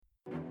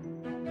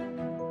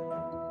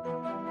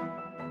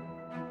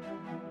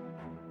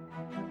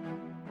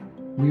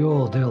We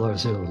all tell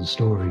ourselves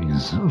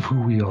stories of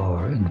who we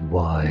are and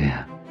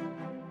why.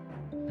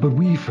 But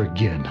we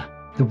forget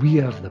that we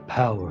have the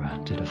power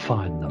to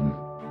define them.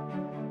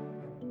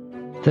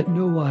 That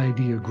no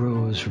idea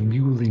grows from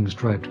muling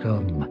striped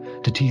gum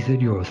to teeth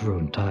at your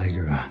throat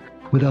tiger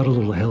without a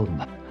little help,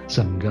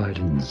 some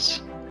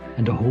guidance,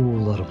 and a whole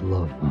lot of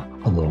love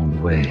along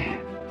the way.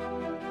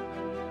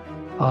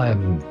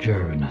 I'm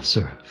Jaren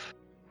Surf,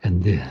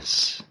 and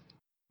this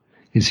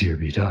is Here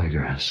Be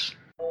Tigers.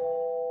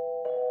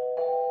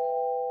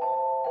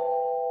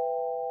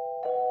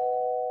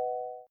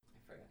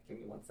 Give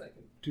me 1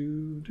 second.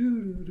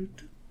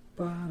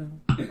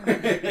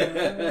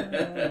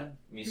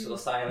 Musical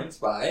silence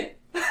by.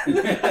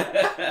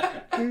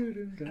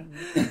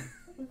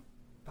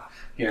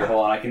 Here,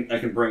 hold on. I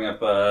can bring up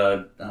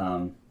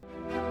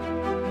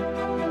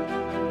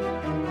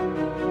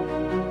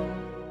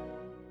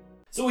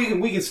So we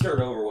can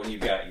start over when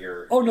you've got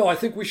your. Oh no, I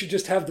think we should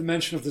just have the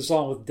mention of the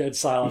song with dead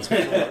silence.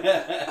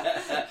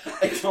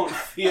 I don't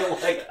feel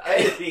like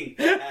editing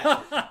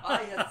that.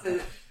 I have to.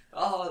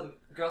 Oh, the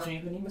Girls from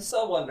Ipanema is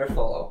so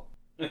wonderful.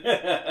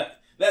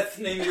 That's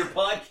the name of your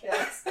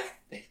podcast?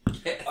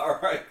 All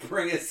right,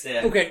 bring us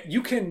in. Okay,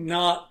 you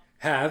cannot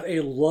have a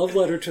love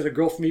letter to the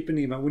girl from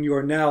Ipanema when you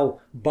are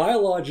now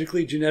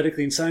biologically,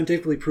 genetically, and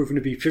scientifically proven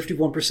to be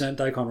 51%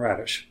 daikon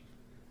radish.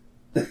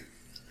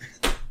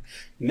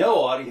 No,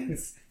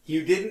 audience,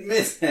 you didn't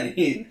miss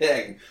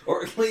anything.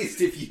 Or at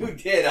least if you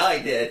did,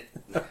 I did.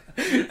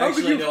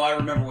 Actually, no, I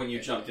remember when you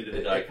jumped into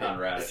the daikon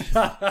radish.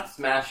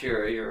 Smash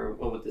your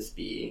what would this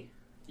be?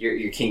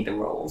 Your kingdom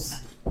rolls.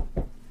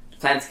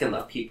 Plants can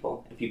love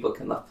people, and people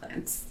can love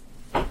plants.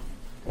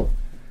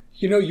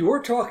 You know, you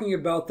were talking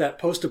about that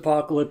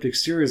post-apocalyptic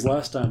series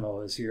last time I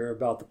was here,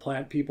 about the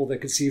plant people that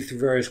could see through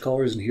various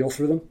colors and heal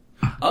through them.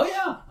 Oh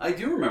yeah, I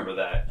do remember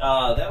that.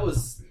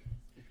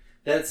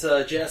 That's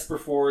Jasper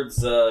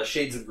Ford's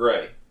Shades of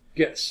Grey.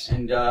 Yes.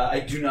 And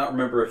I do not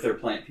remember if they're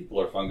plant people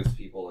or fungus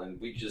people,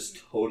 and we just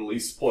totally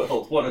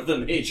spoiled one of the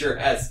major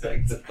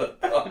aspects of the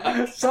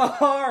book.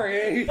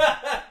 Sorry!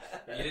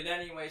 Read it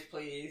anyways,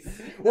 please.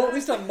 Well, at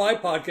least on my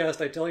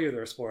podcast, I tell you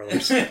there are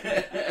spoilers.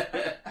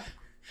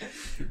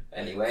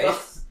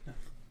 Anyways,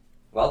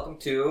 welcome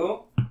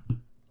to...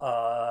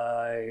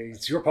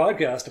 It's your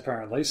podcast,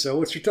 apparently, so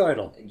what's your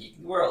title? Geeky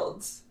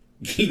Worlds.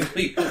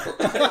 Geekly.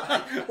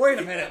 Wait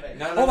a minute.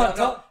 No, Hold on,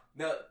 Tom.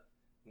 No,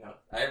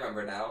 I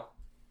remember now.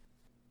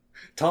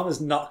 Tom has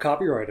not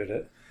copyrighted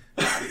it.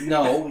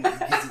 No,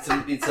 because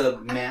it's a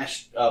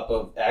mashed up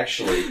of...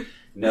 Actually,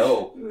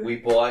 no. We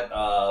bought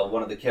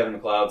one of the Kevin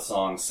MacLeod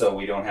songs, so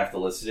we don't have to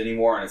list it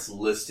anymore, and it's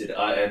listed,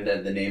 and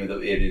then the name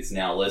of it is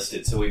now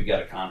listed, so we've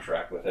got a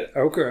contract with it.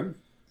 Okay.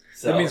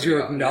 So, that means you're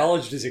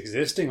acknowledged as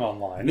existing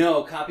online.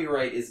 No,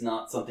 copyright is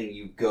not something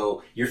you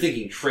go... You're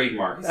thinking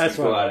trademark. That's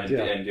you go right, out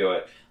and do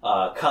it.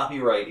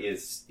 Copyright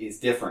is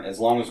different as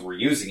long as we're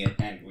using it,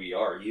 and we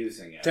are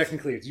using it.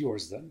 Technically, it's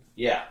yours then.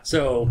 Yeah.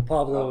 So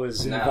Pablo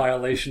is in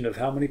violation of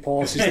how many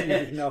policies that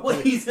you've now Well,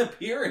 put? he's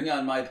appearing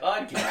on my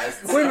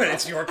podcast. Wait a minute,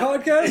 it's your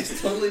podcast?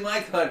 It's totally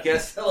my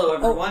podcast. Hello,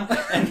 everyone,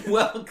 and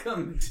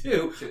welcome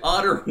to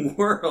Otter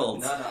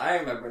Worlds. No, I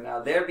remember now.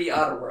 There be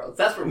Otter Worlds.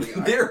 That's where we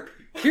are.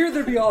 Here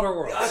there be Otter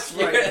Worlds. That's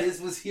right.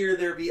 This was Here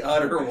There Be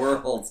Otter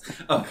Worlds.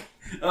 Okay.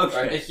 All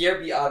right, here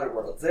be Otter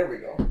Worlds. There we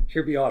go.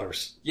 Here be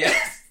otters.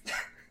 Yes.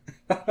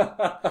 Tom,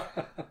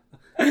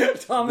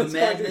 the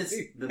madness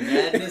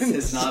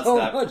has not so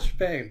stopped. much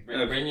pain.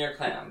 Bring your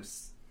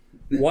clams.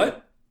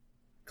 What?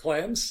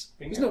 Clams?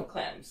 Bring your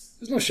clams.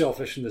 There's no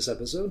shellfish in this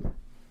episode.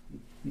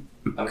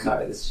 I'm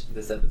sorry, this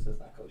episode's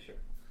not kosher.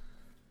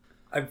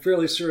 I'm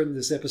fairly certain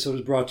this episode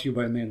is brought to you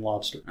by Maine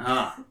Lobster.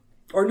 Ah.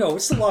 Or no,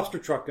 it's the lobster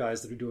truck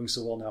guys that are doing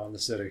so well now in the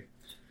city.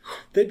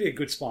 They'd be a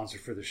good sponsor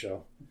for the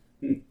show.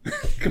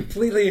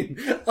 Completely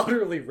and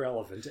utterly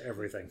relevant to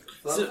everything.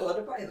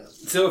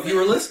 So if you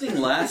were listening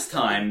last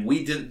time,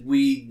 we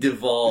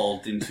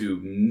devolved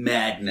into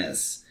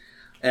madness.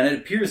 And it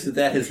appears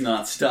that has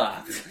not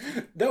stopped.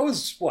 That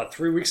was,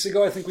 3 weeks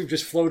ago? I think we've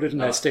just floated in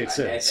that state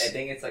since. I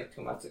think it's like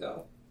 2 months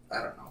ago.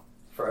 I don't know.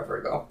 Forever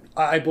ago.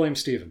 I blame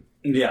Steven.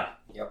 Yeah.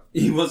 Yep.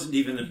 He wasn't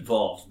even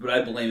involved, but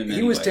I blame him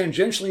anyway. He was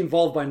tangentially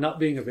involved by not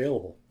being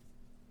available,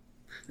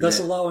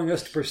 thus allowing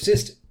us to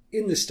persist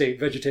in the state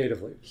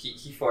vegetatively.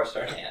 He forced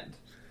our hand.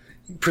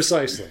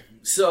 Precisely.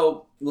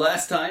 So,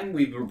 last time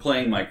we were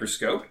playing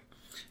Microscope,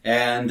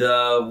 and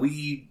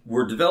we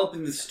were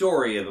developing the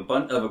story of a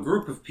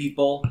group of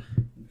people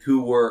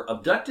who were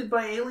abducted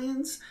by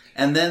aliens,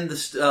 and then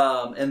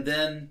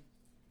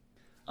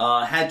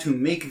had to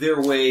make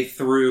their way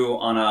through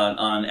on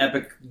an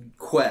epic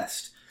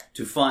quest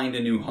to find a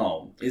new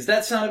home. Does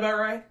that sound about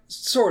right?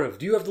 Sort of.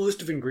 Do you have the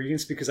list of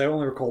ingredients? Because I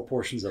only recall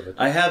portions of it.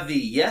 I have the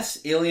yes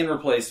alien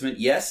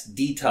replacement, yes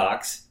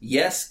detox,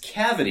 yes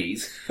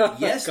cavities,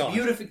 yes God.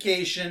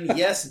 beautification,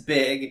 yes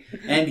big,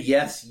 and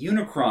yes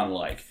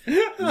Unicron-like.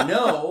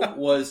 No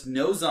was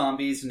no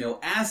zombies, no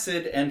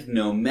acid, and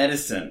no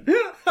medicine.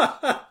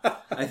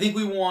 I think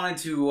we wanted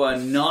to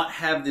not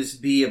have this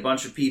be a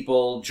bunch of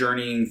people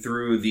journeying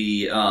through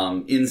the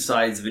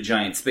insides of a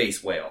giant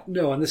space whale.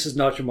 No, and this is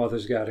not your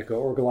mother's Gattaca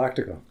or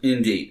Galactica.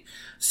 Indeed.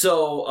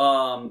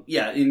 So,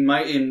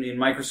 in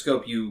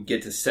Microscope, you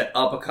get to set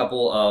up a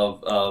couple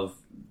of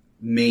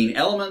main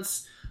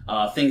elements,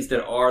 things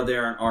that are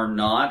there and are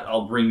not.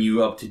 I'll bring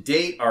you up to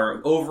date.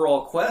 Our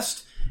overall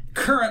quest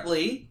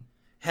currently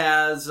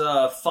has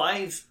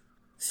 5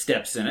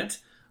 steps in it.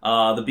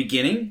 The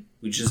beginning,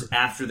 which is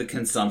after the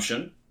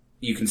consumption.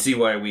 You can see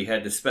why we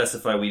had to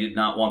specify we did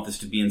not want this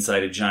to be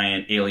inside a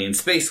giant alien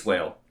space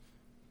whale.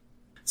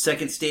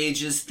 Second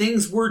stage is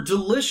Things Were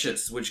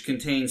Delicious, which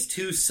contains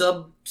 2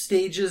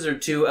 sub-stages or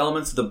 2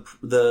 elements,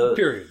 the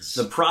Periods.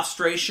 The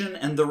prostration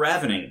and the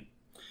ravening.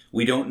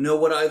 We don't know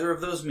what either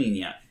of those mean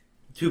yet.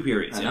 2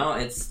 periods. I know,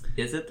 is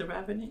it the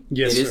ravening?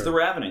 Yes, It is the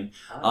ravening.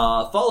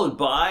 Followed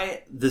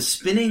by The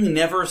Spinning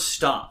Never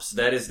Stops.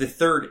 That is the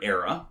 3rd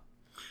era.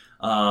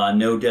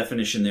 No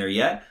definition there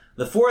yet.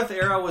 The 4th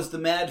era was the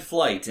Mad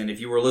Flight, and if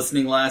you were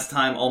listening last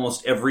time,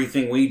 almost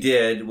everything we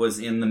did was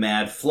in the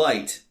Mad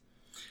Flight.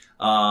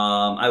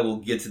 I will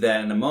get to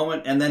that in a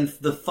moment. And then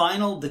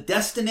the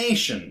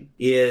destination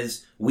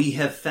is We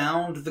Have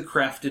Found the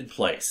Crafted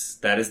Place.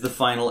 That is the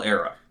final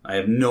era. I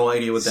have no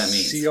idea what that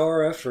means.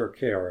 CRF or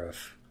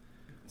KRF?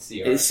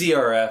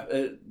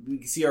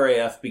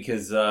 CRAF,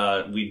 because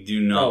we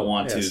do not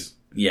want yes. to...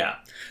 Yeah.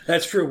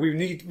 That's true.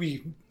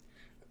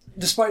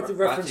 Despite the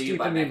reference to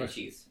mac and Ipanema.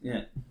 cheese.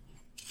 Yeah.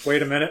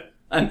 Wait a minute.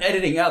 I'm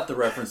editing out the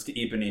reference to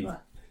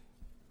Ipanema.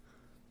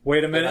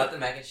 Wait a About minute. the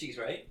mac and cheese,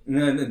 right?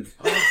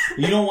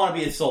 You don't want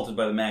to be assaulted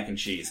by the mac and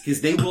cheese,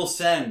 because they will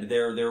send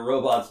their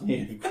robots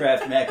made of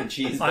Kraft mac and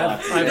cheese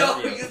boxes.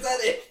 No, you said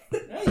it.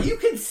 You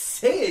can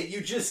say it,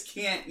 you just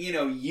can't,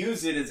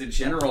 use it as a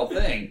general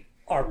thing.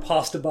 Our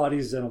pasta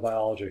bodies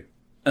xenobiology.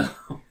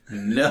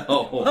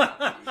 No.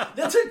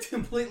 That's a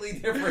completely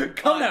different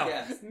Come now.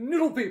 podcast.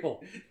 Noodle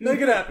people.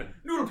 Make it happen.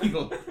 Noodle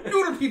people.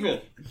 Noodle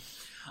people.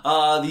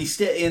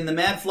 In the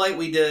Mad Flight,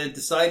 we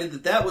decided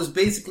that was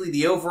basically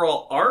the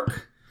overall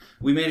arc.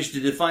 We managed to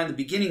define the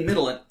beginning,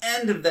 middle, and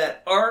end of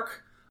that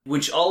arc,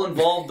 which all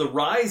involved the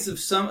rise of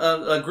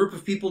a group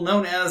of people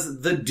known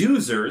as the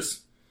Doozers,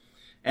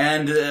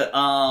 and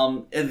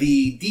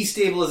the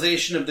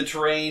destabilization of the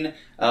terrain,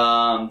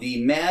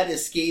 the mad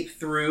escape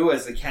through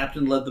as the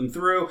captain led them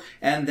through,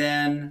 and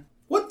then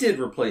what did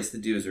replace the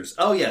Doozers?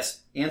 Oh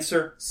yes,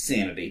 answer: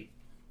 sanity.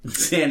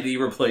 Sanity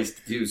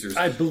replaced the Doozers.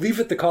 I believe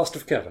at the cost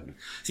of Kevin.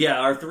 So yeah,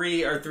 our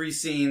three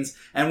scenes,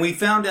 and we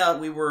found out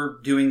we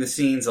were doing the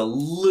scenes a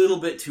little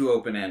bit too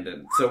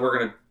open-ended. So we're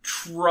going to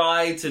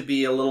try to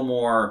be a little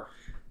more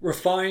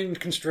Refined,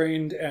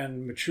 constrained,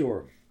 and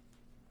mature.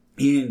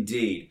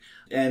 Indeed.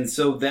 And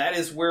so that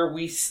is where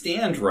we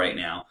stand right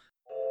now.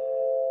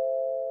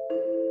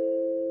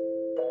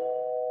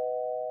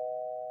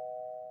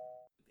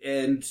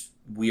 And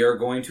we are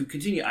going to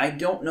continue. I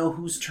don't know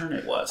whose turn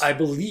it was. I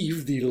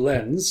believe the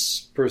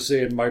lens, per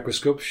se, in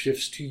Microscope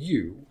shifts to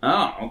you.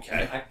 Oh,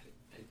 okay.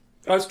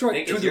 I was trying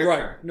think to it's the your right.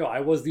 turn. No,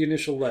 I was the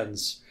initial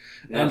lens.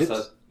 No, And so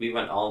it's- we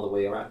went all the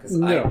way around because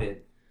No. I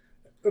did.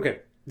 Okay,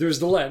 there's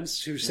the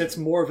lens, who sets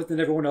more of it than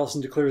everyone else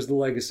and declares the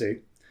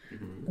legacy.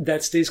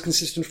 That stays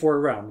consistent for a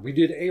round. We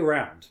did a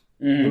round.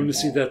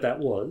 Lunacy that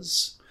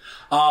was.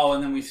 Oh,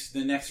 and then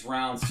the next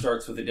round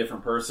starts with a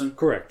different person?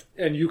 Correct.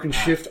 And you can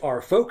shift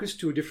our focus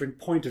to a different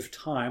point of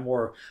time,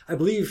 or I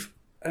believe,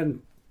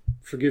 and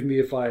forgive me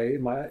if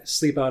in my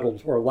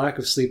sleep-addled or lack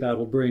of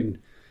sleep-addled brain,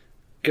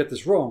 get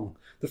this wrong.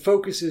 The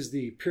focus is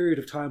the period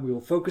of time we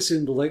will focus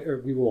in,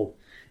 we will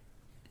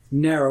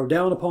narrow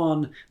down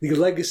upon. The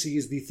legacy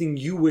is the thing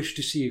you wish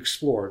to see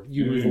explored,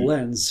 the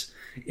lens,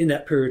 in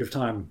that period of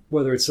time.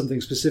 Whether it's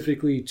something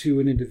specifically to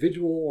an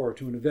individual or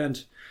to an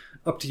event,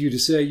 up to you to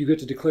say. You get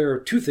to declare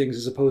 2 things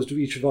as opposed to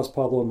each of us,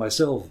 Pablo and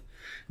myself,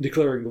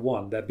 declaring the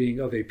one, that being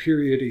of a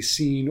period, a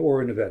scene,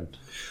 or an event.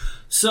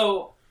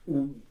 So,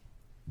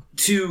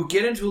 to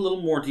get into a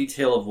little more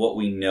detail of what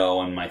we know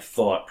and my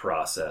thought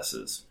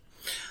processes,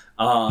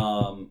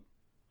 I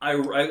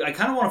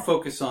kind of want to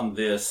focus on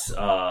this.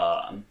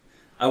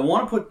 I don't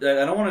want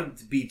it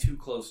to be too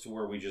close to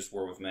where we just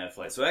were with Mad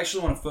Flight. So I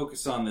actually want to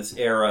focus on this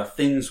era,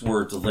 Things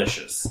Were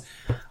Delicious,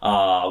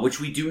 which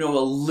we do know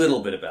a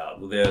little bit about.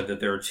 That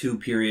there are 2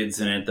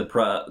 periods in it,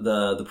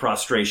 the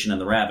prostration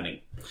and the ravening.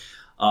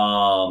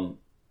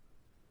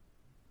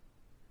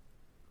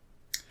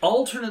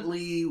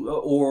 Alternately,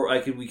 or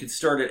we could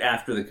start it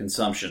after the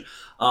consumption.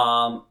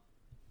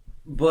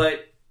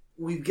 But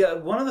we've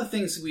got one of the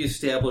things that we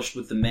established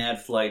with the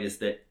Mad Flight is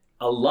that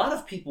a lot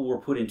of people were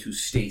put into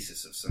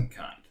stasis of some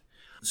kind.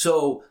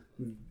 So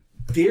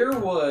there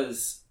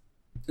was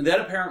that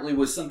apparently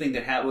was something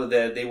that happened,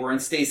 that they were in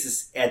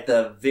stasis at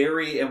the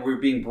very, and were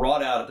being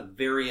brought out at the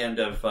very end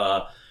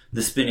of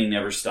the spinning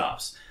never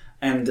stops.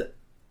 And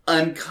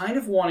I'm kind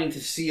of wanting to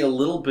see a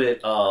little bit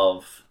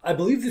of... I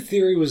believe the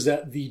theory was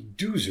that the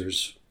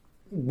doozers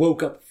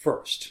woke up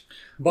first.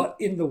 But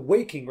in the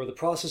waking, or the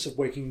process of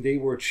waking, they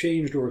were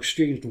changed or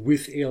exchanged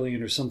with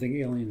alien or something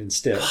alien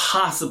instead.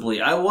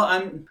 Possibly.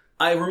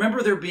 I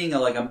remember there being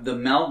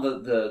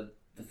the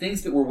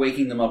things that were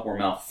waking them up were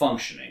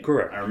malfunctioning.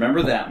 Correct. I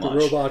remember that much. The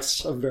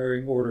robots of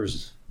varying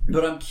orders.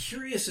 But I'm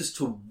curious as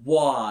to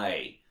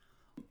why.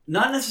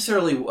 Not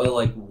necessarily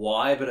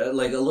why, but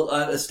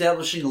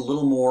establishing a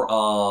little more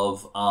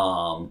of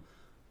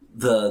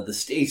the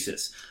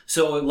stasis.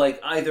 So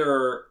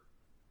either.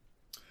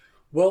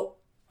 Well,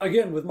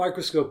 again, with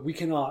Microscope, we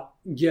cannot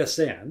yes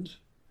and.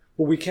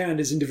 What we can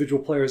is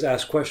individual players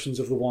ask questions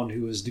of the one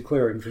who is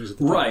declaring things at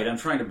the time. Right, I'm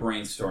trying to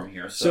brainstorm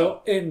here.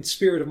 So in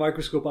spirit of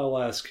Microscope, I'll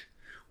ask,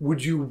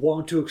 would you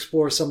want to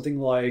explore something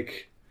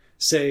like,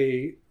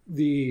 say,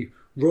 the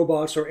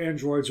robots or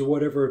androids or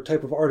whatever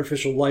type of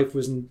artificial life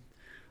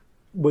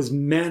was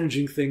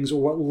managing things,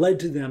 or what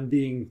led to them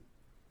being...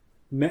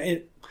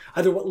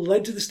 either what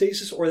led to the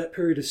stasis or that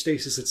period of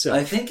stasis itself?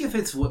 I think if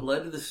it's what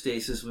led to the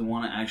stasis, we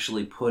want to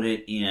actually put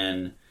it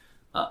in...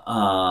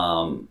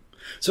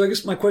 So I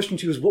guess my question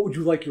to you is, what would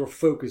you like your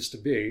focus to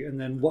be? And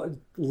then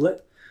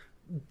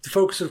the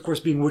focus, of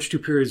course, being which two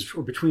periods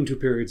or between two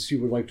periods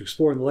you would like to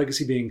explore, and the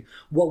legacy being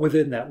what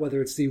within that,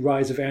 whether it's the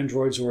rise of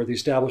androids or the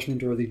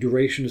establishment or the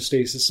duration of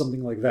stasis,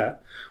 something like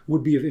that,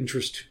 would be of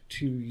interest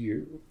to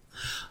you.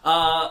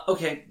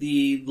 Okay,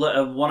 the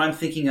what I'm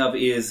thinking of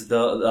is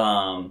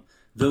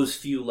those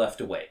few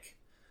left awake.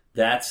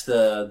 That's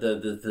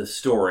the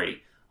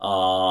story.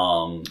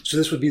 So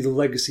this would be the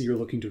legacy you're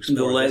looking to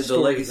explore. The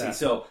legacy.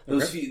 So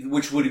those few,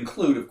 which would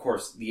include, of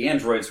course, the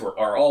androids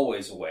are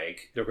always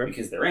awake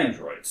because they're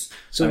androids.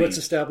 So let's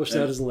establish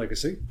that as a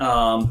legacy.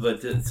 So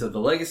the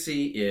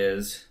legacy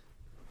is,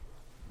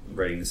 I'm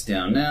writing this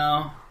down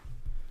now,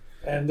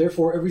 and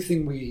therefore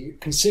everything we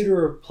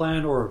consider,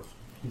 plan, or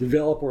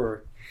develop,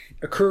 or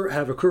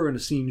have occur in a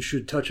scene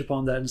should touch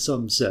upon that in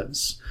some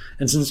sense.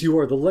 And since you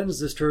are the lens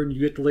this turn,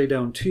 you get to lay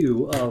down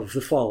two of the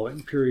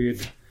following: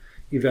 period,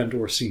 event,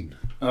 or scene.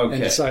 Okay.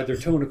 And decide their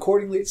tone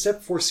accordingly,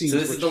 except for scenes. So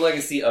this is the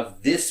legacy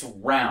of this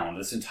round.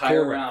 This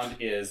entire round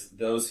is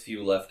those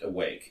few left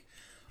awake.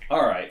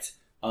 All right.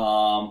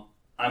 So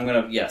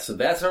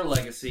that's our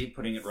legacy,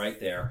 putting it right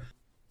there.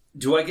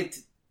 Do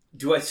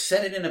I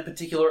set it in a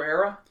particular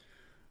era?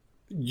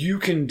 You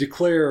can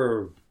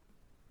declare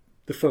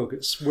the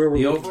focus. Where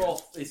we're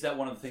overall, is that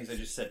one of the things I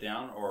just set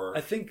down? Or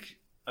I think...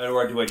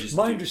 Or do I just...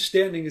 My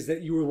understanding is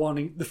that you were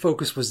wanting... The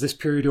focus was this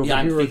period over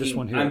here or this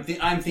one here.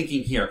 I'm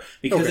thinking here.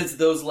 Because it's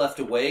those left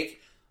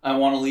awake, I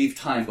want to leave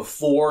time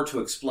before to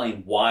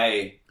explain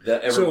why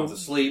everyone's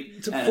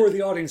asleep. For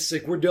the audience's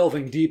sake, we're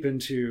delving deep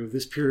into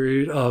this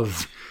period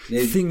of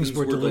things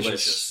were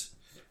delicious.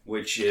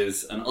 Which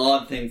is an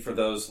odd thing for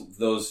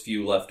those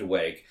few left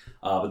awake.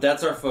 But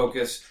that's our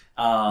focus.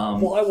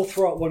 Well, I will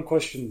throw out one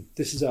question.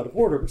 This is out of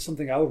order, but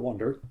something I would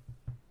wonder.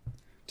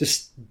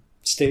 Does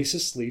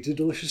stasis lead to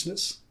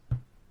deliciousness?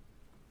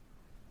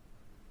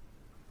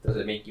 Does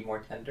it make you more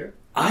tender?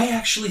 I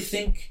actually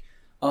think...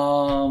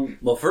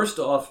 well, first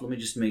off, let me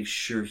just make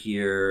sure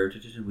here.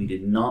 We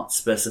did not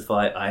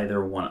specify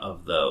either one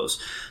of those.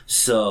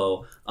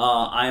 So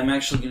I'm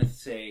actually going to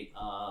say...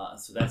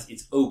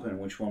 it's open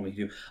which one we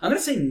do. I'm going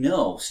to say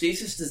no.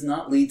 Stasis does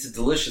not lead to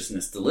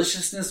deliciousness.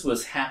 Deliciousness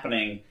was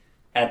happening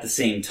at the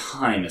same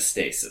time as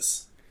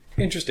stasis.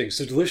 Interesting.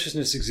 So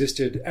deliciousness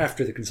existed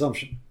after the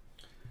consumption.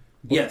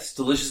 Yes,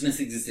 deliciousness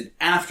existed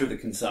after the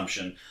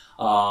consumption.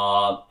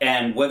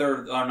 And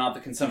whether or not the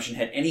consumption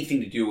had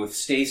anything to do with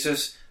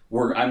stasis,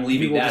 I'm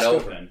leaving that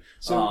open.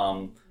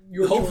 So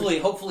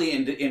hopefully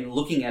in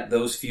looking at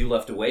those few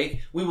left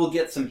awake, we will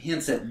get some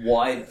hints at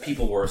why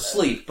people were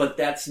asleep, but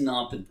that's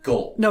not the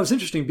goal. No, it's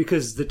interesting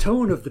because the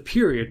tone of the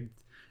period,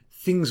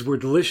 things were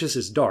delicious,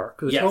 is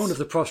dark. The tone of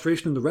the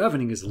prostration and the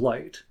ravening is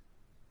light.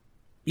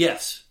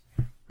 Yes.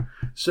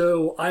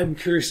 So I'm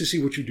curious to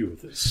see what you do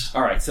with this.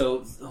 All right,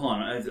 so hold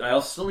on.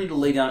 I'll still need to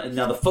lay down.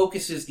 Now the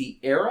focus is the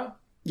era?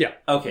 Yeah.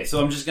 Okay,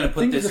 so I'm just going to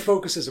put Think this... of the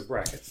focus as a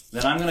bracket.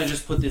 Then I'm going to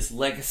just put this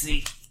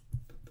legacy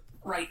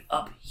right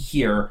up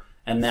here,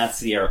 and that's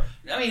the era.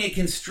 I mean, it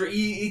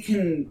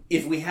can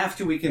if we have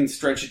to, we can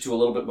stretch it to a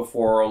little bit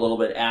before or a little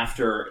bit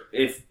after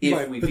if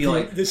we feel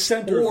like... The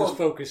center of this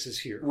focus is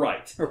here.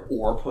 Right.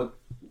 Or put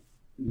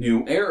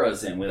new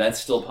eras in, where that's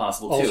still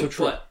possible too. Also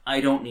true. But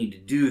I don't need to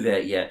do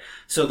that yet.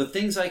 So the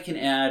things I can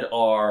add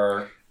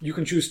are... You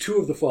can choose two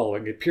of the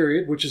following. A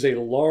period, which is a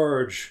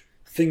large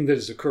thing that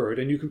has occurred,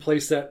 and you can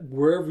place that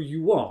wherever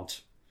you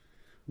want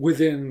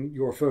within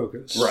your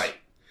focus. Right.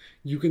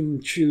 You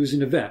can choose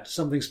an event,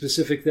 something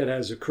specific that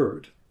has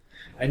occurred.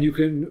 And you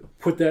can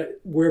put that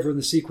wherever in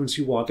the sequence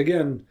you want.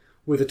 Again,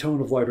 with a tone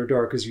of light or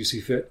dark as you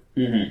see fit.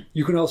 Mm-hmm.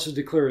 You can also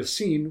declare a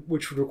scene,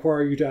 which would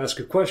require you to ask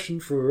a question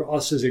for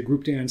us as a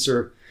group to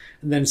answer,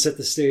 and then set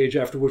the stage,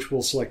 after which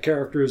we'll select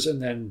characters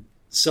and then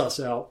suss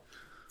out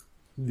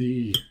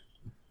the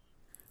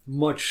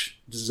much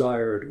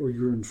desired or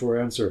yearned for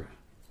answer.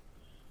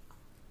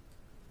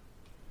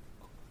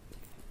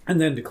 And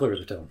then declare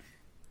the tone.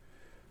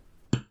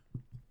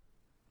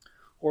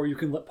 Or you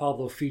can let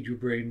Pablo feed your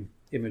brain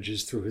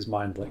images through his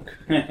mind link,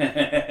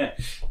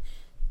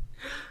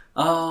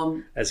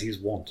 as he's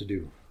wont to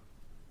do.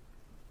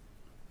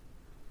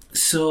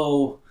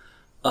 So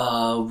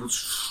I'm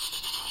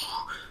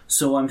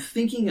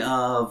thinking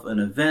of an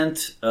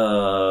event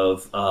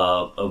of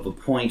a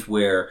point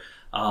where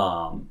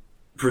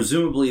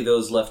presumably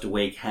those left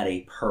awake had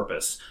a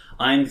purpose.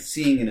 I'm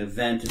seeing an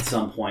event at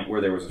some point where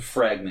there was a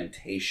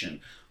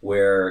fragmentation,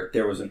 where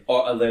there was an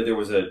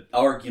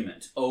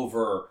argument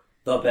over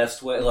the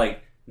best way,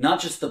 like not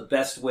just the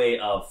best way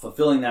of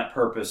fulfilling that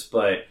purpose,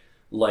 but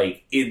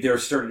like there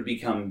started to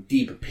become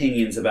deep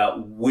opinions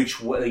about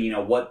which way,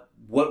 what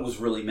was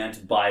really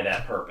meant by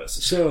that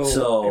purpose.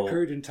 So a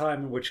period in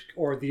time in which,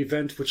 or the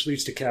event which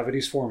leads to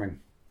cavities forming.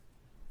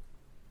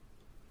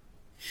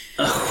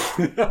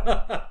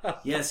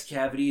 Yes,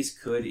 cavities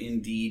could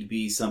indeed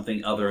be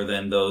something other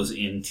than those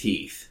in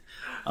teeth.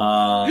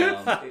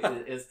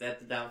 Is that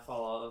the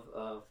downfall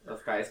of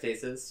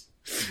cryostasis?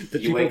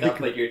 You wake up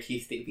but your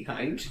teeth stay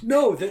behind?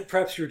 No, that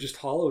perhaps you're just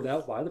hollowed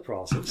out by the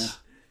process.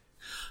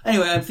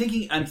 Anyway, I'm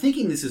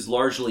thinking this is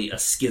largely a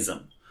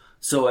schism.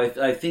 So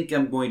I think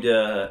I'm going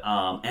to,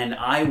 and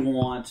I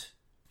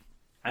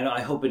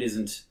hope it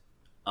isn't,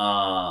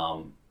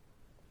 I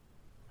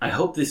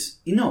hope this,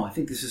 I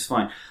think this is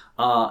fine.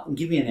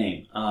 Give me a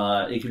name.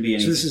 It can be anything.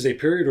 So this is a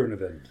period or an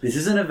event? This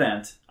is an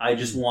event. I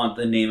just want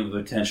the name of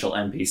a potential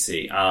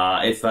NPC.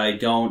 If I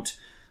don't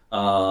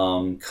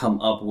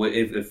come up with...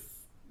 if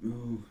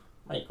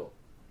Michael.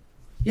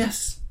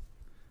 Yes.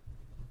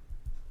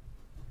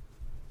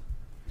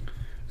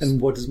 And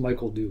what does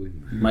Michael do?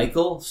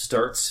 Michael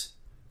starts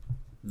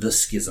the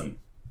schism.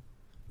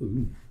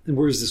 Ooh. And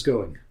where is this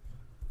going?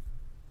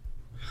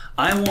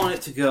 I want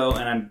it to go,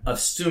 and I'm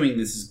assuming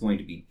this is going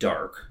to be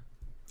dark.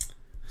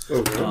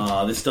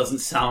 Okay. This doesn't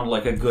sound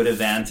like a good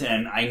event,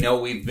 and I know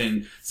we've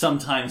been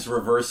sometimes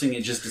reversing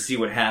it just to see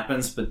what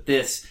happens, but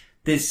this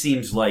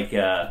seems like...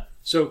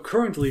 So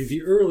currently,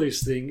 the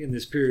earliest thing in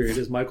this period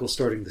is Michael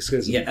starting the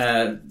schism.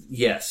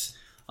 Yes.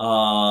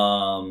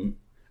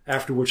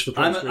 After which the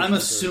I'm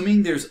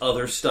assuming there's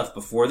other stuff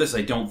before this.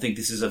 I don't think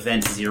this is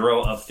event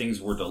 0 of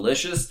Things Were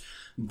Delicious,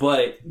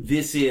 but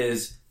this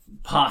is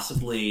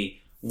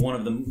possibly one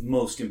of the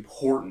most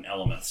important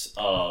elements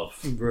of...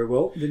 Very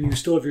well. Then you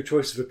still have your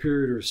choice of a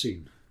period or a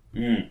scene.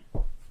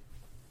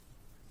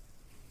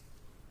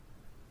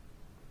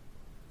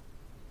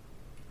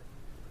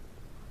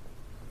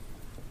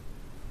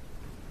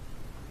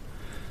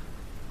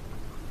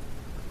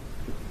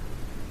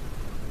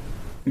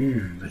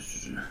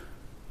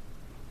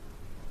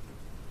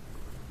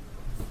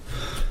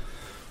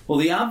 Well,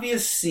 the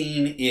obvious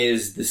scene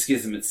is the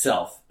schism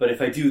itself, but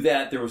if I do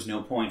that, there was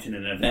no point in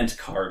an event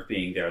card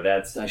being there.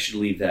 I should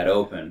leave that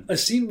open. A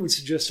scene would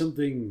suggest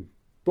something...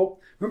 Well,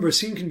 remember, a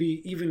scene can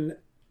be even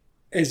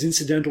as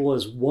incidental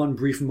as one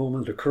brief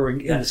moment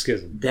occurring in the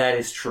schism. That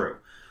is true.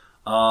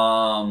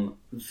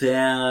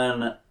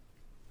 Then...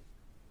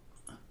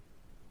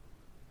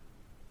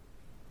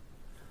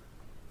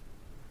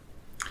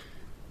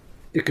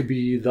 It could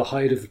be the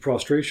height of the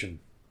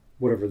prostration,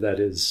 whatever that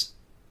is.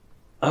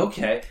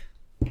 Okay.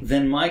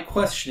 Then my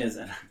question is,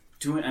 and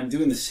I'm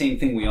doing the same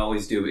thing we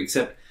always do,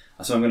 except,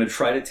 so I'm going to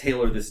try to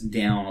tailor this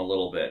down a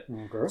little bit.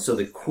 Okay. So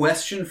the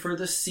question for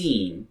the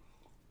scene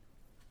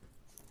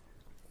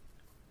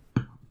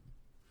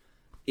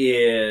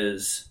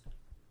is,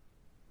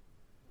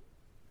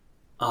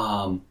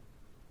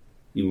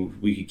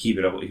 we could keep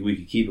it up. We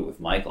could keep it with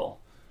Michael.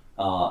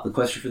 The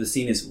question for the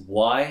scene is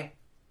why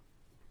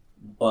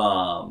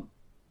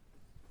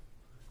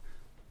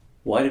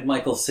did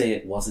Michael say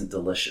it wasn't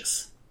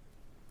delicious?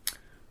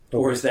 Okay.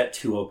 Or is that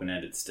too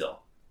open-ended still?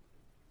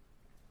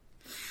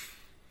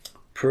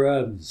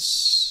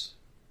 Perhaps.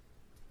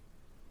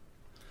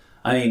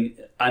 I mean,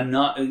 I'm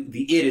not...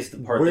 The it is the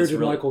part Where that's did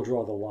really... Michael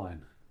draw the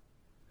line?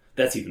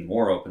 That's even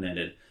more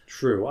open-ended.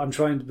 True. I'm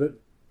trying to... But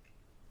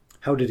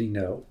how did he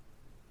know?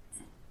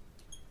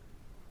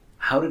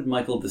 How did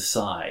Michael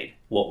decide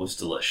what was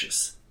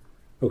delicious?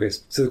 Okay,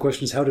 so the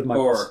question is, how did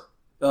Michael...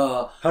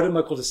 how did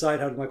Michael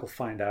decide? How did Michael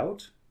find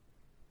out?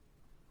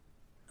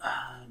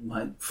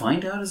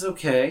 Find out is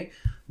okay.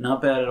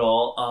 Not bad at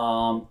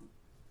all.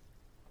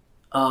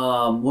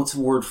 What's the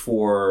word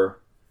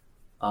for...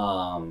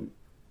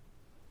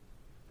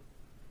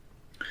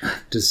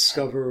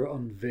 Discover,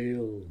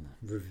 unveil,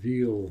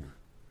 reveal.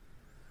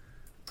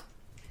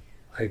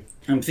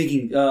 I'm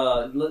thinking...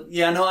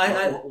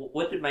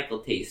 What did Michael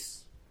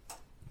taste?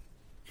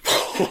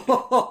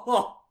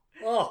 Oh,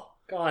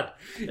 God.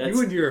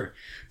 You and your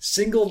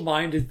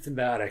single-minded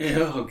thematic.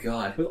 Oh,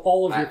 God. With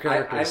all of your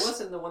characters. I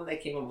wasn't the one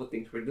that came up with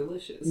Things Were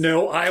Delicious.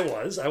 No, I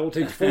was. I will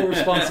take full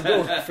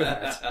responsibility for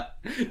that.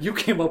 You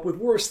came up with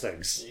worse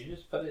things. You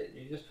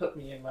just put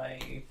me in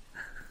my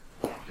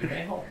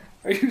home.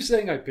 Are you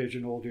saying I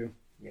pigeonholed you?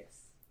 Yes.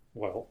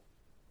 Well.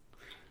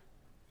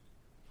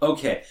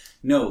 Okay.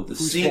 No, the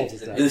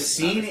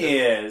scene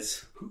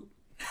is...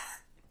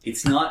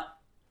 It's not...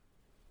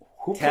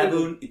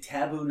 Taboo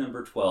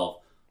number 12.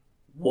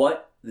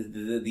 what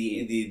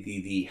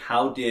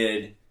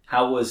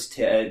how was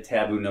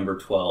taboo number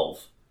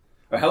 12,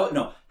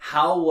 or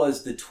how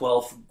was the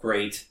 12th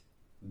great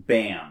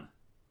ban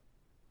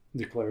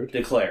Declared.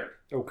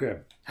 Okay.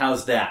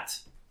 How's that?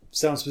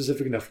 Sounds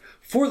specific enough.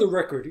 For the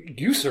record,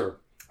 you, sir,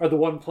 are the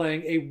one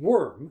playing a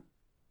worm,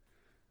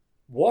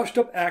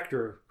 washed-up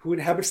actor who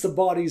inhabits the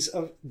bodies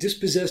of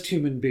dispossessed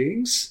human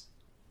beings.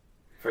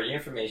 For your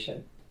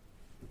information,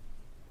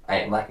 I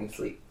am lacking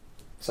sleep.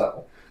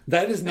 So...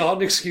 That is not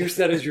an excuse.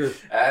 That is your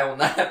I will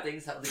not have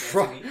things happen against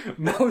me.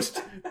 most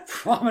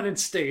prominent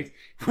state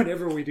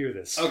whenever we do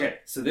this. Okay,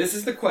 so this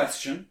is the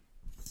question.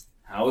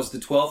 How is the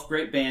 12th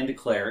great ban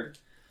declared?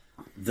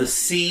 The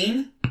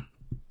scene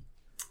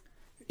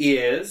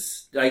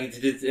is... you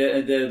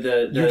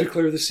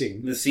declare the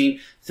scene. The scene.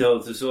 So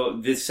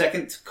the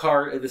second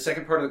part of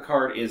the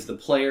card is the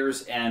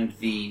players and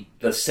the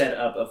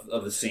setup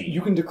of the scene.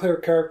 You can declare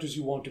characters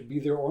you want to be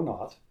there or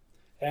not,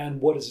 and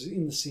what is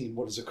in the scene,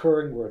 what is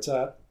occurring, where it's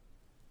at.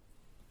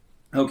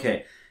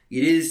 Okay,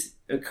 it is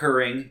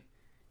occurring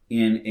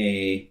in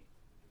a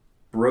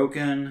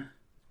broken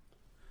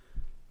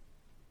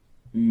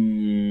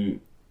dais.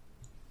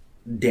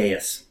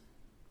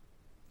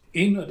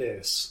 In a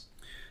dais.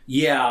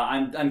 Yeah,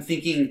 I'm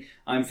thinking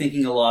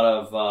a lot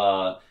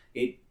of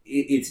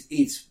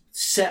it's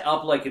set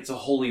up like it's a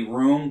holy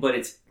room, but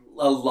it's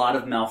a lot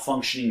of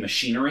malfunctioning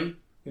machinery.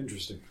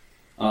 Interesting.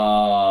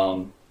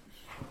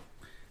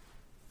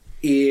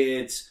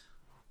 It's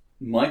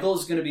Michael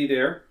is going to be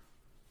there.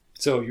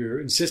 So you're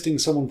insisting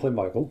someone play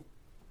Michael?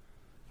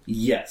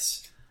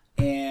 Yes,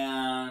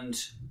 and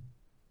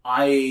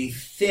I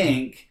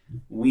think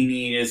we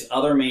need, as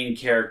other main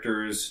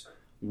characters,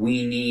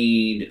 we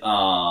need.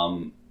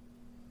 Well,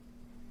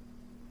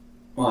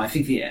 I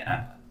think the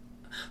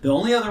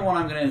only other one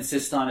I'm going to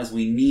insist on is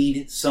we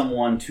need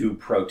someone to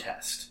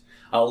protest.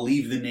 I'll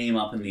leave the name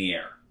up in the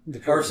air.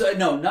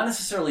 No, not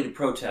necessarily to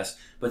protest,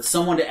 but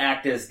someone to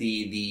act as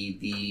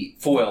the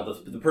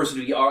foil, the person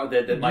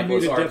that Michael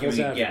is arguing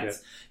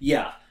against.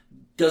 Yeah,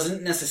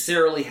 doesn't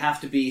necessarily have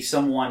to be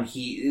someone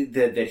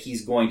that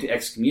he's going to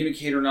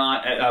excommunicate or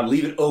not. I'll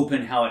leave it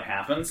open how it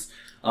happens.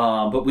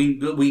 But we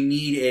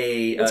need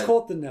a. Let's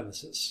call it the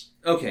Nemesis.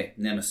 Okay,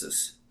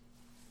 Nemesis.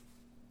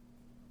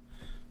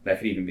 That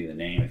could even be the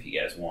name if you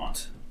guys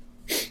want.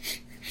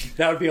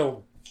 That would be a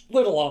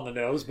little on the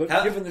nose, but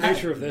given the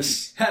nature of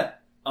this.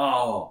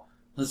 Oh,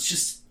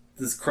 let's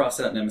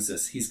cross out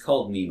Nemesis. He's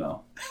called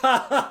Nemo.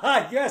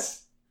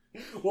 Yes.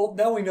 Well,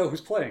 now we know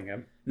who's playing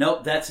him.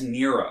 Nope, that's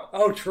Nero.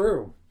 Oh,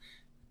 true.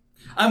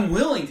 I'm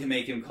willing to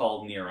make him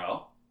called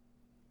Nero,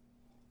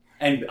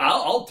 and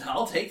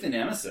I'll take the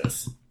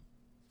Nemesis.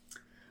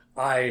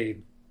 I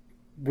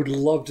would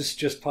love to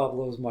suggest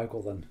Pablo as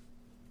Michael then,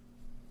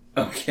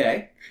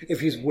 Okay,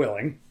 if he's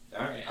willing.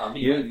 All right, I'll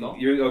be Michael.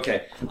 You're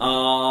okay.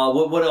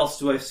 What else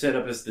do I set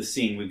up as the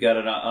scene? We've got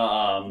it.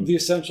 The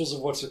essentials of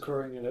what's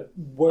occurring in it.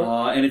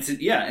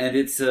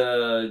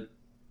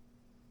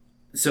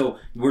 So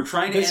we're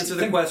trying to answer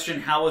the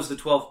question: how was the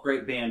 12th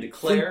great ban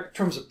declared? In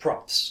terms of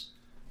props.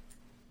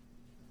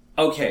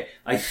 Okay,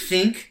 I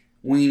think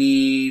we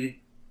need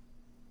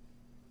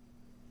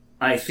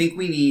a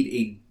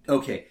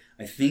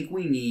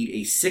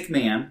sick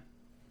man,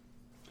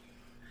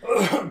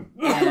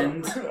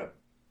 and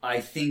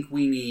I think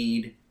we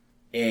need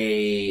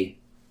a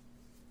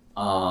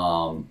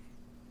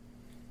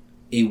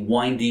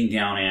winding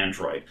down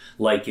android,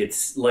 like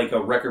it's like a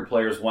record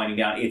player's winding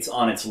down. It's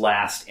on its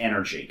last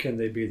energy. Can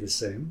they be the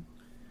same?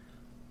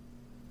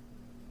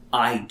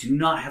 I do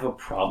not have a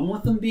problem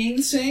with them being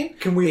the same.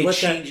 Can we? It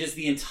changes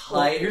the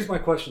entire. Well, here's my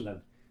question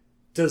then: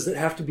 does it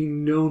have to be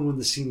known when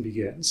the scene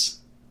begins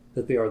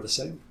that they are the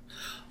same?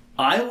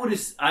 I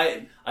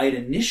had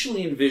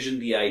initially envisioned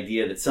the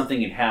idea that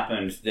something had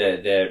happened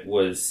that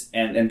was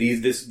and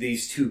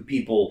these two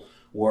people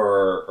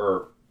were,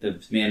 or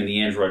the man and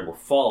the android were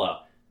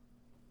Fallout.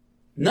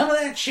 None of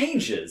that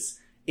changes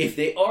if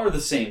they are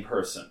the same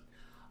person.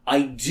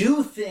 I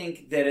do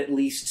think that at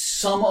least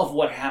some of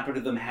what happened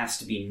to them has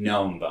to be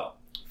known, though.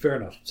 Fair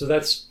enough. So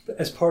that's,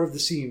 as part of the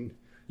scene,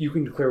 you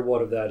can declare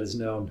what of that is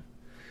known.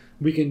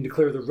 We can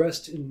declare the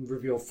rest and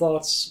reveal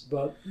thoughts,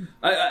 but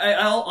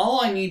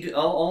all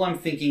I'm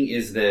thinking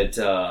is that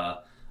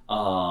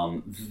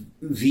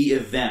the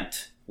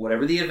event,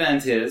 whatever the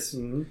event is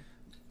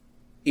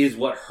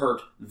what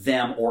hurt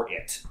them or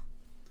it.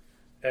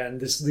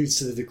 And this leads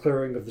to the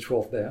declaring of the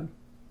 12th ban.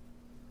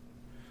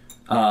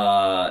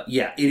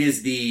 Yeah, it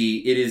is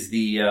the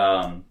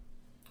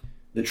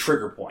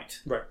trigger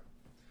point. Right.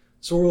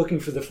 So we're looking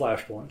for the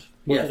flashpoint.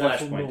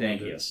 Flashpoint.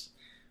 Thank you.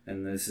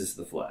 And this is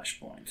the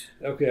flashpoint.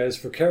 Okay. As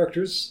for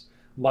characters,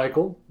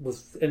 Michael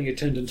with any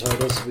attendant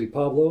titles will be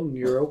Pablo.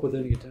 Nero with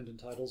any attendant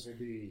titles will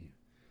be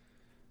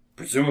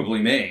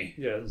presumably me.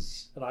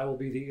 Yes, and I will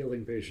be the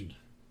ailing patient.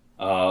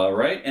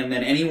 Right, and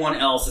then anyone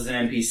else is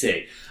an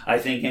NPC. I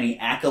think any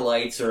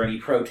acolytes or any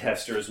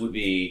protesters would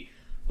be,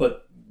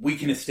 but we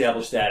can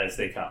establish that as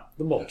they come.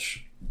 The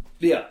mulch.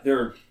 Yeah,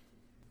 they're...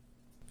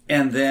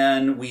 and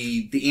then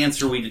the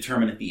answer we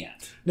determine at the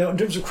end. Now, in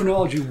terms of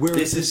chronology, where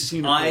This is this is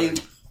scene occurring?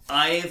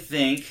 I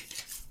think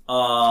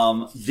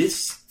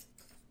this.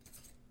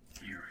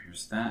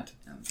 Here's that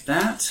and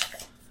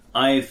that.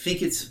 I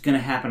think it's going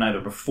to happen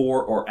either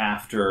before or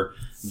after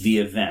the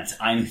event.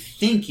 I'm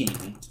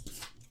thinking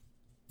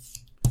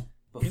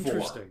before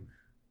Interesting.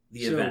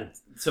 the event.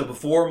 So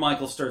before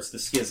Michael starts the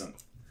schism.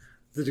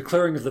 The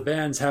declaring of the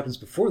bans happens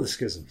before the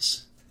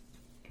schisms.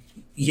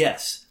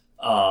 Yes.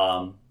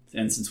 And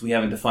since we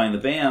haven't defined the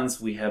bans,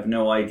 we have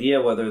no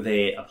idea whether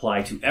they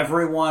apply to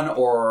everyone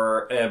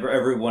or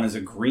everyone is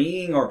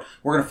agreeing, or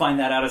we're going to find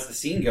that out as the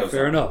scene goes on.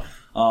 Fair enough.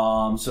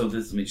 So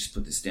let me just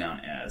put this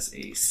down as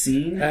a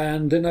scene.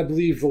 And then I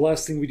believe the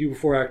last thing we do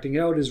before acting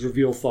out is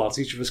reveal thoughts.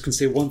 Each of us can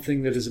say one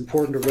thing that is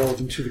important or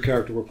relevant to the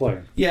character we're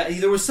playing. Yeah,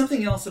 there was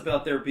something else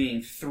about there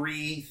being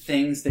 3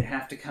 things that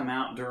have to come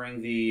out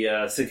during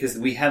the... because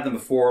we had them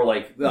before,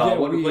 like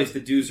what replaced the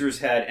Doozers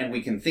had, and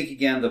we can think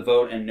again, the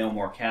vote, and no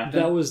more captain.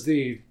 That was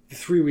the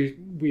 3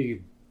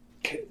 we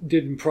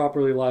did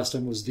improperly last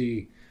time, was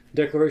the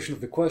declaration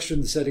of the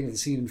question, the setting of the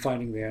scene, and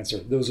finding the answer.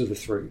 Those are the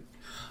 3.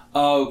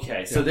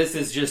 Okay, so this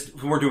is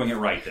just... We're doing it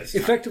right this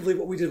time. Effectively,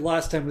 what we did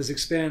last time was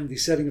expand the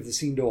setting of the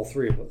scene to all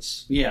 3 of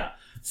us. Yeah.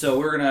 So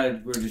we're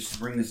just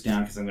bring this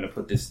down because I'm gonna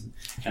put this,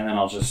 and then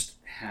I'll just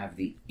have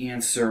the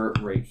answer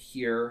right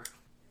here,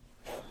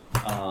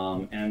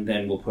 and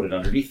then we'll put it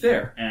underneath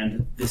there,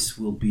 and this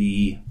will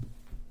be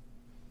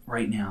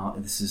right now.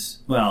 This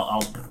is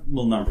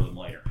we'll number them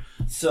later.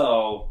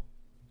 So,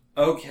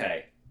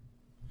 okay.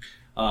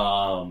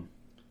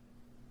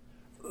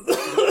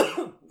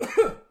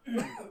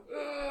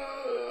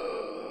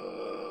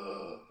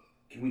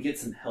 Can we get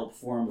some help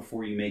for him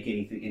before you make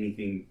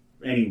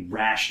any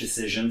rash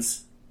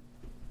decisions?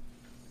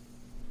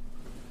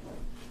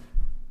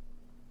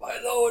 My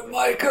lord,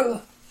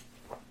 Michael!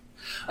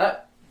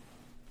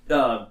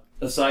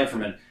 Aside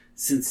from it,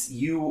 since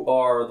you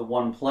are the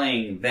one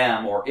playing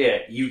them or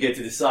it, you get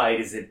to decide,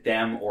 is it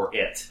them or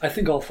it? I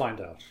think I'll find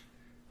out.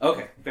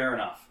 Okay, fair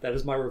enough. That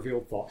is my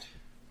revealed thought.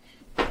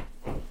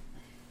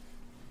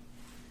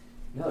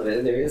 No,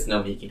 there is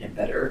no making him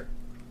better.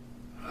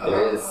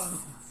 There is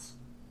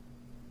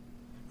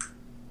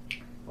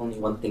only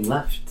one thing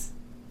left.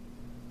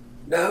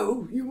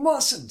 No, you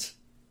mustn't.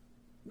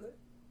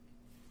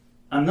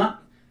 I'm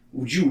not...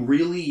 Would you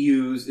really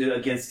use,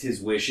 against his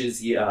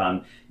wishes,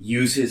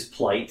 use his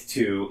plight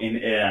to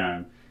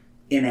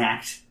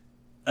enact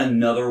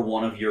another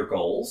one of your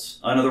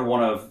goals? Another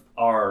one of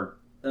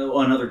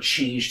another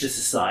change to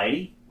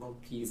society? Well,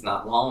 he's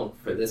not long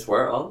for this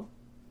world.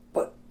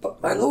 But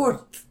my lord,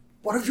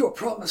 what of your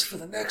promise for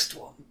the next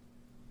one?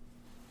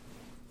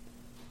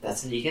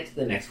 That's when you get to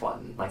the next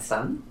one, my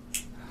son.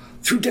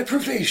 Through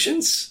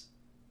deprivations?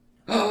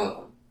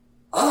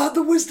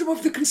 The wisdom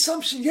of the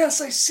consumption.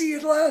 Yes, I see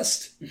at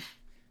last.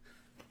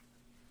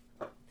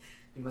 You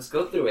must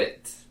go through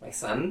it, my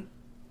son.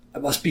 I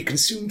must be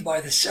consumed by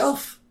the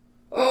self.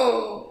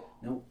 Oh.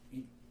 No,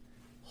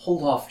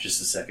 hold off just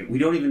a second. We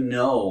don't even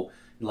know,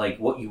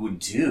 what you would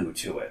do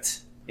to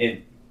it.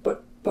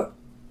 But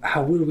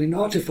how will we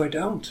not if I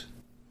don't?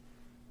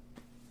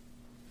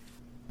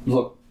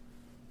 Look,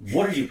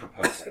 what are you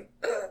proposing?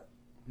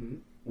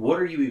 What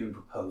are you even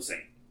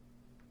proposing?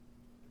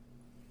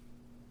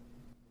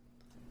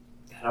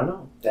 I don't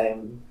know.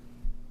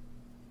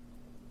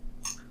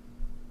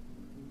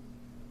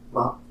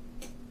 Well,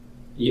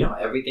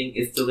 everything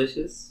is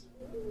delicious.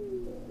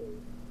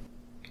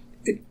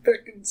 It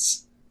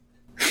beckons.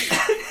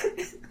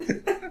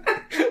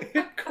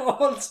 It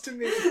calls to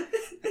me.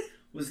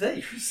 Was that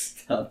your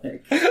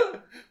stomach?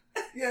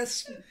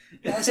 Yes,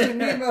 Master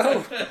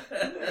Nemo.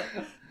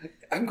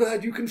 I'm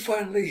glad you can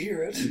finally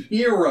hear it.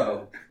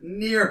 Nero,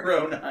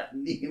 not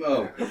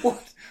Nemo.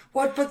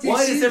 What? But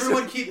why does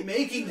everyone keep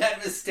making that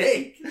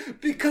mistake?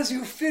 Because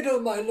you fiddle,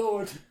 my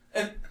lord.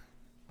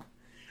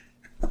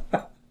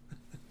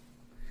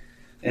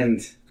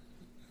 And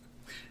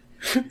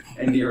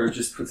Nero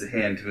just puts a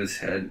hand to his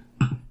head.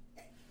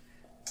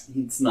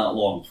 It's not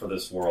long for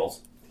this world.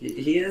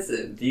 He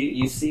isn't.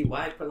 You see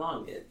why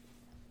prolong it?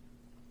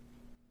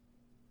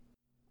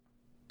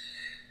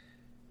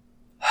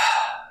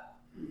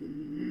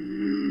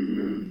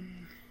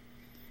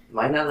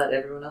 Why not let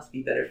everyone else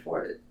be better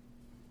for it?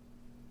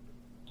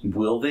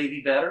 Will they be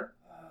better?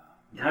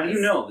 How do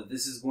you know that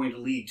this is going to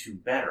lead to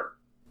better?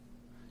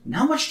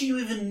 How much do you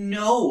even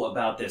know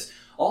about this?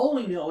 All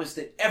we know is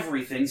that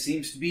everything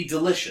seems to be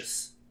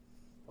delicious.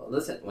 Well,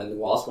 listen, when the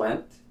walls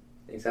went,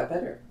 things got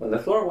better. When the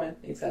floor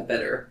went, things got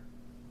better.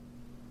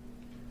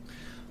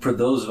 For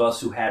those of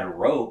us who had a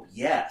rope,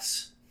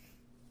 yes.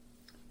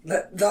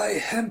 Let thy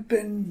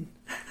hempen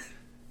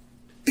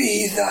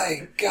be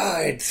thy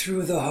guide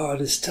through the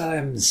hardest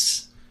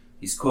times.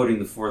 He's quoting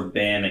the 4th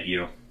ban at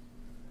you.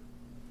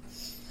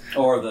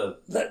 Or the...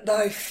 Let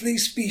thy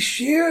fleece be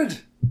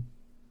sheared,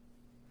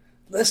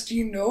 lest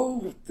ye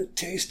know the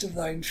taste of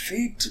thine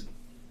feet.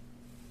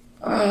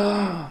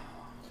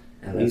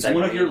 He's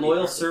one of your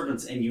loyal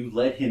servants, and you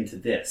led him to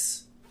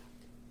this.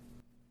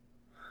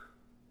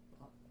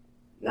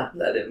 Not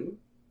let him.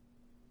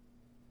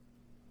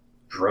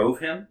 drove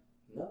him?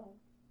 No.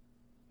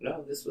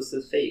 No, this was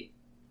his fate.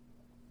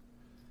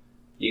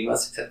 You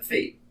must accept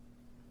fate.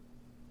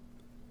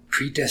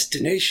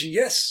 Predestination,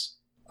 yes,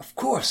 of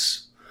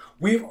course.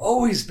 We've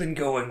always been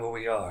going where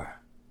we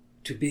are.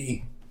 To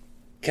be.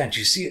 Can't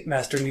you see it,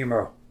 Master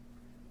Nemo?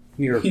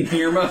 Nearer.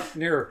 Nirma?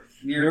 Nearer.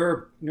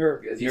 Near.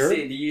 Nearer. Do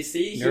you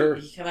see? Nearer.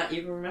 He cannot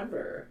even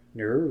remember.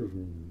 Nearer.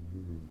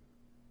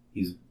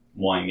 He's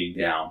winding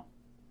down.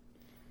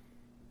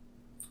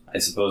 I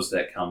suppose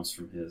that comes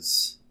from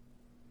his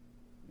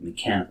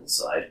mechanical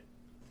side.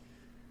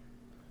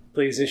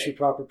 Please issue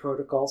proper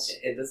protocols.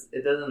 It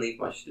doesn't leave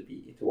much to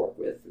work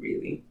with,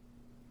 really.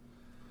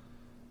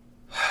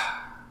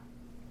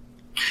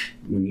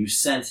 When you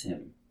sent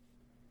him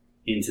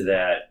into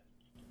that,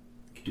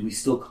 do we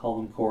still call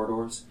them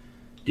corridors?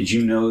 Did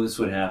you know this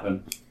would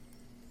happen?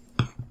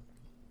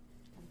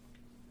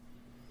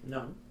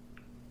 No.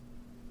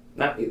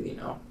 Not really,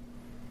 no.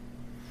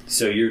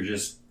 So you're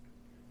just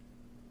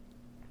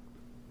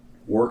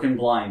working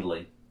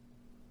blindly.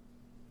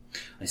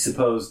 I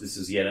suppose this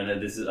is yet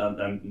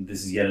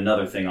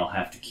another thing I'll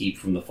have to keep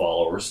from the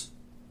followers.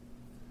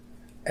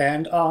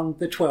 And on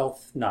the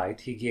 12th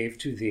night he gave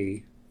to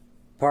thee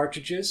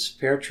partridges,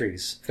 pear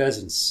trees,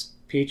 pheasants,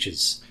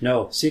 peaches.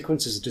 No,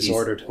 sequence is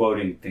disordered. He's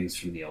quoting things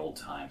from the old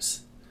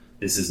times.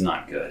 This is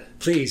not good.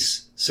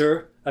 Please,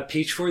 sir, a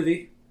peach for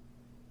thee?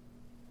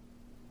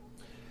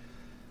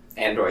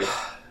 Android,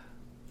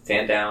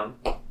 stand down.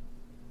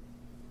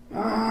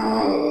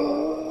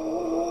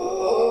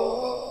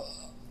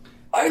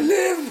 I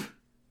live!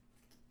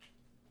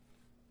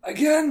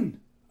 Again,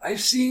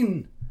 I've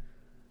seen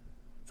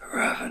the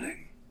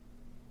ravening.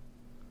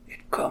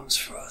 It comes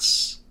for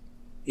us.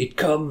 It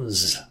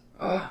comes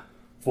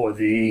for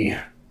thee.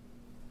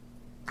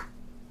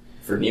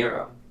 For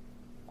Nero.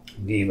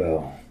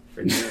 Nemo.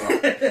 For Nemo.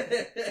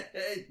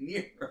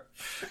 Nero.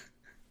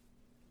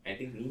 I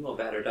think Nemo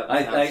battered up.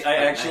 I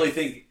actually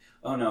think...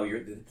 Oh no,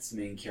 you're this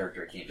main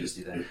character. I can't just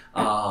do that.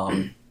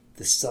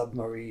 The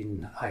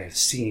submarine I have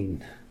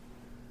seen.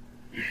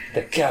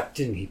 The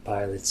captain, he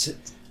pilots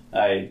it.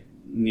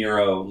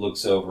 Nero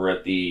looks over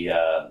at the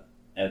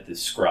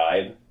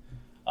scribe,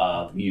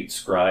 the mute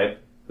scribe,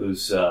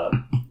 who's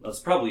that's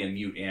probably a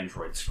mute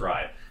android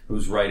scribe,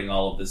 who's writing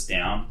all of this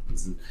down.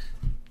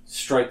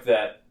 Strike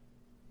that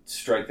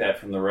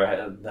from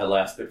that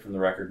last bit from the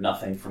record.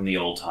 Nothing from the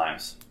old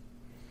times.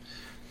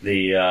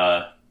 The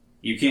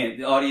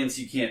audience,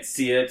 you can't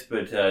see it,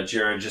 but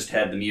Jared just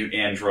had the mute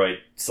android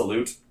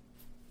salute.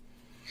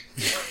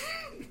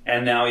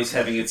 And now he's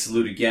having it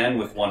salute again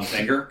with one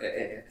finger.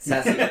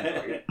 Sassy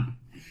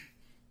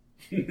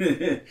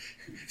android.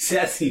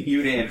 Sassy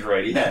mute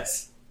android,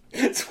 yes.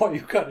 That's why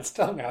you cut his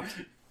tongue out.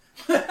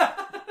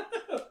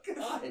 Oh,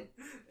 God.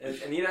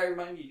 And need I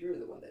remind you, you're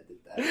the one that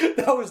did that.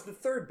 That was the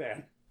third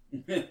band.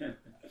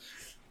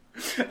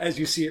 As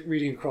you see it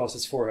reading across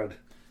his forehead.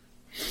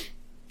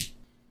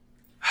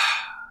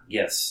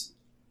 Yes.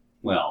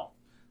 Well,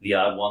 the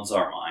odd ones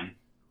are mine.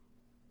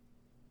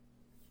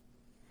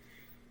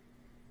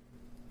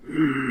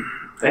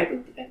 I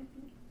think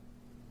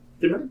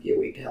there might be a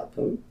way to help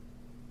him.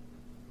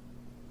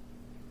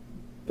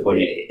 But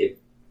it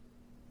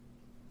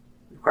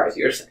requires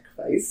your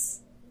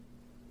sacrifice.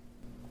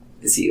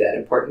 Is he that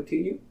important to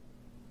you?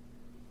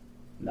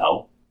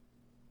 No.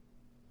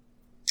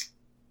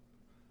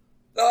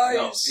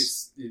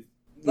 Lies!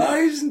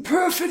 Lies and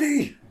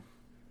perfidy!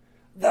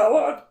 Thou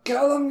art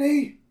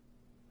calumny!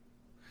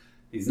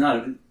 He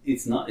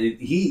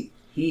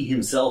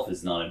himself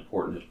is not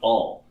important at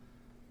all.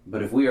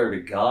 But if we are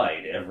to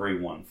guide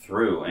everyone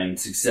through and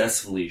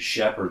successfully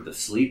shepherd the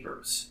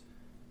sleepers,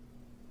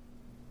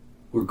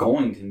 we're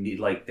going to need,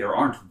 there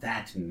aren't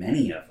that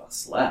many of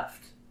us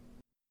left.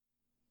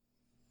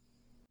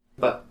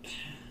 But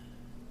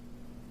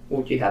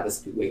won't you have us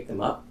to wake them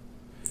up?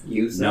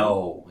 Use them?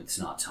 No, it's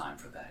not time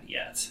for that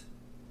yet.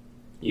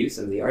 Use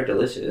them. They are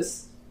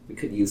delicious. We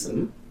could use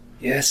them.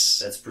 Yes.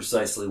 That's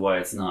precisely why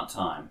it's not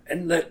time.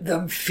 And let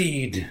them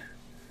feed.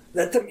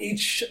 Let them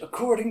each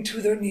according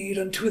to their need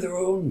unto their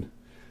own,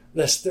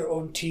 lest their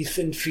own teeth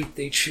and feet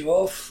they chew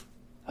off.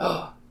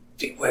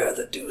 Beware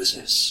the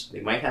doozers.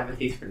 They might have a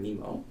taste for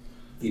Nemo.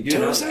 You do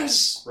know that.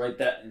 Doozers! Write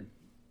that in.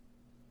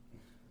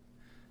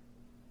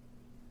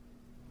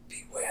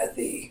 Beware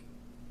thee.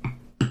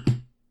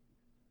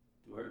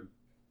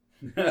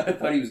 I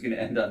thought he was going to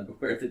end on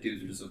Beware the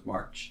Doozers of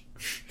March.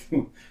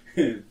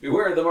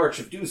 Beware the March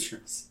of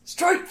Doozers.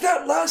 Strike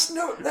that last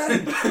note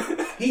then!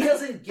 He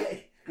doesn't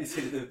get...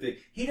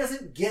 He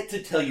doesn't get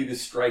to tell you to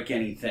strike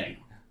anything.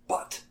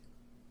 But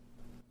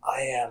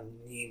I am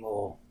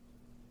Nemo.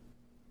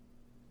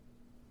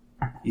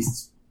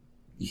 He's...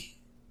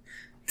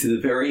 To the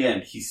very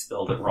end, he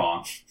spelled it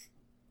wrong.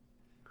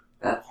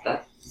 That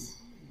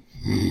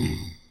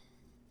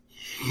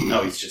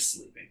No, he's just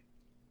sleeping.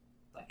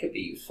 could be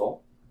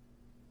useful.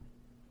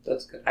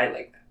 That's good. I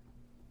like that.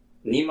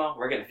 Nemo,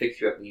 we're going to fix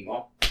you up,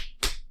 Nemo.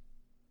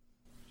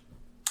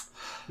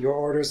 Your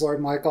orders,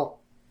 Lord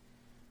Michael.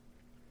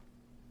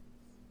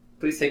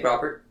 Please take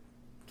Robert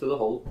to the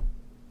hold.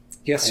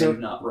 Yes, I sir.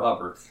 am not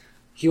Robert.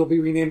 He will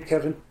be renamed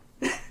Kevin,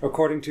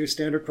 according to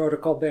Standard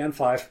Protocol Band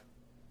 5.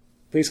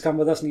 Please come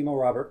with us, Nemo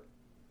Robert.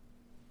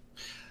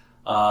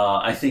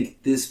 I think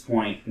at this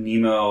point,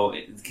 Nemo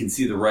can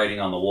see the writing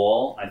on the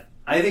wall.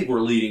 I think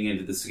we're leading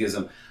into the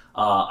schism.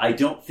 I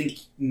don't think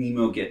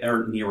Nero.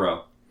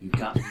 You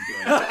got me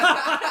doing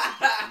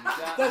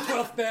that. The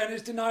 12th ban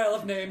is denial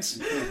of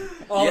names.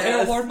 All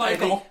hail Lord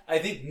Michael. I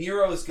think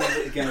Nero is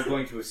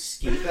going to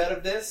escape out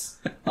of this.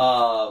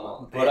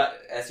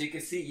 As you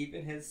can see,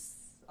 even his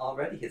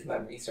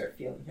memories start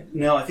feeling him.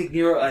 No, I think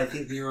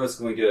Nero is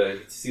going to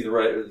see the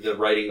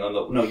writing on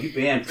the. No, you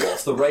banned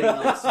walls. The writing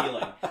on the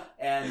ceiling,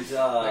 and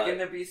How can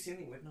there be a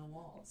ceiling with no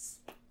walls?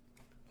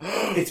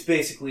 It's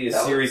basically a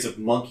series of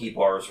monkey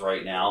bars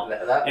right now,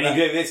 and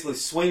he basically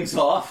swings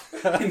off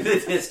into the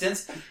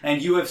distance.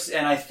 And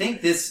I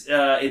think this.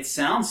 It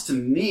sounds to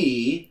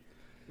me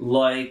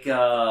like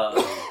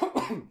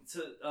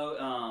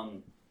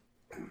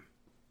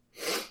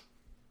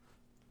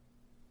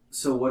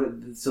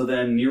So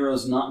then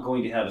Nero's not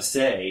going to have a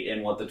say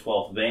in what the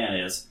 12th ban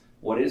is.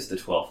 What is the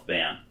 12th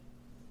ban?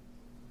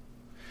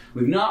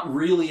 We've not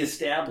really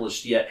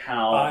established yet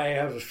how. I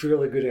have a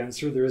fairly good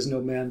answer. There is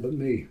no man but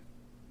me.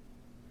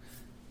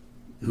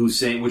 Who's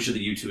saying? Which of the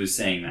you two is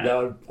saying that?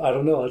 Now, I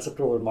don't know. That's up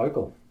to Lord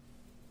Michael.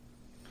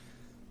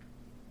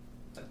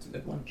 That's a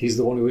good one. He's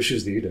the one who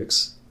issues the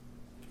edicts.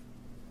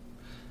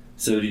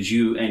 So did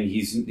you? And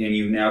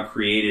you've now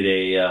created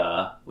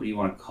a what do you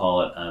want to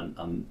call it?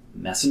 A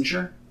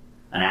messenger,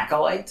 an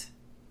acolyte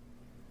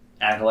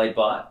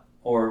bot,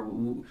 or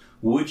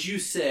would you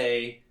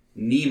say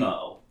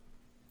Nemo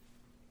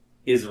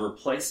is a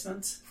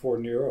replacement for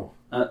Nero?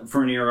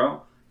 For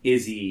Nero,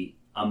 is he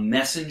a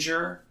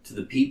messenger to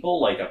the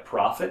people, like a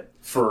prophet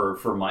for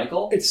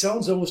Michael? It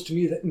sounds almost to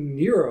me that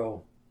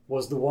Nero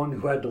was the one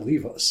who had to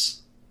leave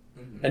us.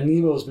 Mm-hmm. And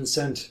Nemo has been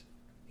sent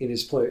in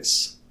his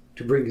place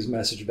to bring his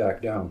message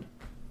back down.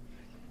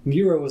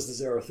 Nero was the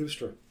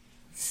Zarathustra,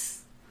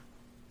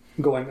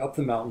 going up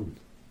the mountain.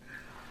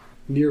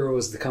 Nero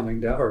is the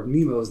coming down, or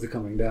Nemo is the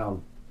coming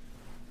down.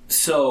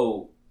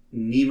 So,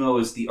 Nemo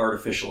is the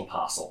artificial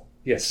apostle.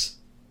 Yes.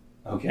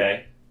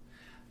 Okay.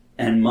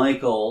 And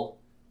Michael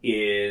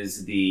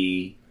is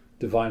the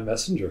divine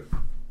messenger,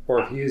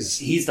 or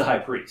he's the high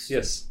priest.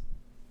 Yes.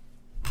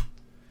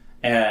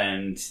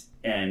 And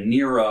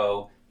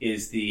Nero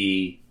is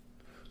the.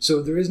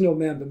 So there is no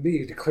man but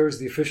me declares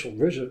the official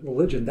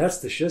religion. That's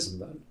the schism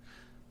then.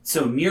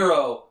 So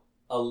Nero,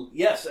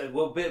 yes.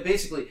 Well,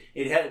 basically,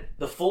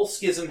 the full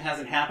schism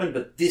hasn't happened,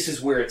 but this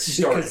is where it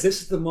started. Because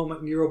this is the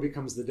moment Nero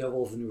becomes the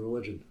devil of the new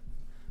religion.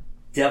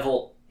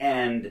 Devil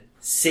and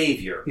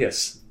savior.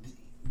 Yes.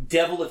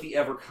 Devil if he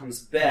ever comes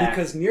back.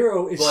 Because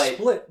Nero is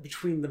split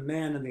between the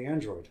man and the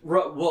android.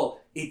 Well,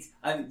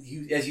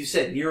 as you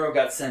said, Nero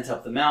got sent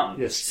up the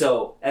mountain. Yes.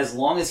 So as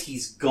long as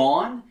he's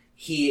gone,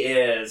 he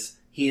is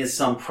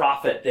some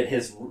prophet that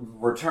has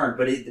returned.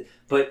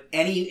 But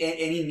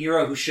any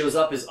Nero who shows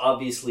up is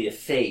obviously a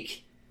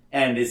fake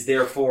and is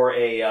therefore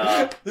a.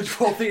 The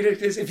 12th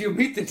edict is: if you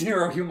meet the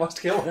Nero, you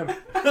must kill him.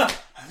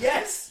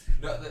 Yes.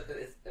 No,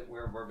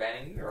 we're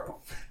banning Nero.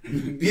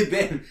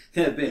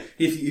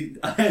 If you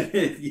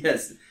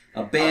yes,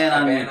 a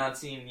ban on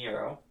seeing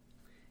Nero.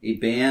 A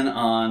ban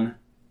on.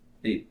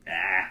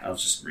 I'll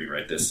just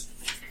rewrite this.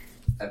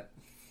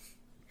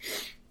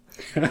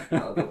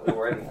 The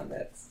wording on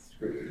that's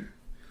screwed.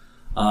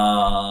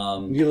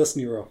 Nihilus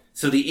Nero.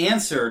 So the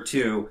answer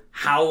to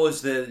how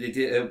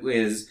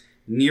is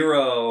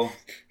Nero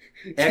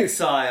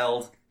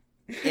exiled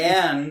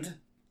and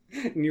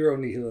Nero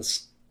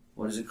Nihilus.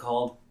 What is it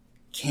called?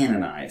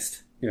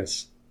 Canonized.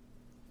 Yes.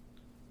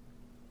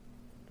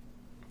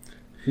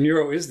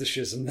 Nero is the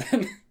schism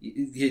then.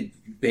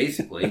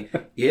 Basically,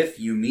 if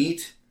you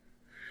meet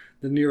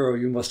the Nero,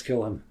 you must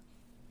kill him.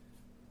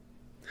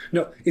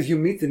 No, if you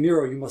meet the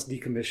Nero, you must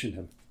decommission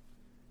him.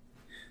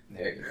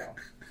 There you go.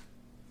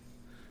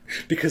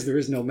 Because there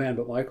is no man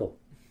but Michael.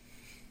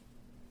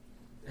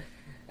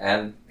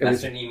 And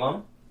Master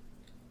Nemo,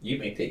 you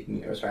may take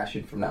Nero's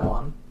ration from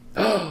now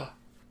on.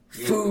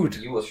 Food!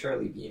 You will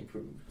surely be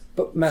improved.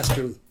 But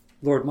Master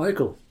Lord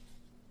Michael,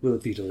 will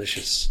it be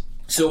delicious?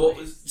 So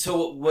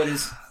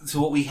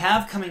what we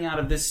have coming out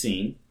of this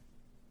scene.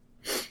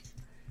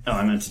 Oh,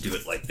 I meant to do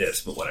it like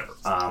this, but whatever.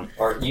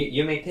 Or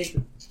you may take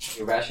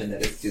your ration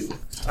that is due.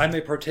 I may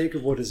partake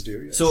of what is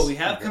due. Yes. So what we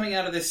have coming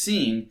out of this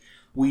scene,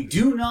 we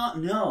do not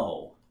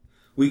know.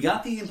 We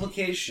got the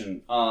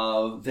implication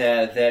of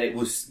that it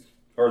was,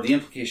 or the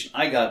implication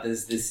I got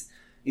is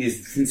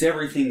since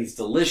everything is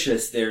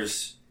delicious,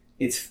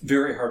 it's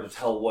very hard to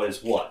tell what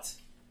is what.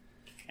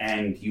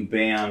 And you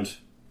banned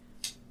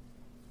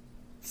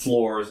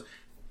floors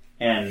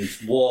and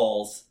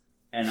walls,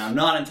 and I'm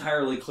not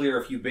entirely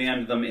clear if you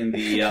banned them in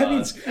the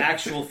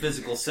actual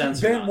physical sense.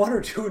 Ban 1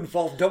 or 2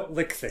 involved don't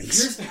lick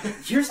things.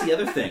 Here's the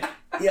other thing.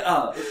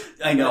 Yeah,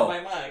 I know.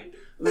 My mind.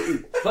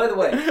 By the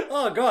way,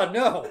 Oh God,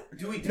 no!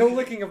 No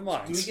licking of do we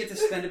minds. get to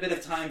spend a bit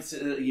of time,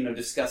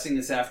 discussing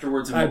this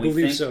afterwards? And I what we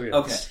believe think? so, yes.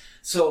 Okay,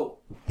 so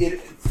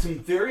some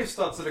various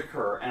thoughts that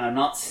occur, and I'm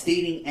not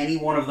stating any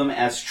one of them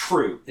as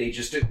true. They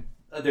just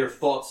they're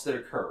thoughts that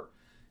occur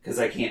because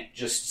I can't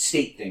just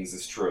state things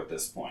as true at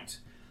this point.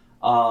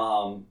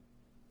 A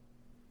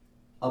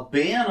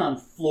ban on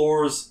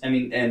floors,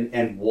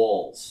 and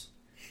walls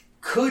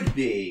could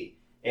be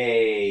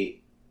a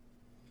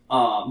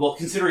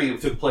considering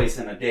it took place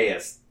in a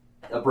dais,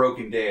 a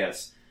broken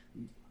dais,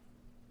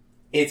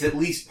 it's at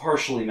least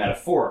partially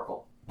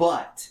metaphorical.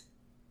 But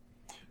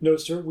No,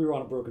 sir, we were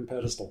on a broken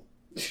pedestal.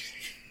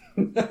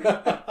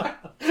 but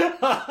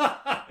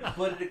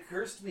it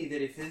occurs to me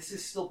that if this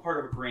is still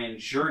part of a grand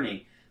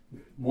journey,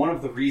 one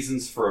of the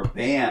reasons for a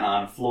ban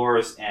on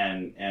floors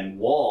and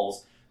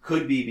walls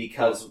could be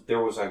because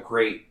there was a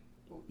great,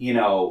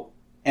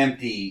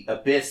 empty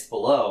abyss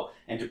below,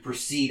 and to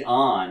proceed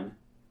on,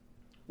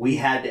 we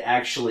had to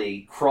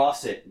actually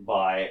cross it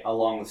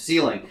along the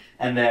ceiling,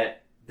 and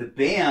that the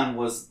ban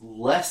was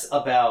less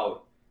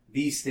about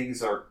these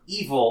things are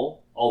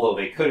evil, although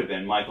they could have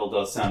been. Michael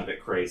does sound a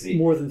bit crazy.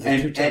 More than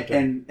too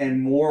tempting.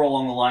 And more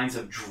along the lines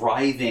of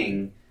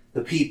driving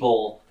the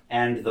people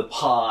and the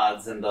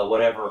pods and the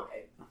whatever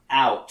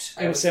out.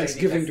 In a sense,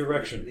 giving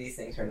direction. These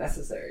things are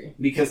necessary.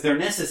 Because they're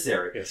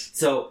necessary. Yes.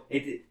 So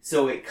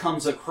it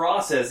comes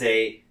across as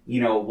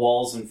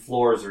walls and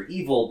floors are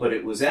evil, but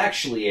it was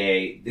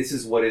actually this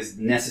is what is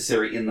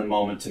necessary in the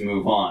moment to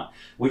move on,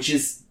 which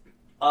is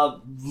a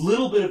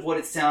little bit of what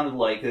it sounded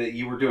like that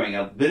you were doing.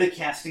 A bit of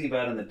casting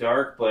about in the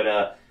dark,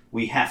 but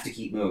we have to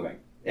keep moving.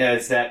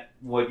 Is that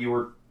what you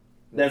were?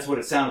 That's what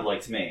it sounded like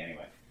to me,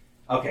 anyway.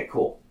 Okay,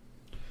 cool.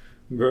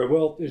 Very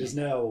well. It is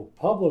now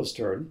Pablo's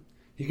turn.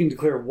 He can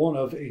declare one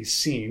of a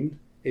scene,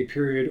 a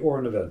period, or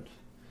an event.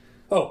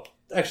 Oh,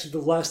 actually, the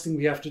last thing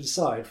we have to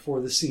decide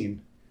for the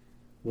scene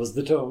was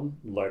the tone,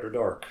 light or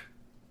dark.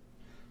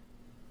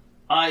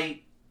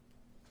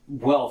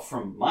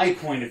 From my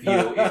point of view,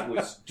 it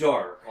was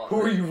dark. Well,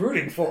 Who are you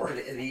rooting for?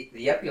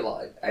 The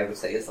epilogue, I would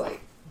say, is like...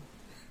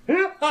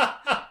 It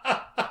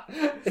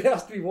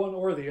has to be one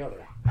or the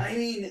other. I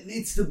mean,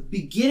 it's the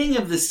beginning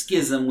of the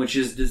schism, which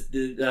is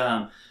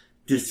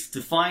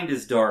defined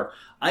as dark.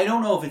 I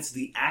don't know if it's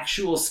the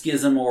actual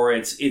schism or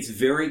it's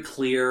very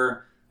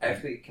clear.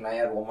 Actually, can I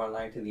add one more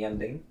line to the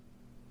ending?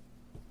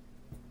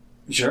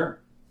 Sure.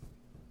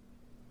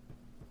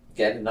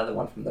 Get another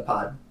one from the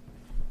pod.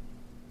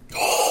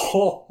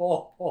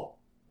 Oh.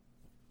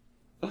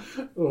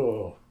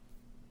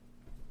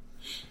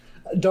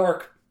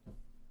 Dark.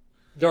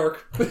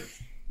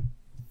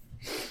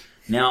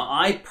 Now,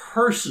 I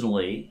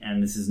personally,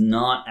 and this is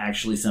not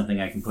actually something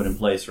I can put in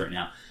place right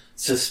now,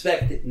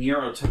 suspect that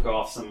Nero took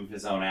off some of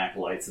his own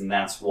acolytes, and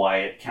that's why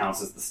it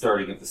counts as the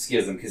starting of the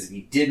schism. Because if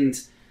he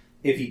didn't,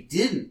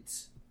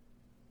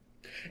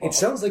 It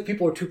sounds like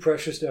people are too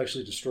precious to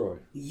actually destroy.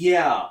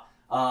 yeah.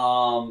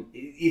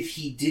 If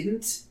he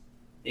didn't,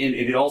 and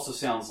it also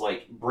sounds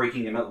like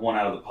breaking another one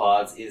out of the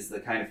pods is the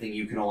kind of thing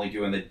you can only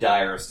do in the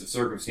direst of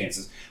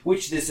circumstances,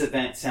 which this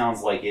event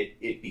sounds like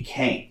it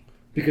became.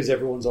 Because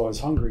everyone's always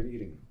hungry and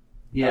eating.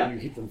 Yeah. How do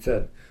you keep them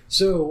fed?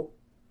 So,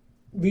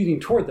 leading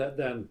toward that,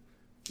 then,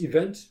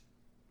 event,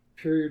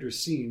 period, or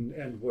scene,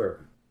 and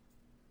where?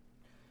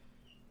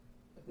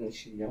 I want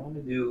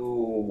to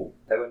do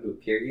a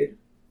period.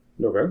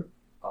 Okay.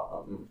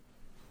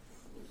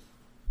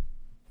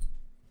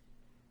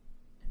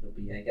 It'll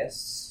be, I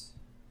guess...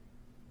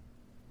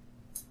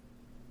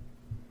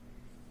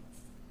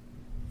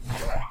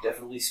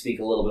 Definitely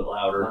speak a little bit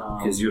louder,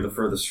 because you're the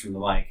furthest from the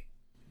mic.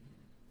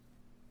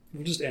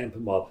 We'll just amp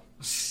him up.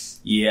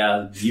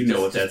 Yeah, you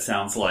know what that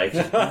sounds like.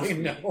 I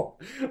know.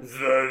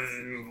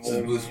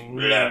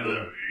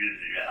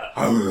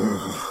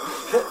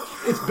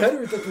 It's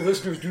better that the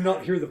listeners do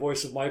not hear the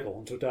voice of Michael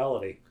in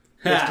totality,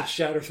 lest it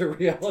shatter their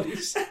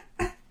realities.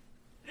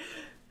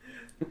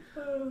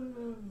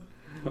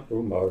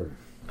 Oh my.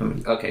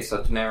 Okay,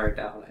 so to narrow it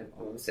down, I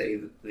want to say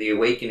the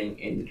awakening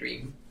in the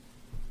dream.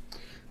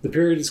 The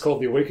period is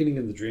called The Awakening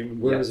in the Dream.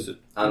 Where is it?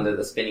 Under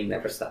the spinning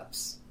never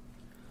stops.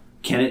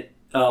 Can it?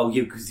 Oh,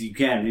 yeah, because you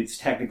can. It's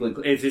technically,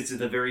 if it's at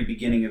the very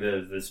beginning of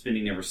the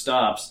spinning never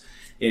stops,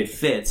 it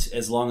fits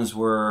as long as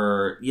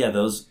we're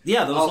those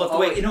left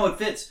awake. You know, it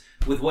fits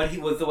with what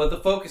the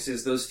focus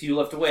is. Those few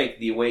left awake,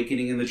 the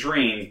awakening in the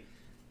dream.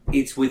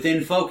 It's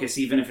within focus,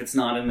 even if it's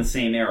not in the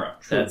same era.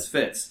 True. That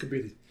fits. Could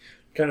be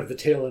kind of the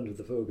tail end of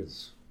the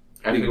focus.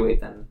 Actually, wait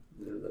then.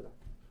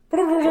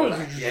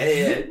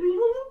 Yeah.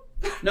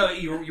 No,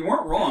 you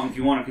weren't wrong. If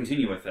you want to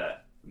continue with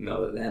that.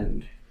 No,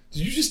 then.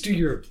 Did you just do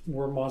your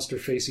worm monster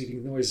face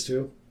eating noise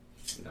too?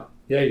 No.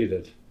 Yeah, you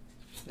did.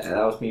 That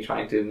was me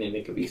trying to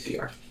mimic a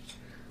VCR.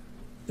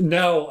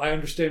 Now I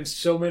understand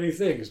so many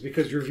things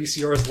because your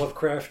VCR is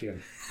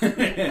Lovecraftian.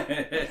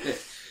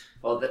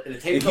 Well, the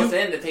tape goes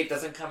in, the tape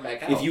doesn't come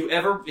back out. If you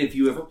ever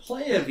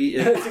play a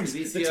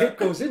VCR, the tape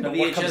goes in, a but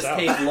what comes VHS out?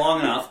 tape long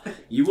enough,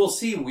 you will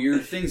see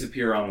weird things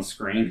appear on the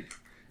screen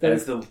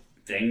as the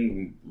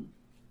thing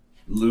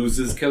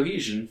loses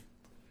cohesion.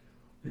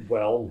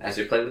 Well, As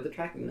you play with the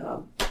tracking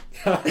knob.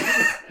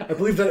 I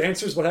believe that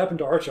answers what happened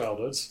to our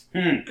childhoods.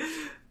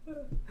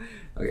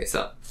 Okay,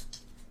 so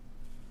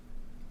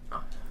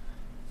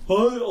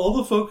All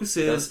the focus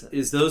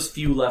is those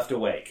few left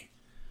awake.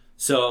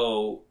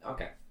 So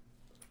okay.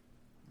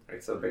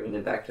 Alright, so bringing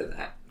it back to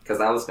that, because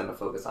I was going to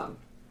focus on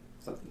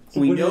something.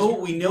 we What is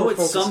know your at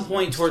some focus?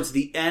 point towards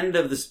the end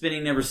of The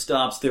Spinning Never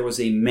Stops, there was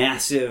a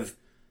massive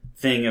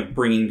thing of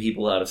bringing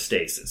people out of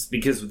stasis,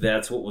 because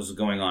that's what was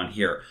going on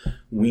here.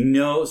 We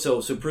know,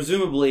 so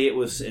presumably it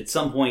was at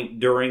some point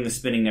during The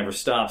Spinning Never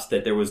Stops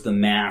that there was the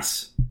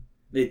mass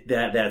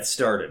that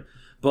started.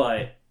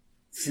 But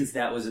since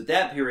that was at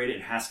that period,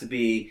 it has to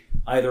be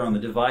either on the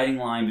dividing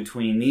line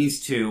between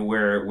these two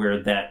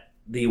where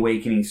the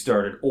awakening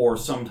started, or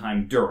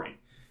sometime during.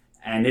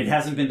 And it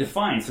hasn't been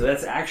defined, so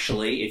that's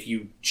actually, if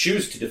you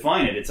choose to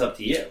define it, it's up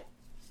to you.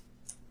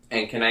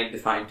 And can I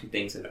define two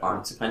things that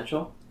aren't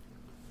sequential?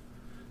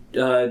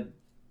 Why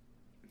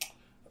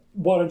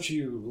don't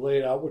you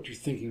lay out what you're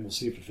thinking? We'll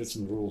see if it fits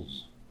in the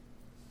rules.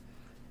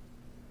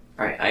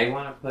 Alright, I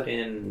want to put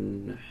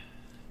in...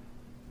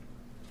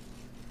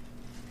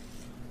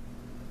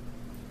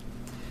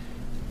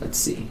 Let's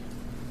see.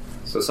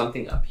 So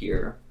something up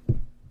here.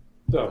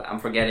 So, I'm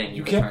forgetting.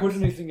 you the can't put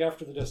terms. anything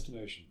after the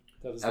destination.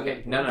 That is the Okay,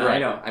 end no, point. I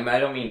know. I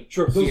don't mean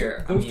Sure, those,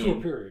 here. those I two mean,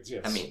 are periods,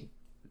 yes. I mean,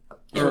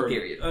 in a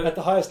period. At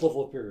the highest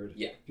level of period.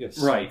 Yeah. Yes.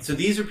 Right, so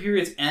these are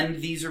periods and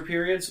these are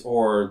periods,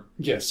 or...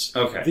 Yes.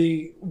 Okay.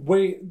 The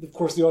way, of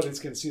course, the audience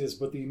can see this,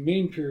 but the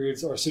main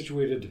periods are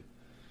situated...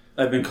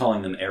 I've been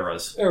calling them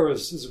eras.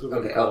 Eras is a good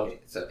way to call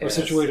it. So Are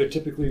situated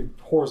typically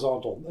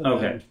horizontal. And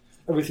Okay. then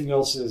everything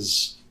else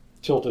is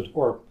tilted,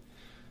 or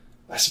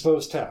I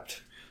suppose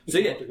tapped. if So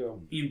you yeah, want to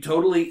go. you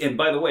totally... And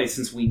by the way,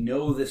 since we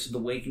know this, the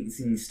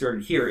awakening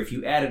started here, if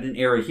you added an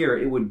era here,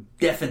 it would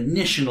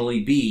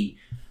definitionally be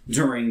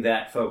during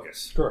that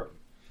focus. Correct.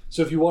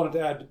 So if you wanted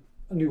to add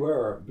a new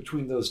era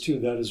between those two,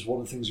 that is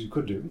one of the things you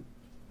could do.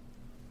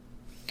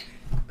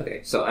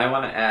 Okay, so I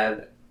want to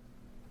add,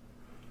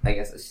 I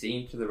guess, a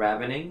scene to the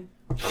ravening,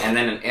 and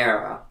then an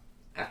era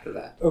after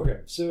that.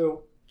 Okay,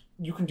 so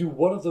you can do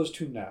one of those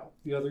two now.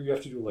 The other you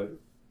have to do later.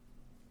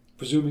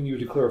 Presuming you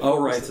declare a Oh,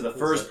 focus right, so the that-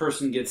 first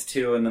person gets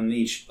 2, and then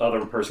each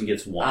other person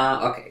gets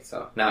 1. Okay,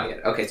 so now I get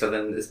it. Okay, so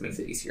then this makes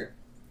it easier.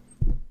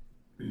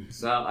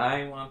 So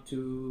I want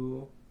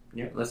to...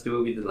 Yeah, let's do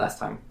what we did last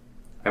time.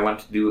 I want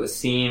to do a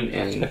scene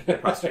in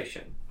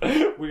prostration.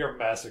 We are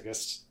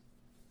masochists.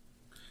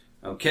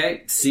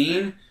 Okay,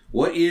 scene.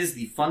 What is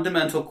the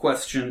fundamental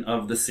question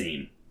of the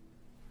scene?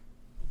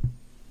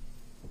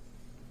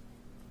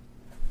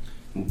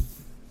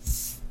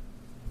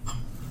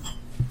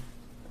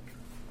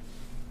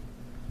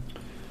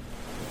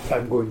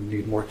 I'm going to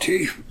need more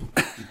tea.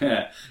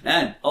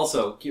 And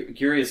also,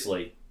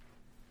 curiously,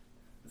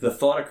 the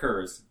thought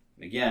occurs,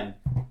 again,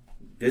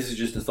 this is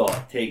just a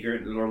thought, take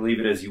it or leave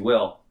it as you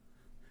will.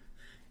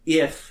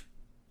 If,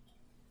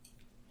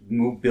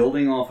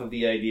 building off of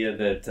the idea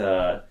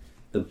that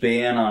the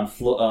ban on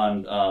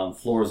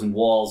floors and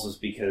walls was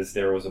because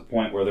there was a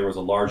point where there was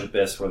a large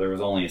abyss where there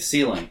was only a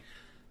ceiling,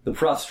 the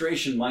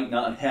prostration might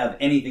not have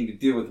anything to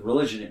do with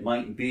religion. It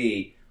might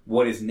be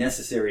what is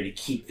necessary to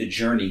keep the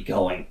journey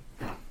going.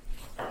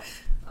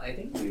 I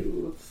think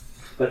you...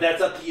 But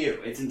that's up to you.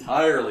 It's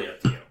entirely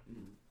up to you.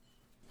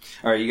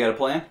 All right, you got a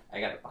plan? I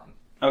got a plan.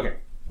 Okay.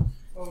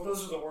 Oh,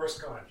 those are the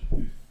worst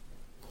kind.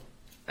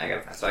 I got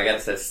a plan. So I got to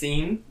set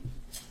scene.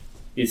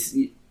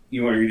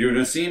 You're doing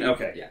a scene?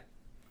 Okay. Yeah.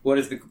 What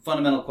is the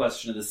fundamental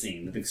question of the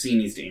scene that the scene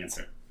needs to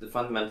answer? The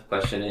fundamental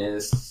question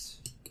is...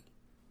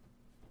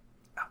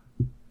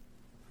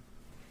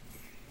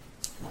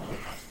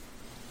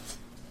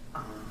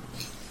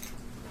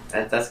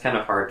 That's kind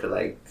of hard to,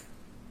 like,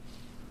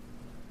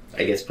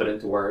 I guess, put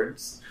into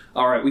words.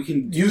 All right, we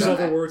can Use So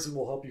other I- words and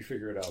we'll help you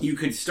figure it out. You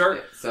could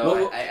start. So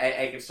well,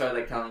 I can start,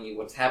 like, telling you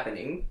what's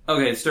happening.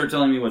 okay, start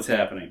telling me what's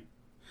happening.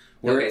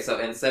 Okay, so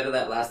instead of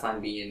that last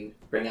line being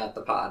bring out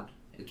the pod,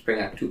 it's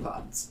bring out 2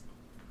 pods.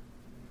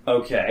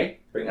 Okay.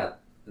 Bring out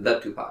the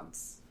 2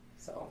 pods.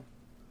 So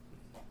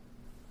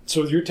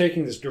So you're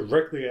taking this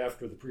directly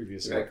after the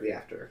previous one. directly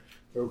after.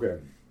 Okay.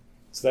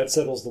 So that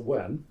settles the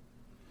when.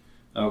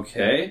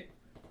 Okay.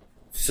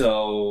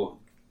 So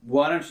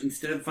why don't you,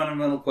 instead of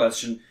fundamental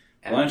question,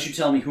 why don't you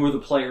tell me who are the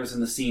players in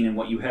the scene and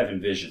what you have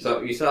envisioned?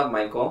 So you still have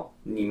Michael,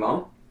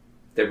 Nemo.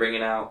 They're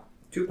bringing out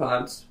 2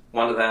 pods.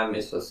 One of them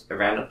is just a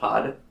random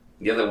pod.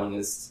 The other one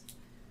is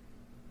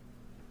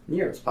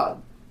Nero's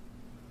pod.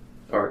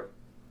 Or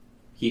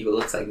he who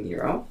looks like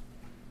Nero.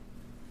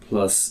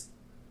 Plus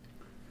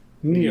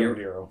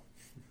Nero.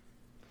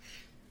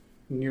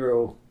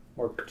 Nero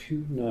Mark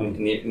II? No.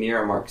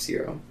 Nero Mark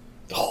 0.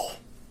 Oh.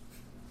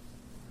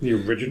 The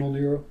original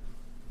Nero?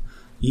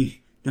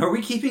 Are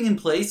we keeping in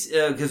place?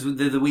 Because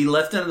we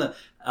left on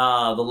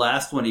the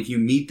last one. If you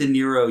meet the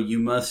Nero, you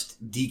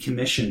must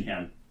decommission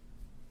him.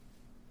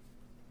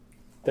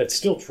 That's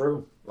still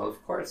true. Well,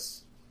 of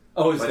course.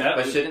 Oh,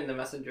 But shouldn't the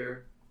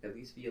messenger at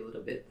least be a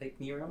little bit like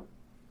Nero?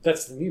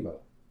 That's the Nemo.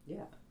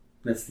 Yeah.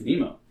 That's the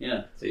Nemo.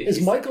 Yeah. So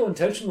Is Michael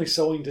intentionally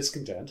sowing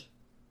discontent?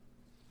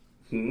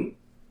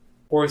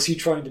 Or is he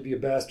trying to be a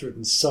bastard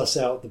and suss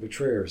out the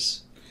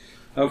betrayers?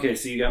 Okay,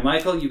 so you got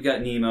Michael, you've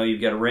got Nemo,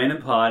 you've got a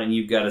random pod, and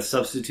you've got a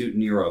substitute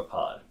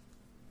neuropod.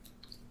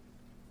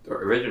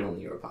 Or original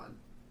Neuropod.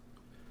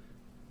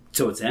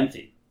 So it's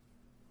empty.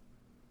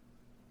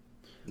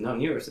 No,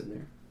 Nero's in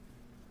there.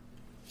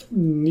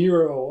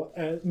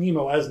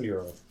 Nemo as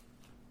Nero.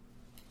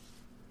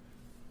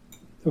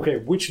 Okay,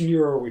 which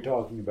Nero are we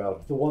talking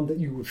about? The one that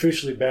you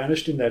officially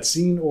banished in that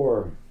scene,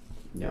 or...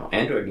 No,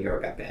 Android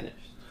Nero got banished.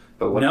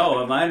 But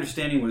My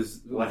understanding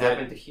was... What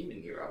happened to human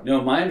Nero?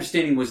 No, my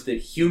understanding was that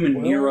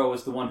human Nero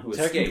was the one who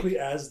escaped. Technically,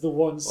 as the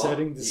one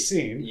setting the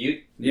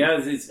scene.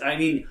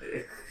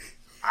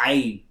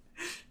 I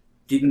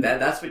didn't...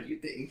 That's what you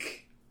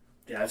think.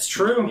 That's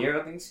true.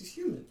 Nero thinks he's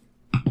human.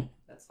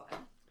 That's fine.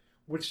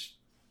 Which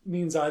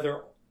means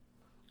either...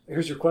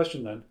 Here's your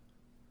question, then.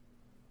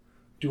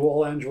 Do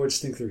all androids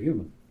think they're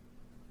human?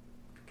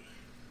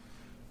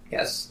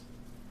 Yes.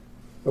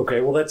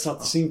 Okay, well, that's not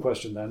the scene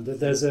question, then. That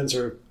does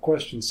answer a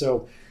question.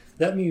 So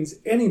that means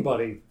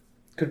anybody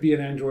could be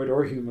an android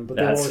or a human, but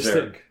they'll always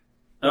think.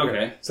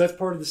 Okay. So that's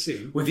part of the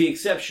scene. With the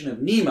exception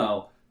of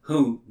Nemo,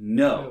 who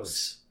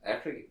knows.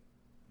 Actually...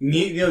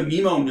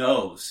 Nemo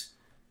knows.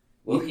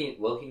 Will he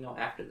know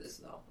after this,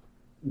 though?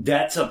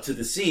 That's up to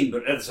the scene,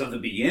 but as of the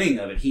beginning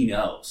of it, he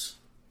knows.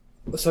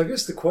 So I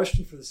guess the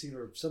question for the scene,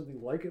 or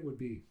something like it, would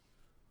be,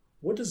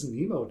 what does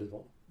Nemo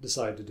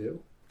decide to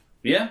do?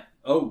 Yeah?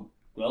 Oh,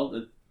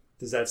 well...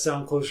 Does that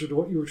sound closer to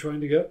what you were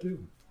trying to get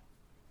to?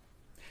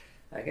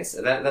 I guess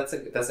that's a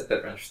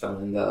good wrench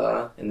thrown in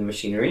the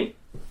machinery.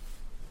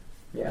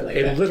 Yeah, I like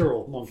a that.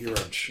 literal monkey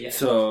wrench. Yeah.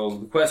 So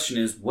the question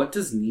is, what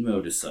does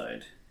Nemo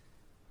decide?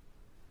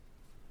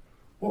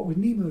 What would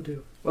Nemo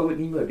do? What would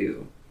Nemo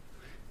do?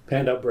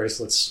 Hand out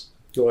bracelets.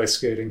 Go ice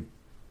skating.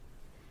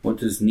 What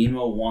does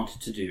Nemo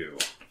want to do?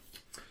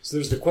 So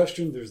there's the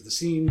question, there's the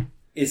scene.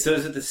 So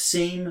is it the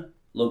same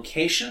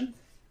location?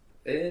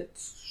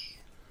 It's...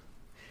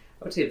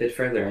 I would say a bit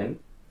further in.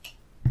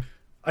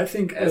 I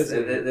think...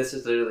 This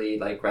is literally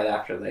like right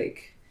after,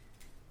 like,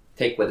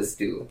 take what is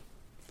due.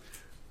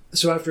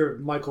 So after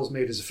Michael's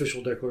made his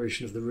official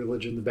declaration of the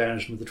religion, the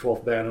banishment, the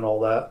 12th ban and all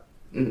that.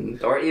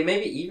 Mm-hmm. Or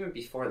maybe even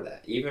before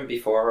that. Even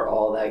before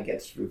all that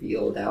gets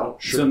revealed out.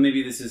 Sure. So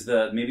maybe this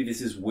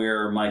is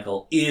where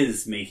Michael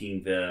is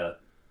making the...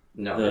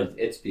 No,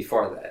 it's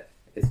before that.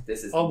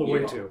 This is on the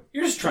way to.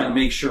 You're just trying to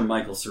make sure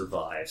Michael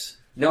survives.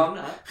 No, I'm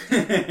not.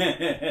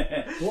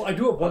 Well, I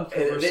do have one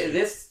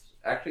this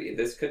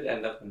could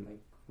end up in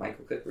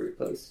Michael could be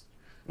replaced.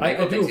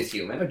 Michael thinks he's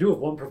human. I do have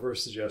one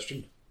perverse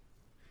suggestion.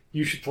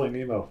 You should play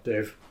Nemo,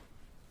 Dave.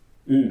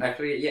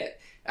 Actually, yeah.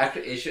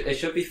 Actually, it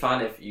should be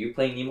fun if you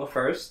play Nemo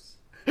first.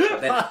 But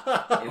then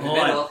in the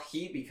middle,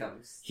 he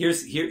becomes... Here,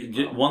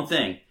 one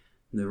thing.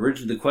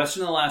 The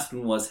question in the last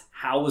one was,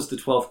 how was the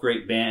 12th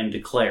Great Ban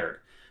declared?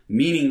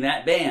 Meaning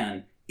that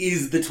ban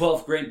is the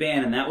 12th Great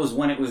Ban, and that was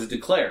when it was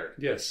declared.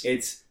 Yes.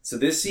 So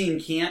this scene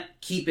can't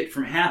keep it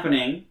from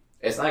happening.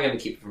 It's not going to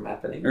keep it from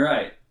happening.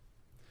 Right.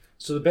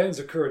 So the ban's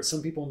occurred.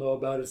 Some people know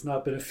about it. It's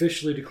not been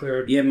officially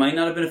declared. Yeah, it might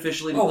not have been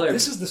officially declared. Oh,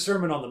 this is the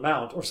Sermon on the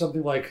Mount, or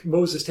something like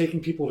Moses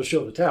taking people to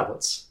show the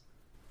tablets.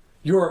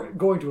 You're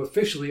going to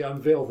officially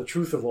unveil the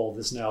truth of all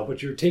this now,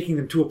 but you're taking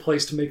them to a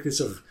place to make this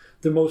of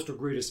the most or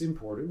greatest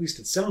import. At least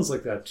it sounds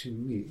like that to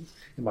me.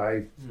 Am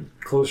I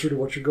closer to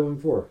what you're going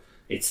for?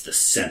 It's the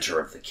center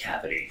of the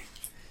cavity.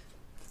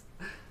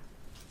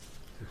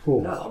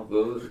 Cool.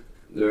 No,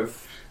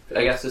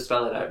 I guess to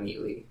spell it out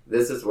neatly,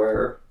 this is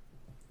where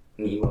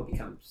Nemo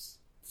becomes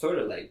sort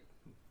of like...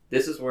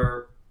 This is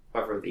where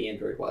whoever the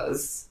android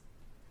was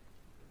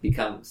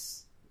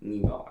becomes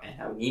Nemo, and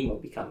how Nemo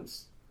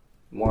becomes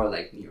more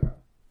like Nero.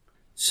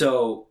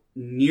 So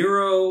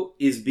Nero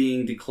is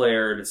being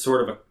declared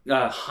sort of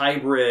a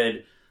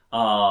hybrid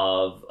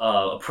of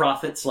a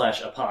prophet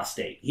 /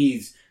 apostate.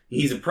 He's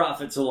a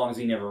prophet so long as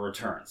he never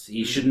returns.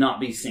 He should not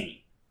be seen.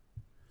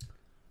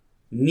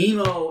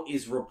 Nemo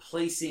is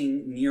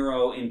replacing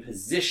Nero in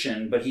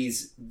position, but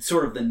he's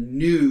sort of the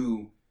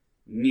new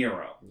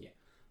Nero. Yeah.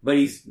 But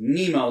he's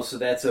Nemo, so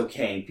that's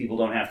okay. People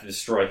don't have to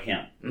destroy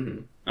him.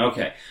 Mm-hmm.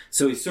 Okay.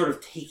 So he's sort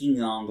of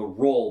taking on the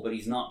role, but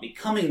he's not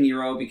becoming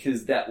Nero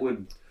because that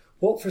would...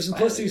 Well, for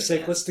simplicity's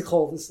sake, let's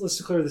declare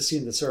the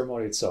scene, the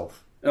ceremony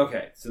itself.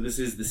 Okay. So this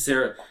is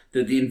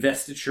the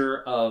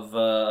investiture of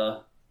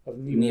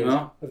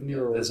Nemo. Of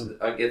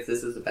Neroism. I guess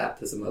this is the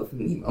baptism of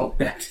Nemo.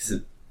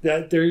 Baptism.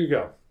 There you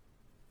go.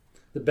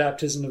 The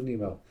baptism of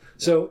Nemo.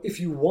 So if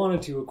you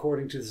wanted to,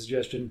 according to the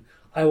suggestion,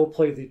 I will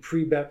play the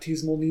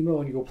pre-baptismal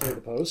Nemo and you will play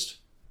the post.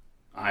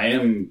 I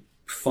am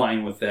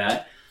fine with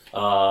that.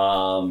 Then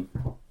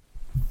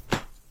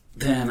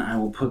I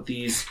will put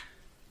these...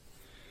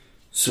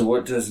 So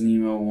what does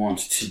Nemo want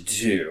to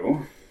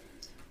do?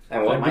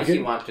 And what might he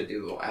want to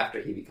do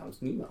after he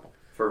becomes Nemo?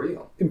 For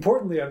real.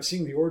 Importantly, I'm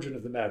seeing the origin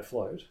of the Mad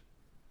Flight.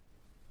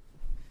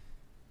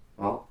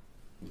 Well...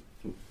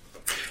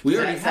 We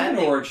already had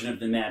an origin of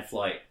the Mad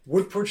Flight.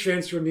 Would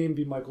perchance your name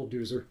be Michael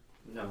Doozer?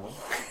 No.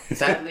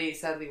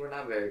 Sadly, we're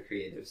not very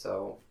creative,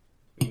 so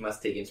we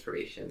must take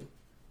inspiration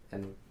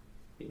and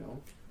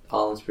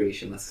all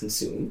inspiration, let's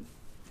consume.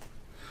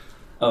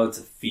 Oh, it's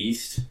a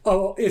feast.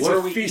 Oh, it's What a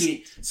are we feast.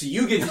 eating? So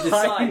you get to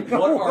decide, know.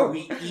 what are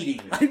we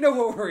eating? I know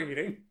what we're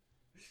eating.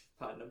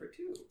 Pod number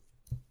 2.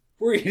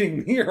 We're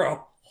eating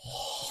Nero.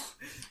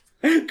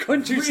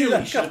 Couldn't you see Really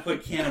that? should have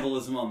put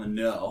cannibalism on the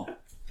no.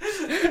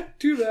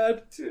 Too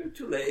bad.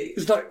 Too late.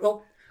 It's like,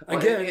 well,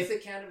 again, is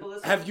it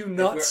cannibalism? have you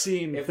not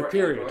seen if the we're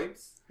period?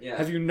 androids? Yeah.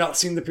 Have you not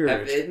seen the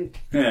Have period?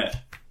 it-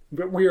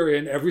 But we are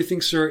in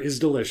Everything, Sir, is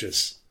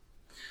delicious.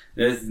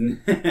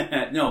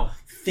 No,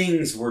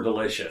 things were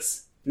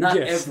delicious. Not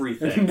Yes.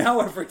 everything. Now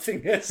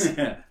everything is.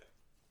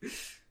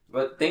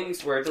 But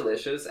things were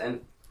delicious,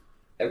 and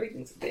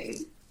everything's a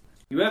thing.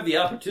 You have the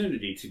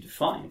opportunity to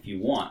define, if you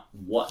want,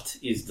 what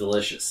is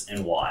delicious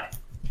and why.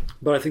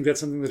 But I think that's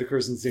something that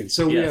occurs in the scene.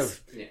 So we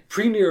Yes. have Yeah.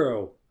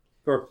 pre-Nero,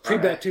 or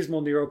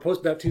pre-baptismal Nero,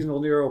 post-baptismal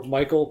Nero,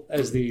 Michael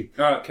as the...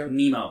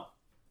 Nemo.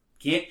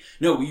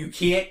 You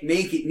can't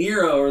make it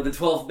Nero or the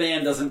 12th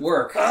band doesn't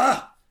work.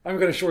 I'm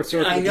going to short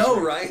circuit. I this know,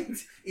 thing. right?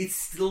 It's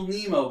still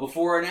Nemo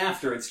before and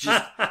after. It's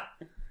just...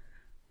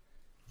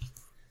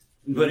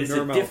 But it's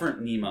Nermo. a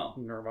different Nemo.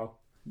 Nermo.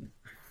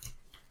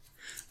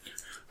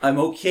 I'm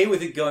okay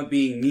with it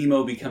being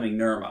Nemo becoming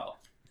Nermo.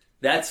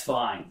 That's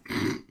fine.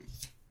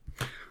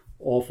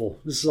 Awful.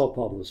 This is all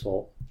Pablo's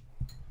fault.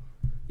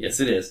 Yes,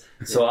 it is.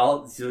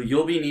 So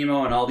you'll be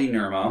Nemo and I'll be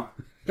Nermo.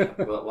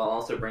 We'll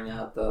also bring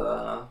out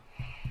the...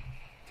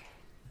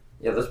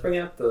 Yeah, let's bring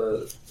out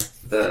the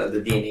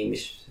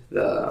DNA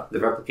the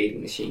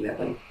replicating machine that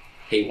went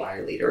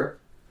haywire later.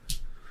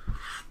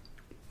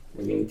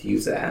 We're going to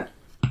use that.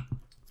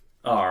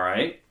 All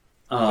right.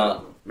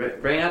 So,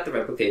 bring out the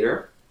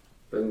replicator.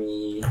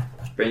 Bring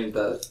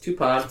the 2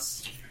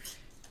 pods,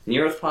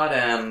 Nero's pod,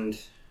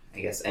 and I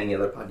guess any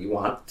other pod you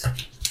want.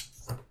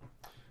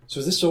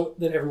 So is this so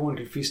that everyone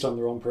can feast on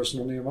their own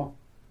personal Nero?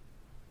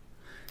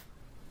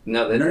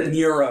 No,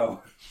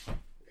 Nero.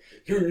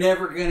 You're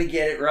never gonna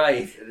get it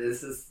right.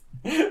 this is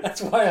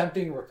That's why I'm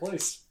being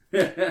replaced.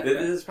 this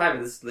is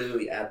private. This is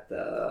literally at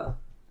the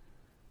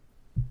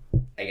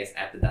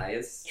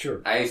dais.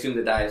 Sure. I assume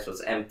the dais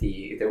was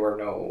empty. There were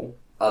no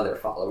other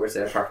followers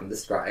there apart from the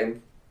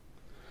scribe.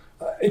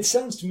 It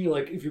sounds to me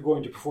like if you're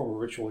going to perform a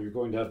ritual, you're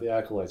going to have the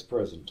acolytes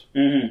present.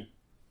 Mm-hmm.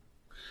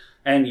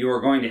 And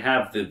you're going to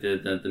have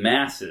the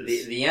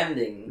masses. The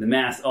ending. The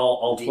mass,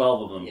 all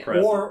 12 of them yeah.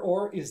 present.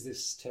 Or is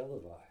this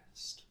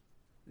televised?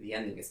 The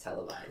ending is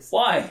televised.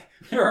 Why?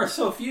 There are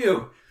so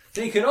few.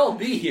 They could all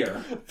be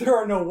here. There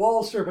are no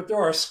walls here, but there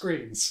are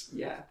screens.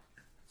 Yeah.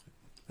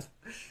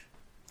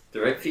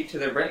 Direct feed to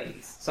their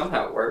brains.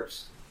 Somehow it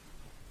works.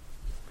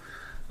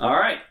 All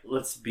right,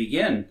 let's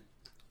begin.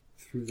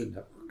 Through the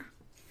network.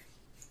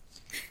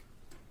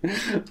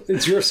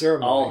 It's your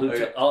ceremony.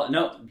 But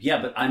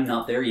I'm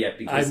not there yet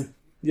because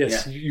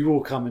Yes, you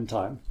will come in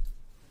time.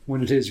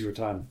 When it is your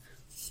time.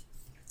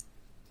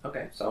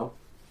 Okay, so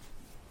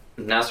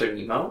Master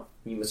Nemo,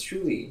 you must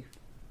truly,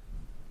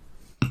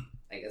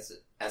 I guess,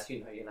 as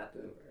you know, you're not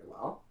doing very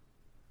well,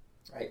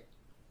 right?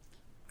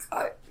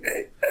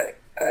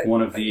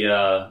 one of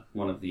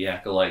the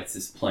acolytes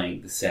is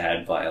playing the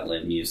sad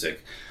violin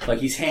music, like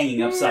he's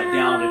hanging upside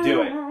down to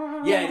do it.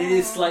 Yeah, it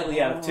is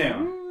slightly out of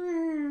tune.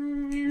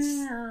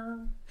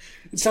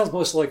 It sounds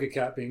most like a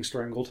cat being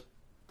strangled.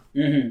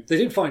 Mm-hmm. They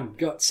did find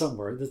guts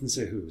somewhere. It doesn't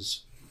say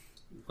whose.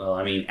 Well,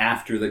 I mean,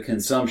 after the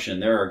consumption,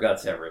 there are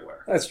guts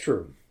everywhere. That's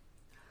true.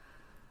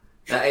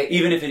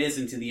 Even if it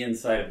isn't to the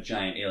inside of a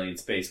giant alien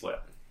space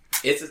web.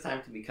 It's a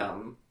time to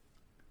become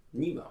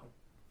Nemo.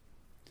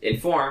 In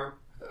form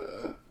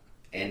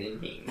and in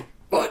name.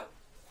 But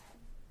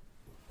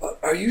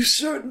are you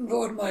certain,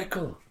 Lord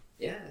Michael?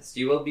 Yes,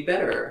 you will be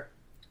better.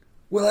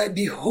 Will I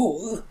be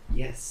whole?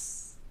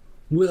 Yes.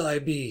 Will I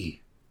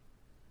be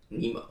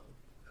Nemo.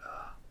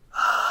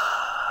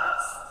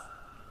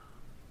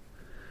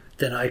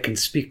 Then I can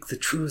speak the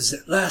truths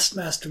at last,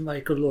 Master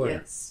Michael, Lord.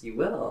 Yes, you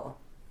will.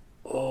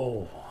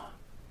 Oh,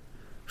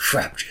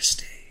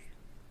 Frapjesty.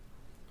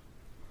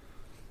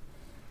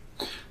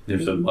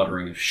 There's a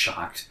muttering of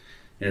shocked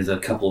as a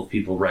couple of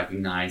people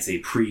recognize a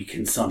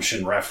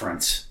pre-consumption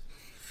reference.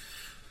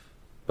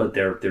 But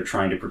they're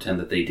trying to pretend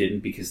that they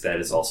didn't because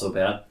that is also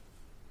bad.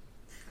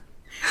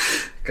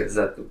 Because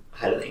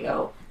how do they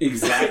know?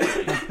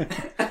 Exactly.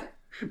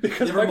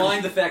 Because Never Michael,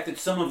 mind the fact that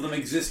some of them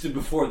existed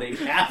before they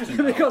have to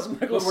know. Because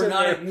Michael but we're said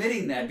not that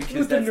admitting that because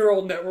with the that's...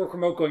 neural network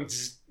remote going...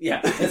 Zzz. Yeah,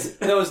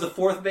 that was the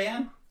fourth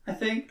band, I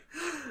think.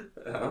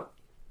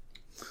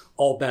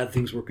 All bad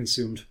things were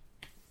consumed.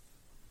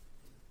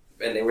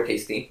 And they were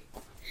tasty.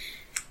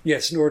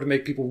 Yes, in order to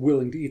make people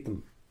willing to eat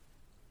them.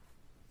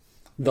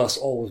 Thus,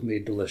 all was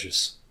made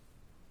delicious.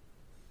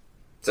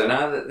 So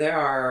now that there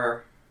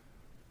are,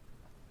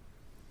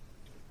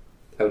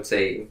 I would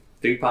say,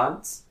 3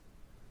 pods.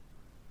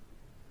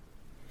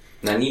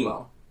 Now,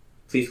 Nemo,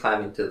 please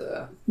climb into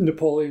the...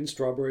 Napoleon,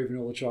 strawberry,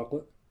 vanilla,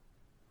 chocolate.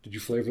 Did you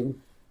flavor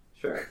them?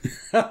 Sure.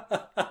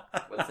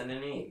 What's in a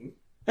name?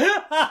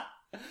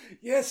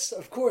 Yes,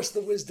 of course,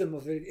 the wisdom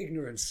of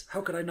ignorance. How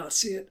could I not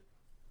see it?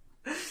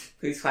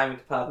 Please climb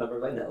into pod number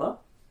vanilla.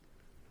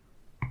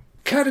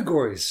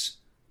 Categories.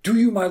 Do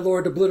you, my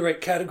lord,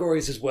 obliterate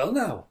categories as well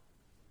now?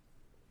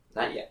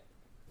 Not yet.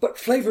 But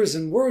flavors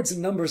and words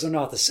and numbers are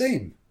not the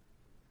same.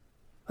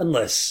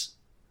 Unless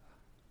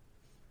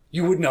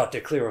you would not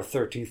declare a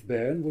 13th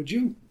ban, would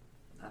you?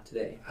 Not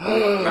today.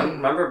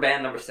 Remember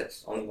ban number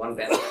 6. Only one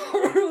ban.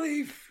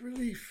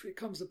 Relief. It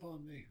comes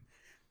upon me.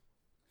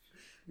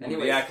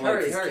 Anyways, the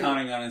acolyte is hurry.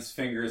 counting on his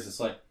fingers. It's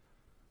like,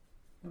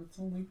 it's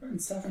only been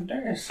 7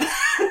 days.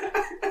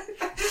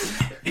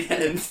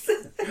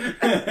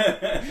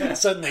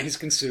 Suddenly he's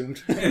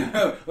consumed.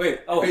 Wait,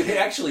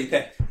 actually,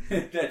 that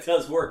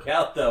does work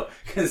out, though,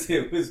 because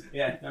it was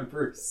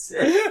number 6.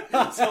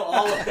 So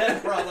all of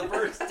them were on the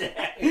first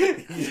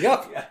day.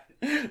 Yep. Yeah.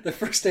 The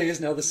first day is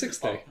now the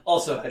 6th day.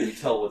 Also, how do you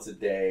tell what's a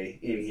day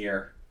in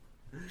here?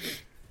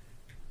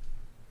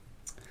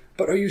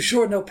 But are you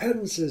sure no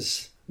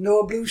penances,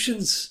 no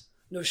ablutions,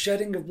 no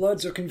shedding of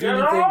bloods or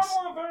convenient things?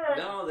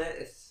 No,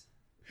 the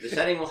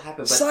shedding will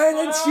happen, but...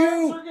 Silence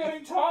you! We're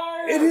getting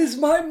tired! It is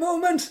my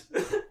moment!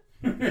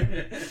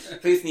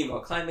 Please, Nemo,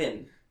 climb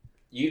in.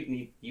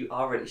 You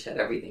already shed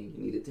everything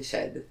you needed to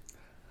shed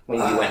when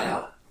you went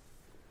out.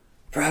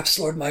 Perhaps,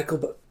 Lord Michael,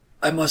 but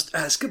I must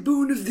ask a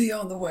boon of thee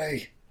on the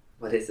way.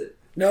 What is it?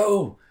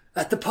 No,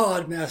 at the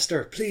pod,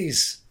 master,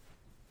 please.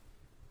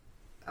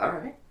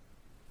 Alright.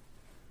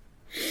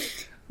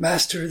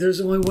 Master,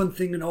 there's only one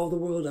thing in all the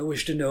world I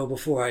wish to know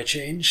before I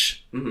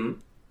change. Mm-hmm.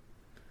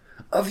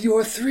 Of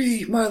your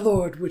 3, my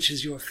lord, which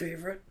is your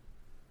favorite?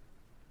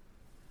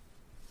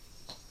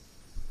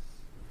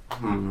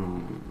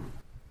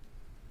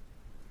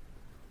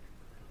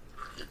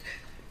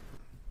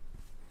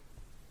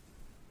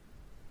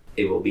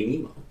 It will be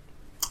Nemo.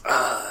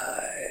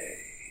 I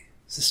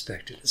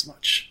suspected as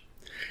much.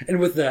 And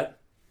with that,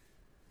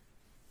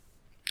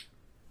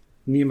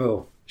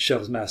 Nemo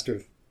shoves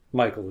Master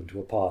Michael into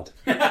a pod.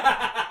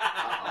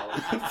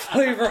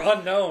 Flavor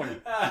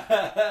unknown.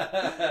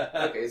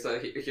 Okay, so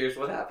here's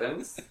what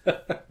happens.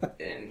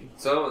 And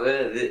so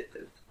the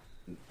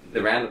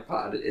random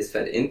pod is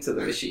fed into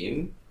the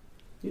machine,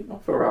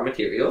 for raw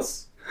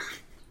materials.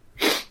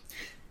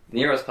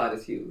 Nero's pod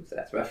is used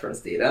as reference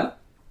data.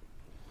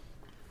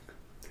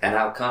 And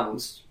out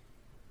comes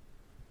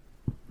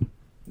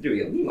the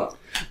real Nemo.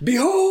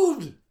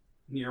 Behold!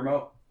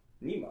 Nemo.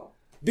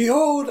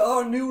 Behold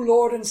our new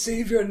Lord and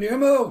Savior,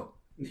 Nemo!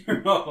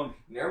 Nemo.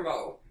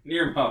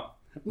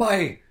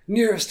 My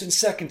nearest and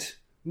second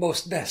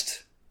most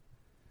best.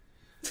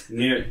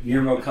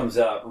 Nemo comes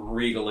out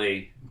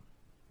regally.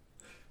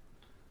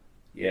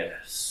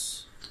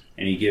 Yes.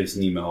 And he gives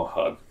Nemo a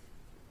hug.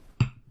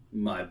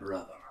 My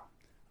brother.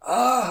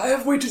 Ah, I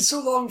have waited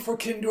so long for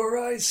Kindor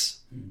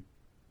Eyes.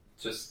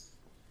 Just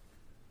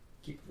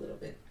keep a little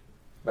bit.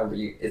 Remember,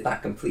 it's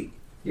not complete.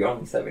 You're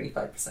only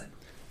 75%.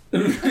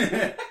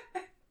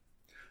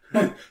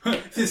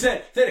 Is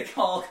that a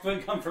call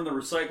come from the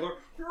recycler?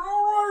 You're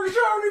only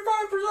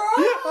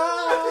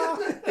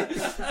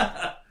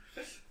 75%!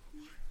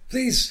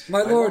 Please,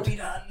 my lord,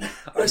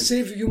 our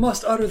Savior, you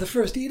must utter the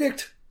first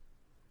edict.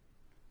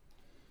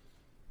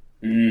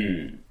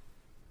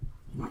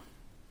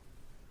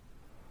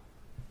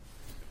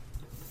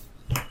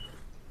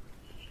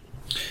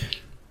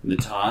 The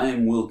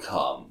time will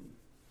come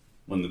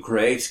when the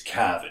great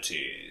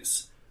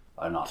cavities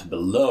are not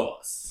below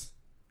us,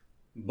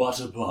 but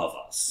above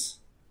us.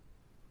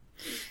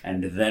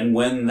 And then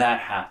when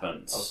that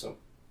happens... Also,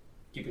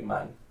 keep in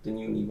mind, the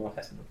new Nemo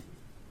has no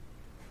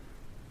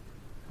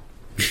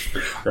teeth.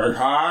 The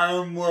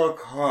time will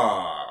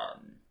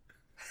come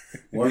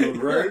when the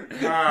great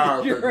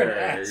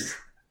cavities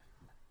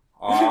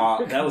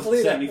that was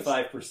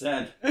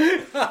 75%.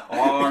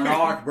 Are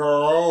not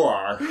below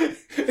us.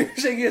 You're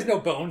saying he has no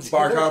bones.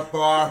 But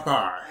above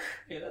us.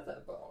 He doesn't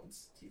have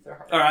bones. Teeth are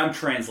hard. Alright, I'm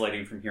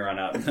translating from here on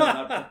out.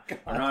 Not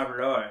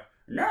below us.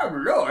 Not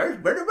below us,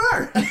 but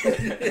above us.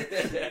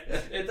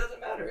 It doesn't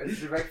matter. It's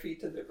direct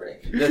feed to the brain.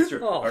 That's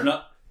true. Are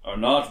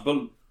not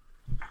below.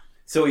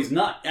 So he's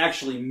not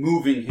actually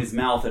moving his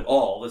mouth at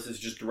all. This is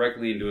just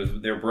directly into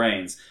their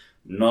brains.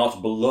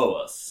 Not below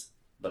us,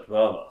 but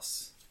above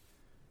us.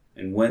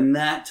 And when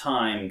that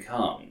time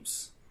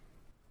comes,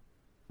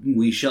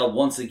 we shall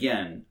once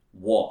again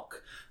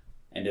walk.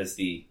 And as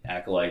the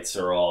acolytes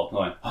are all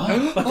going,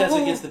 but that's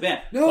against the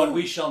ban. No. But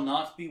we shall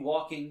not be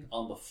walking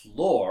on the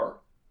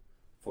floor,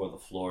 for the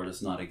floor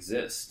does not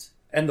exist.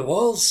 And the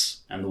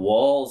walls. And the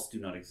walls do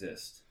not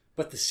exist.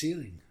 But the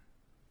ceiling.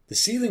 The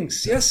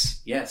ceilings,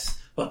 yes. Yes,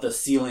 but the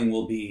ceiling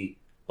will be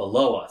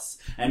below us.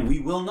 And we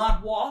will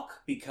not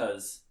walk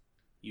because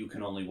you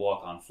can only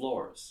walk on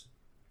floors.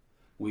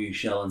 We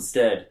shall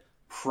instead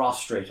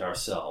prostrate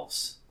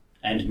ourselves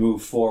and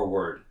move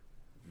forward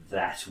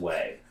that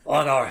way.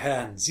 On our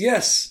hands,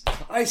 yes.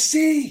 I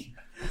see.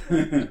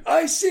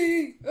 I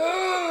see.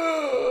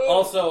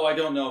 Also, I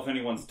don't know if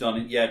anyone's done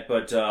it yet,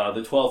 but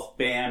the 12th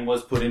ban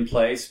was put in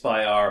place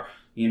by our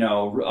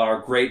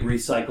great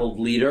recycled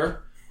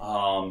leader.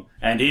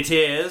 And it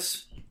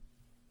is...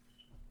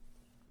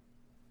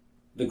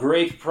 The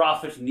great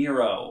prophet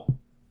Nero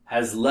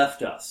has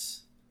left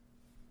us.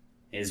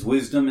 His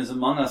wisdom is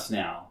among us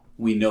now.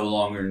 we no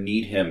longer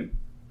need him.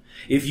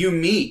 If you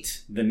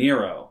meet the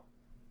Nero,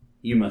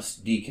 you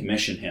must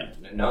decommission him.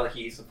 No,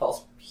 he's a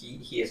false.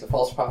 He is a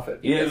false prophet.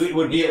 Yeah, it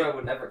would be Nero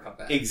would never come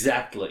back.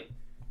 Exactly.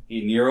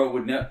 Nero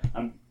would never.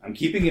 I'm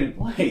keeping it in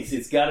place.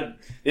 It's got to.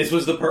 This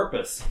was the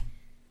purpose.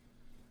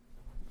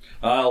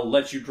 I'll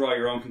let you draw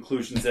your own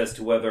conclusions as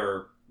to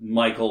whether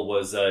Michael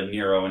was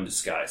Nero in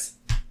disguise.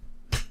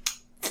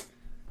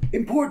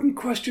 Important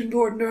question,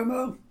 Lord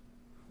Nermo.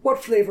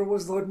 What flavor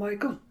was Lord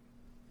Michael?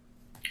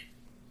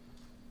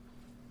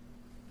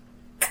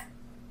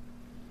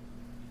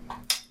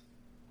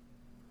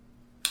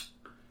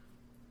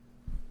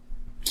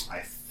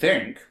 I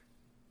think.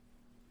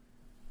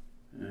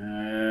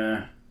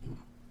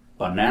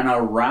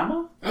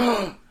 Bananarama?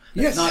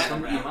 Yes. Not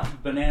from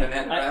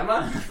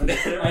Bananarama.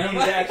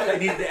 I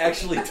need to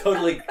actually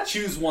totally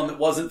choose one that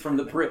wasn't from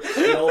the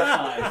old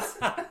times.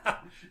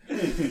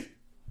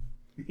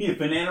 Yeah,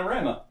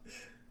 Bananarama.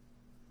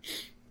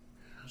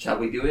 Shall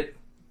we do it,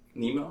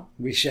 Nemo?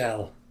 We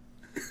shall.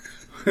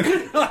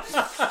 Let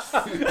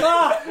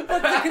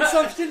the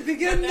consumption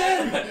begin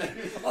then!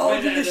 All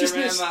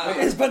deliciousness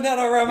is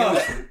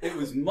Bananarama! It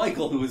was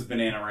Michael who was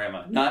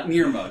Bananarama, not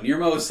Nirmo.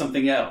 Nirmo is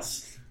something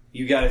else.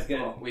 You guys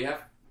get it. We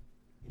have...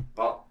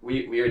 Well, we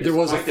are disappointed. There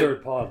was a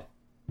third pod.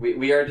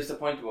 We are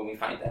disappointed when we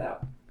find that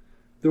out.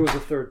 There was a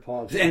third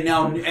pod. And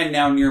now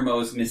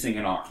Nirmo is missing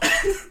an arm.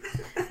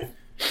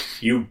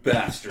 You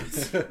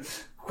bastards.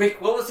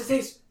 Quick, what was the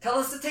taste? Tell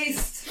us the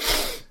taste!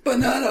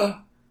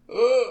 Banana!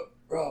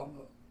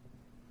 Rama.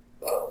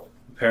 Oh.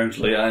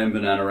 Apparently I am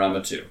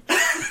Bananarama too.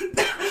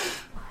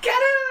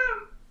 Get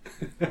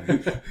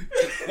him!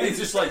 And he's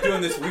just like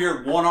doing this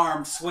weird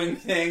one-arm swing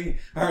thing.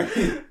 I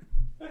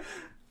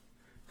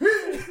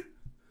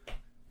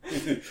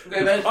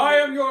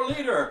am your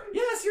leader.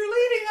 Yes, you're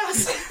leading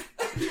us.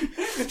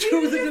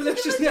 To the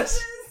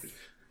deliciousness.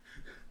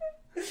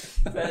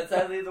 But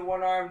sadly, the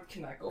one arm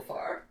cannot go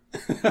far.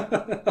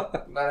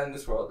 Not in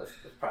this world of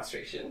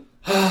prostration.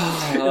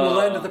 In the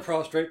land of the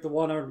prostrate, the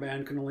one-armed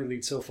man can only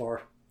lead so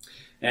far.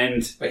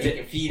 And But he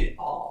can feed it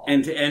all.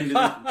 and to end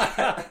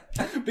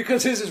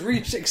Because his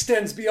reach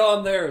extends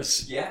beyond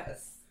theirs.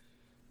 Yes.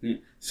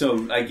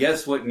 So I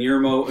guess what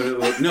Nemo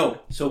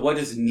so what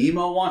does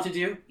Nemo want to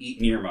do?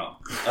 Eat Nemo,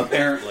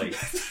 apparently.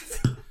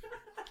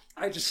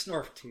 I just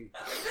snarfed tea.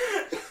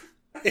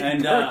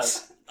 And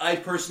burns. I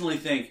personally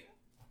think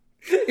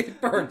It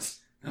burns.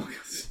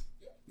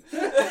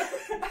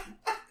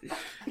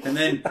 And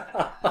then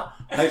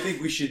I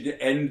think we should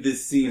end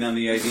this scene on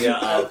the idea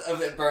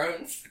of it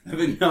burns.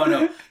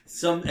 No.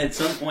 At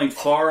some point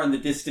far in the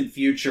distant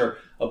future,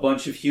 a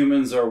bunch of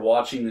humans are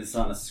watching this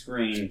on a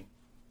screen.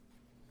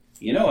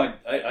 You know,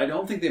 I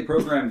don't think they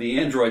programmed the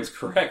androids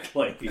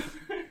correctly.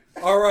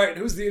 All right,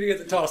 who's the idiot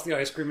that tossed the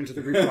ice cream into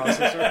the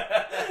reprocessor?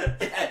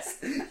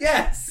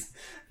 Yes.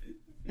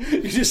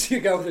 You just see a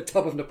guy with a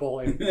tub of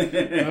Napoleon.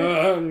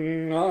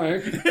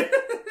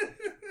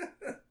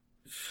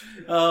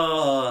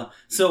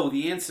 So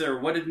the answer,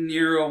 what did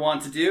Nero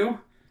want to do?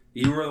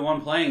 You were the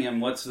one playing him.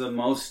 What's the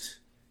most...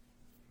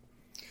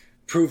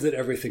 Prove that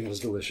everything was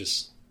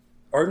delicious.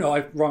 Or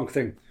no, wrong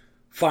thing.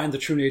 Find the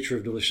true nature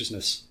of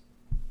deliciousness.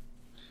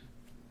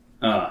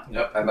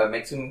 Nope, I'm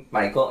mixing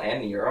Michael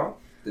and Nero,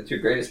 the two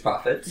greatest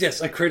prophets.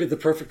 Yes, I created the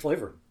perfect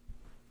flavor.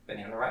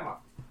 Bananarama.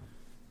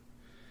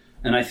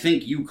 And I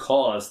think you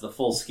caused the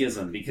full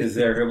schism, because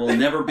there will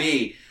never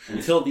be,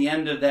 until the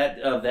end of that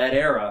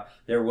era,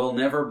 there will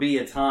never be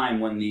a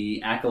time when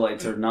the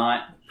acolytes are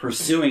not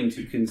pursuing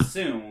to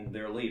consume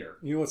their leader.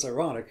 You know what's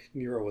ironic?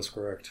 Nero was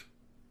correct.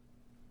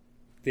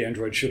 The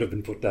android should have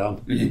been put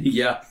down.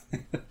 Yeah.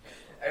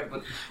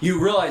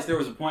 You realize there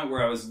was a point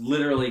where I was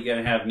literally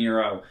going to have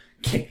Nero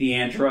kick the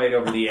android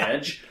over the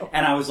edge,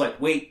 and I was like,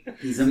 wait,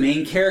 he's a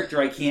main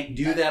character, I can't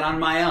do that on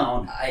my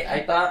own.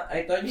 I thought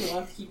you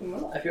wanted to keep him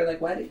alive. You're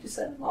like, why did you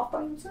set him off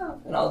by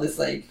himself? And all this,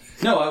 like...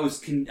 No, I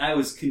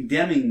was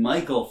condemning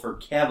Michael for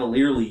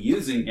cavalierly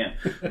using him,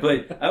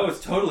 but I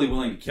was totally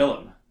willing to kill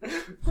him.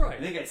 Right.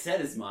 I think I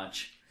said as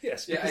much.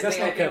 Yes, Yeah, because I that's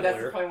think not that's the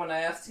cavalier. point when I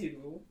asked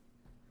you,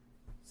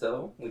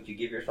 so, would you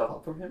give yourself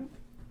up for him?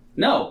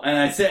 No, and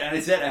I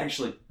said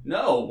actually,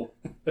 no.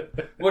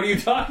 What are you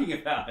talking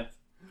about?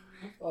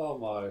 Oh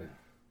my.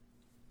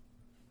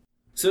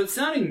 So it's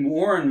sounding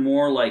more and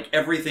more like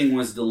everything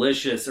was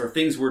delicious, or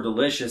things were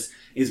delicious,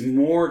 is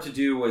more to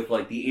do with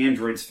like the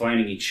androids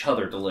finding each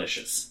other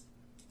delicious.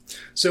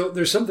 So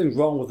there's something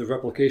wrong with the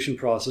replication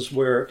process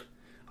where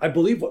I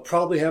believe what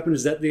probably happened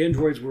is that the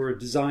androids were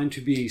designed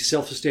to be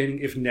self-sustaining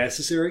if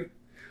necessary,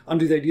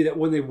 under the idea that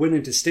when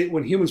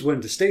humans went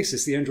into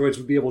stasis, the androids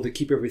would be able to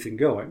keep everything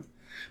going.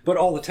 But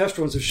all the test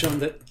runs have shown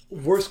that,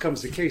 worst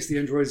comes to case, the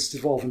androids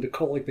devolve into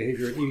cult-like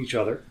behavior and eat each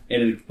other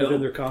within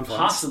their confines.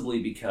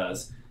 Possibly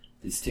because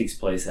this takes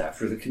place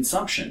after the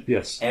consumption.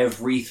 Yes.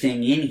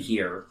 Everything in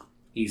here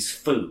is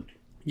food.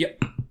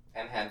 Yep.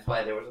 And hence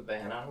why there was a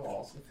ban on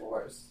walls and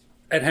floors.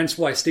 And hence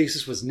why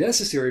stasis was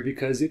necessary,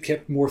 because it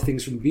kept more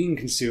things from being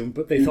consumed,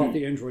 but they thought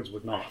the androids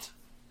would not.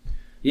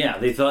 Yeah,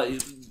 they thought...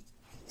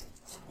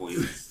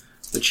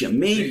 But you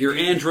made your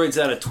androids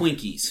out of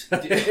Twinkies.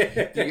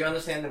 Do you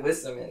understand the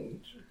wisdom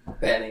in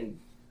banning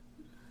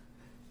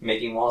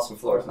making walls and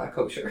floors not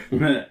kosher?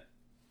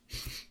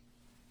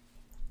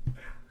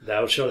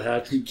 Thou shalt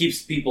have. It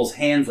keeps people's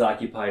hands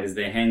occupied as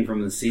they hang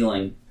from the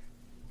ceiling.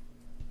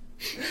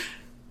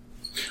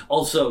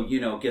 Also,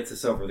 gets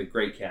us over the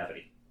great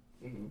cavity.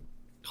 Mm-hmm.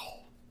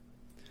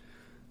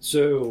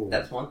 So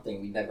that's one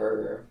thing we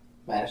never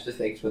managed to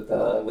fix with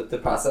the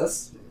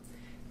process.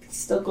 They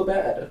still go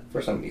bad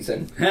for some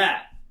reason.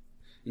 Ha!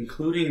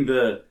 Including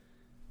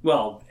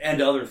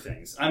and other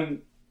things.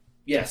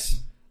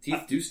 Yes,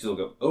 teeth do still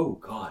go, oh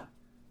God.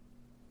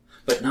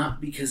 But not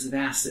because of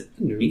acid.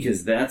 No.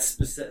 Because that's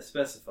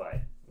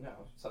specified. No,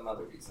 some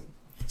other reason.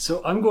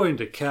 So I'm going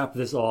to cap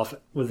this off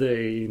with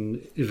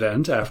an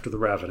event after the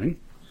ravening.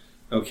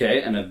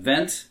 Okay, an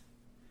event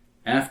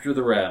after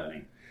the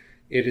ravening.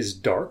 It is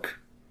dark,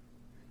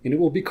 and it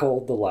will be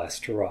called The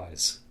Last to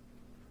Rise.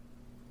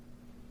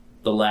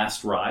 The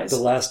Last Rise? The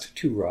Last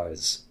to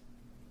Rise.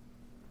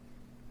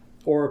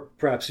 Or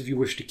perhaps if you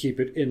wish to keep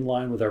it in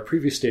line with our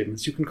previous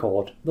statements, you can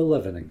call it The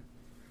Leavening.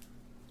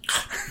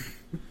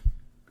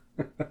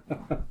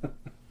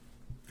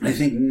 I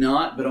think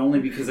not, but only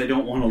because I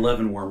don't want a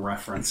Leavenworm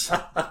reference.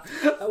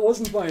 That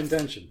wasn't my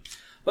intention.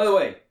 By the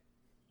way,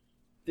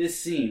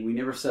 this scene, we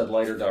never said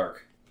light or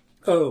dark.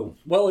 Oh,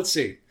 well, let's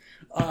see.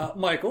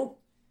 Michael?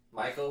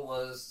 Michael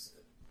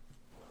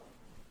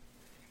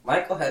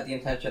had the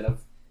intention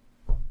of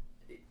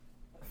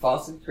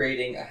falsely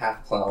creating a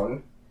half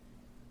clone,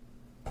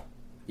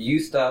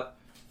 used up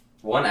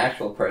one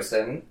actual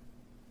person,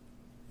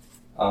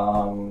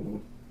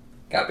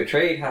 got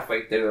betrayed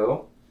halfway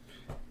through,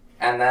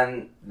 and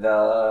then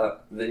the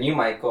new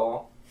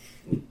Michael,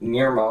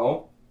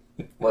 Nirmo,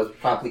 was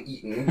promptly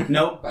eaten.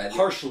 Nope, by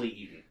partially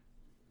eaten.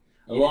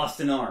 I lost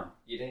an arm.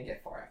 You didn't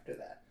get far after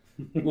that.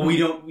 Well, we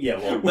don't. Yeah,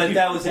 well, but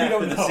that was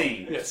after the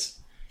scene. Yes.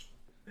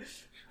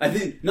 I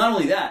think not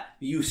only that,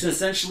 you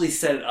essentially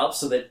set it up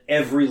so that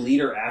every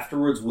leader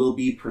afterwards will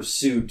be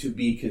pursued to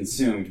be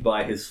consumed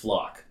by his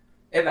flock.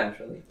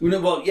 Eventually.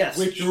 Well,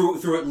 yes,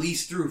 through at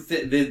least through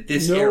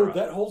this era. No,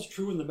 that holds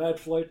true in the Mad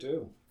Flight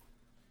too.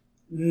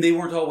 They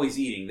weren't always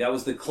eating. That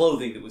was the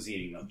clothing that was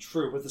eating them.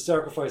 True, but the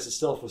sacrifice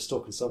itself was still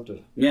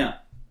consumptive. Yeah.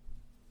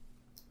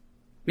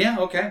 Yeah,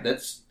 okay.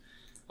 That's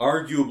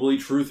arguably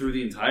true through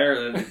the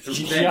entire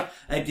thing. Yeah.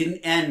 It didn't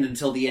end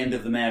until the end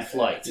of the Mad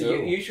Flight.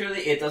 Usually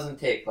it doesn't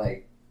take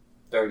like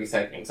 30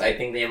 seconds. I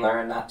think they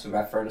learned not to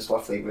reference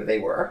what flavor they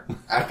were.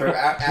 After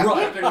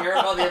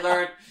Nirmo, they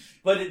learned...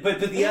 But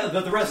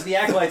the rest of the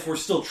acolytes were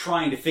still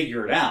trying to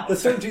figure it out. The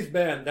 13th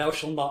ban, thou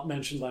shalt not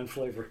mention thine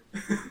flavor.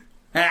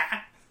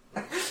 I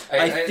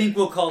think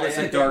we'll call this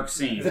a dark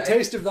scene. The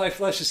taste of thy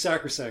flesh is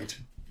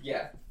sacrosanct.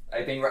 Yeah.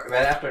 I think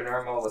right after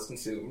Nirmo was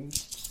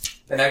consumed,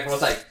 the next one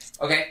was like,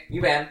 okay,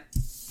 you ban.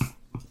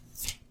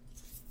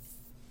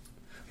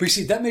 But you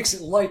see, that makes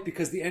it light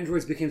because the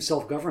androids became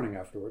self-governing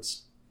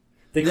afterwards.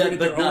 They created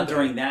but their not own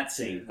during that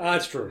scene.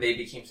 That's true. They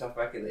became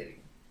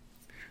self-regulating.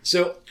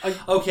 So,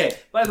 Okay,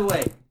 by the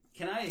way,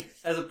 can I,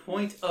 as a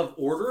point of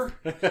order,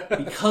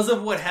 because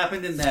of what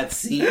happened in that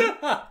scene,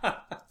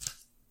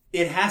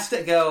 it has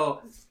to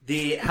go,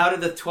 how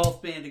did the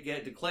 12th band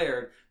get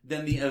declared?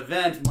 Then the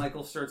event,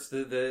 Michael starts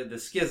the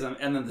schism,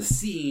 and then the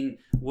scene,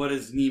 what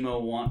does Nemo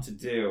want to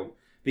do?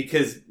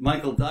 Because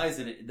Michael dies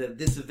in it,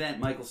 this event,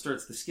 Michael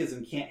starts the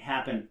schism, can't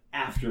happen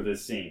after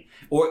this scene.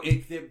 Or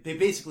they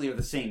basically are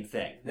the same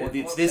thing.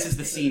 This is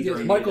the scene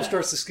during Michael the event.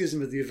 starts the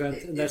schism of the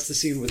event, and that's the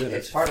scene within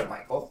It's it. part of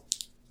Michael.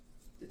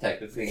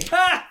 Detective scene.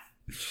 Ah!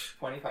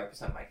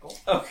 25% Michael.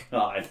 Oh,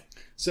 God.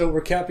 So we're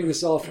capping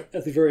this off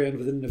at the very end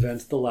with an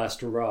event, The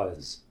Last to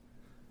Rise.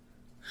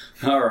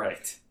 All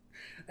right.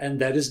 And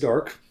that is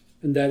dark,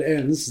 and that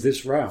ends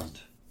this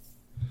round.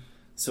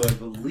 So I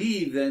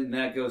believe then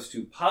that goes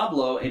to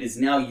Pablo. It is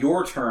now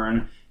your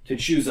turn to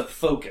choose a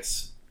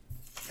focus.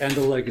 And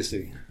a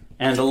legacy.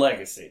 And a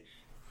legacy.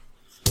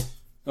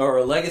 Or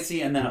a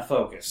legacy and then a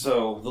focus.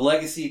 So the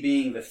legacy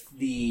being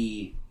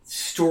the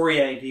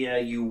story idea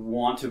you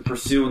want to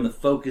pursue, and the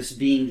focus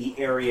being the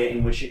area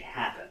in which it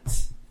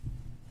happens.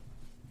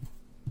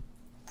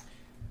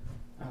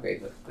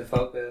 Okay, the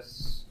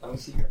focus... Let me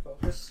see your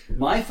focus.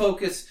 My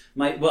focus...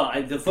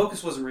 the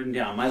focus wasn't written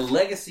down. My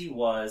legacy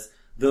was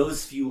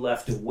those few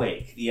left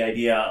awake. The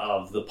idea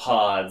of the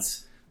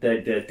pods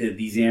that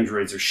these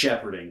androids are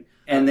shepherding.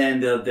 And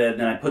then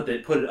I put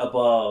it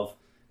above,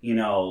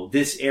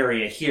 this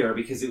area here,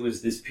 because it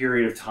was this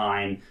period of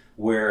time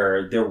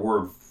where there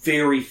were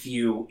very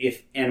few,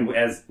 and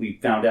as we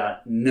found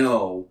out,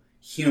 no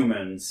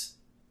humans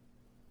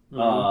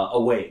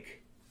awake.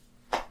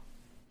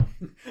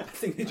 I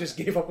think they just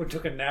gave up and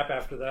took a nap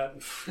after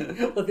that.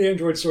 Let the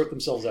androids sort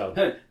themselves out.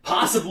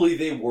 Possibly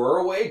they were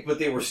awake, but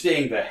they were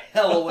staying the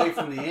hell away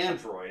from the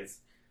androids.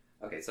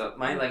 Okay, so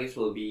my legacy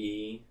will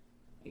be,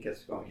 I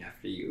guess, going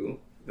after you.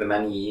 The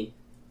many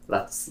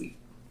left asleep.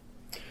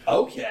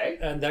 Okay.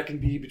 And that can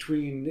be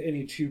between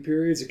any two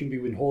periods. It can be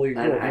when wholly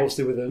And or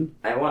mostly within.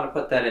 I want to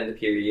put that in the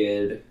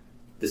period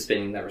the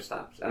spinning never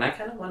stops. And I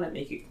kind of want to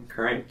make it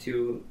concurrent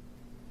to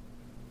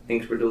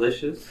things were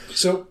delicious.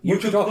 So You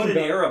what could you're put talking an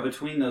about, era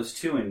between those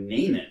two and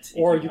name it. if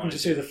or you can wanted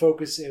just to. say the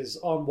focus is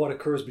on what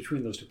occurs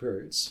between those two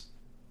periods.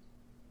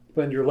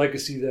 But your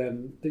legacy,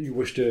 then,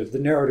 the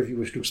narrative you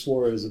wish to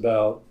explore is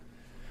about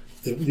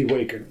the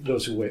awaken,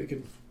 those who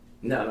awaken.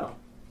 No.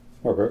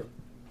 Okay.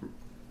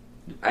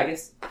 I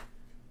guess.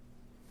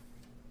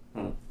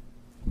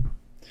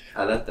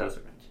 That was a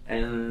wrench.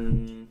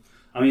 And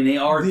I mean, they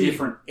are The-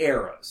 different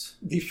eras.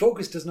 The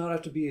focus does not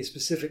have to be a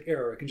specific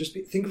era. It can just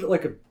be, think of it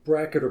like a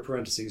bracket or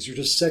parentheses. You're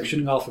just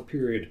sectioning off a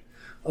period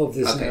of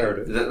this okay,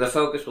 narrative. the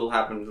focus will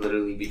happen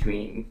literally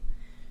between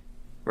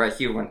right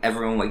here when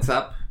everyone wakes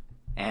up,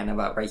 and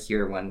about right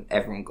here when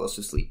everyone goes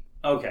to sleep.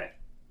 Okay.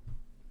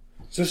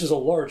 So this is a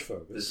large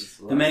focus. This is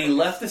The many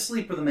left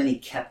asleep or the many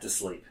kept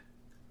asleep?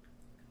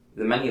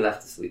 the many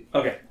left asleep.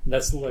 Okay.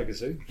 That's the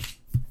legacy.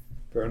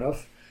 Fair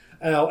enough.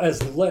 Now, as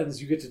the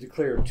lens, you get to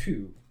declare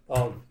two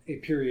of a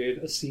period,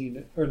 a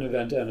scene, or an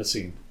event, and a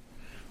scene.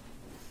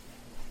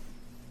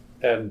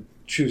 And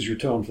choose your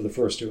tone for the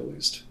first two, at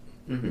least.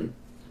 Mm-hmm.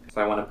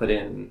 So I want to put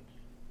in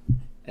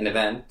an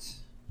event,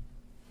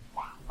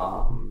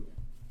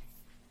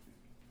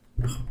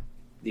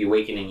 the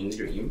awakening in the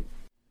dream.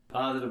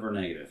 Positive or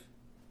negative?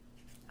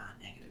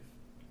 Negative.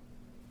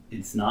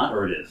 It's not,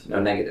 or it is? No,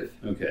 negative.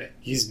 Okay.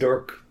 He's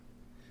dark.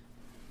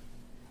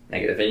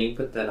 Negative. And you can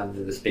put that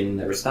under the spin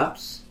never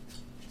stops.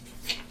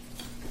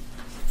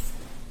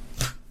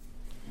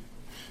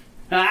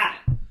 Ah!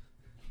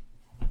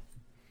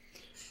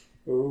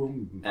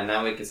 Boom. And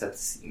now we can set the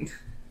scene.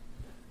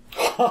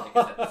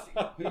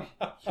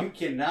 You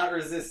cannot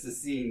resist the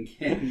scene,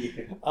 can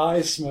you?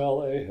 I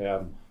smell a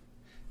ham.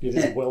 It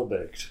is well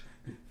baked.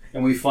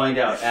 And we find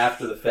out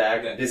after the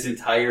fact that this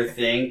entire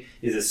thing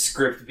is a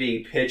script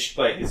being pitched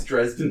by his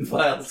Dresden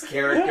Files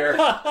character.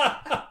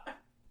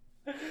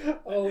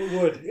 Oh, it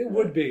would. It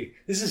would be.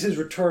 This is his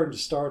return to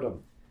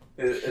stardom.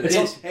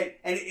 It's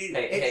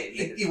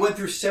It went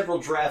through several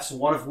drafts,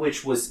 one of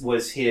which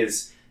was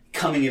his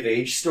coming of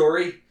age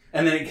story,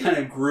 and then it kind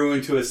of grew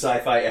into a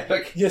sci-fi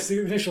epic. Yes,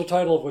 the initial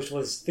title of which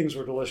was "Things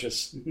Were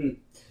Delicious." I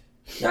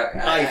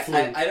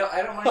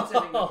don't mind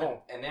setting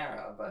up an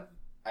era, but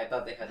I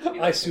thought they had to be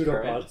like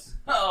pseudopod.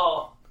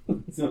 Oh,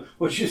 so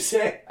what'd you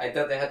say? I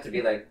thought they had to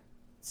be like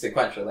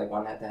sequential, like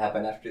one had to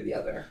happen after the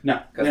other.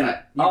 No,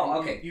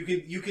 okay.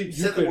 You can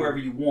set them wherever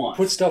you want.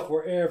 Put stuff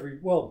wherever.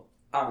 Well,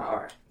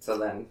 Alright. So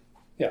then,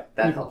 yeah,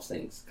 that helps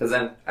things because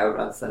then I would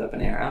rather set up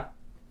an era.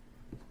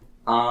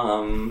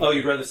 Oh,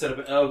 you'd rather set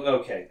up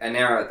okay. An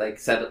era, like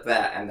set up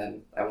that, and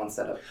then I want to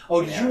set up.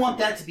 Oh, did you want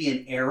that to be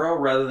an era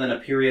rather than a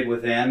period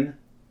within?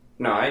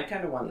 No, I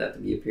kind of want that to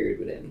be a period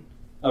within.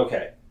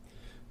 Okay.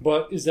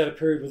 But is that a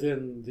period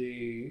within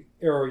the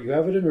era you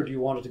have it in, or do you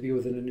want it to be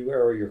within a new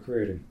era you're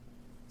creating?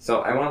 So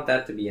I want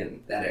that to be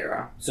in that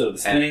era. So the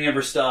spinning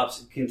never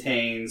stops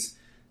contains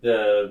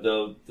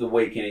the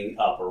wakening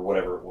up or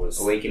whatever it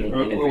was. Awakening in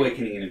a dream.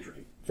 Awakening in a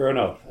dream. Fair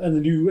enough. And the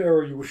new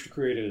era you wish to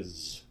create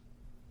is.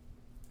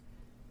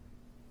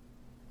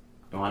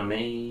 I want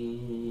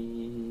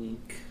to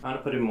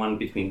put in one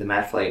between the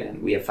Mad Flight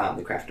and We Have Found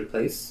the Crafter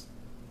Place.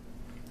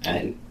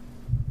 And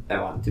I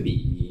want it to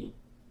be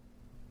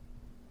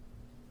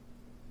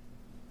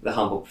the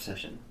Humble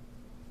Procession.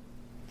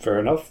 Fair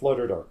enough. Light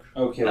or dark?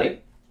 Okay.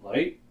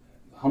 Light.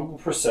 Humble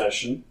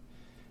procession.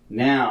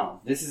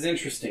 Now, this is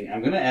interesting.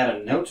 I'm going to add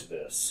a note to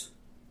this.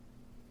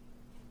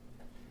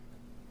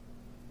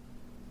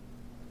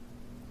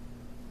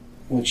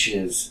 Which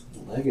is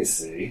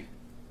legacy.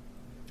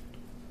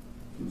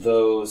 It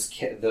was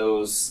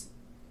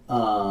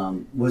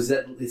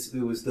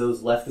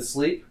those left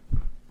asleep?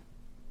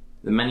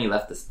 The many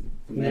left asleep.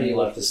 Many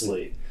left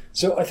asleep.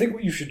 So I think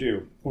what you should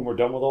do when we're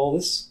done with all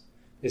this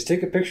is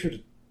take a picture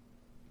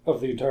of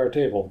the entire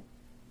table,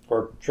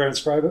 or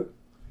transcribe it,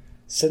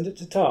 send it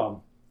to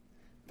Tom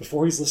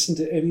before he's listened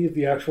to any of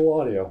the actual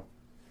audio,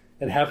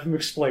 and have him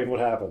explain what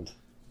happened.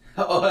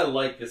 Oh, I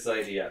like this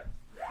idea.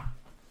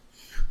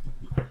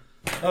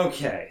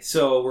 Okay,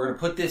 so we're going to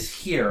put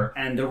this here,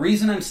 and the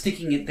reason I'm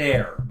sticking it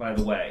there, by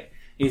the way,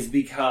 is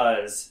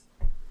because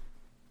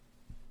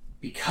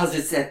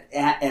it's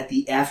at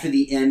the after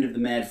the end of the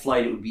Mad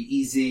Flight, it would be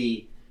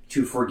easy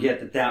to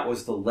forget that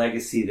was the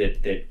legacy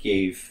that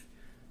gave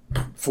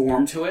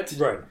form to it.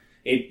 Right.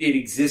 It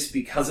exists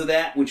because of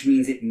that, which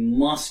means it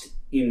must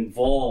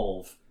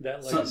involve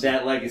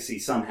That legacy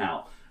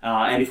somehow.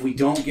 And if we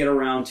don't get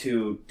around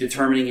to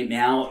determining it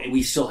now,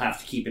 we still have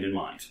to keep it in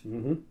mind.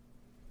 Mm-hmm.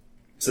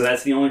 So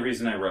that's the only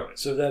reason I wrote it.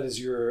 So that is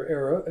your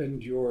era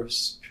and your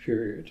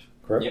period,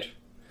 correct? Yep.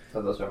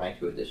 So those are my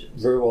two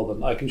additions. Very well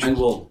then. I can And choose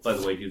we'll, by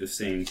the way, do the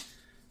same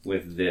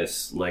with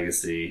this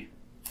legacy.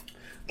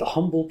 the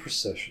humble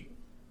procession.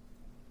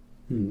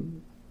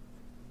 You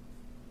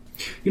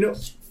know,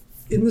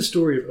 in the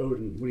story of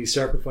Odin, when he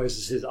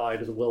sacrifices his eye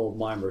to the well of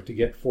Mimir to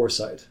get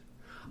foresight,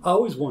 I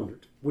always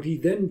wondered, would he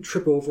then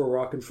trip over a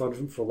rock in front of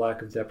him for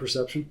lack of depth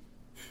perception?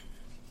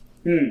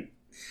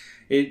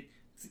 It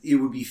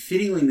would be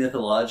fittingly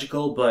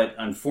mythological, but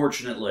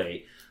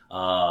unfortunately,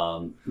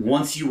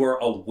 Once you are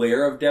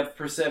aware of depth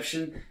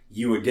perception,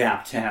 you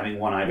adapt to having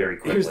one eye very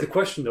quickly. Here's the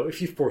question, though. If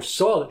he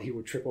foresaw that he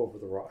would trip over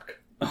the rock,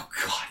 Oh,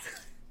 God.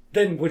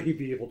 then would he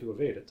be able to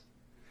evade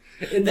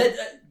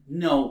it?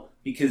 No,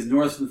 because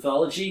Norse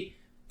mythology,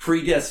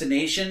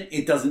 predestination,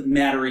 it doesn't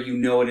matter. You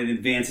know it in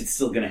advance, it's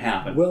still going to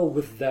happen. Well,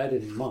 with that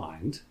in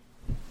mind,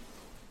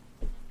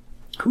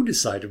 who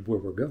decided where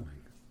we're going?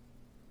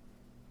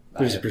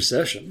 There's a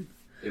procession.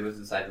 It was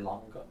decided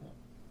long ago.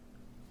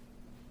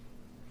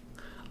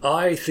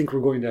 I think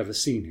we're going to have a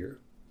scene here.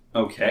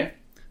 Okay.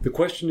 The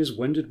question is,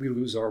 when did we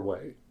lose our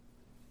way?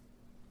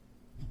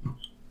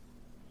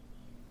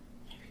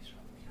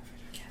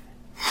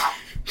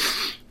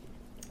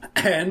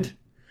 And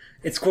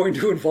it's going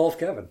to involve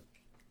Kevin.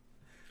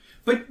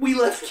 But we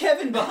left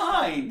Kevin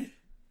behind.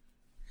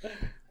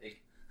 It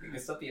can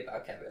still be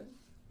about Kevin.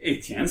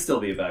 It can still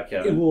be about It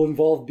Kevin. will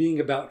involve being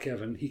about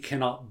Kevin. He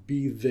cannot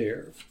be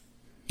there.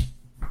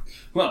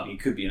 Well, he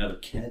could be another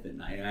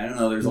Kevin. I don't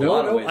know. There's a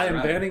lot of ways I am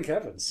around it. banning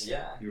Kevins.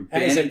 Yeah. You're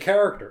And as a banning...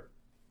 character,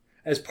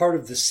 as part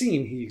of the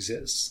scene, he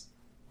exists.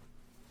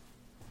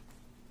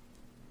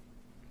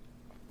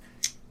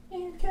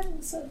 Man,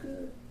 Kevin's so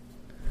good.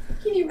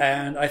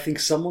 And I think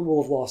someone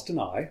will have lost an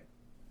eye.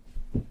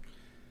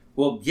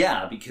 Well,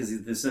 yeah, because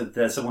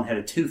someone had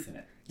a tooth in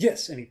it.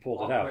 Yes, and he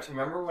pulled it out.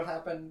 Remember what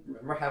happened?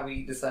 Remember how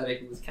we decided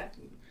who was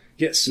captain?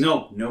 Yes.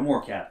 No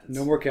more captains.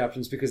 No more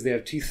captains because they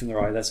have teeth in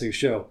their eye. That's how you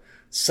show.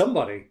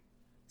 Somebody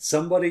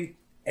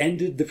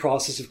ended the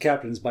process of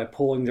captains by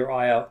pulling their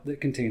eye out that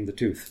contained the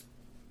tooth.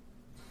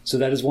 So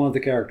that is one of the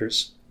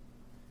characters.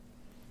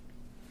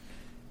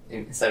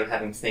 Instead of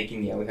having snake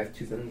in the eye, we have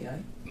tooth in the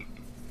eye.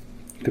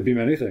 Could be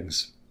many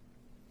things.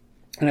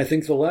 And I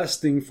think the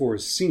last thing for a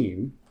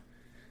scene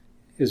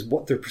is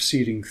what they're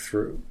proceeding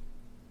through.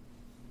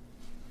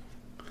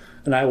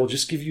 And I will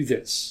just give you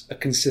this, a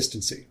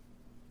consistency.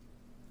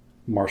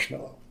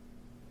 Marshmallow.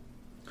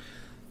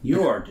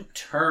 You are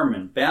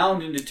determined,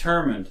 bound and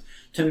determined,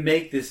 to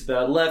make this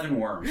about 11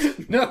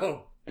 worms.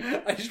 No!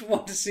 I just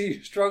want to see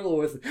you struggle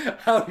with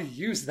how to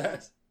use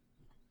that.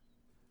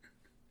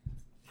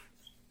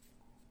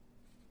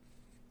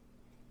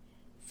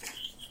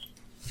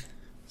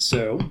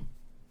 So,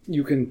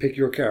 you can pick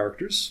your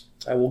characters.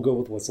 I will go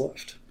with what's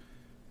left.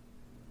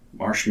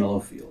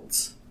 Marshmallow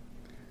Fields.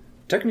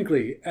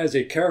 Technically, as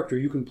a character,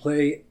 you can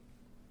play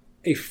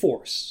a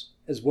force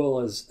as well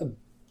as an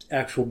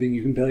actual being.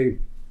 You can play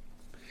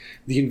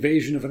the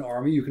invasion of an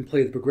army. You can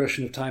play the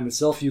progression of time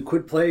itself. You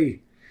could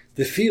play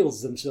the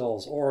fields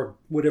themselves or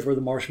whatever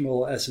the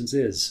marshmallow essence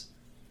is.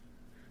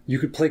 You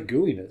could play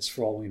gooiness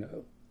for all we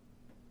know.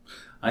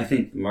 I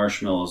think the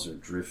marshmallows are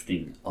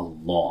drifting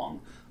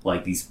along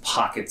like these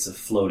pockets of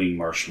floating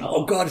marshmallow.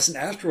 Oh god, it's an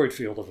asteroid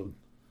field of them.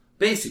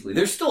 Basically,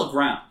 they're still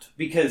aground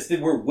because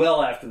we're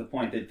well after the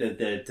point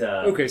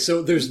that Okay,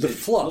 so there's the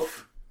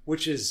fluff,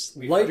 which is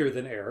lighter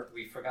than air.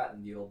 We've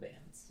forgotten the old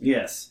bands.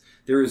 Yes,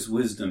 there is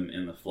wisdom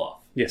in the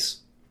fluff.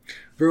 Yes.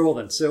 Very well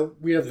then. So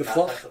we have the Not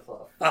fluff. the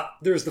fluff.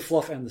 There's the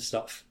fluff and the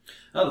stuff.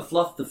 Oh,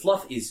 the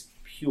fluff is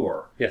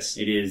pure. Yes.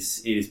 It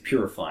is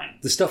purifying.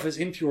 The stuff is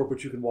impure,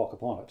 but you can walk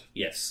upon it.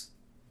 Yes.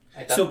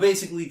 I thought- So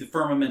basically, the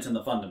firmament and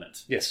the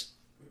fundament, Yes.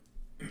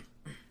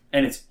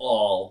 and it's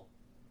all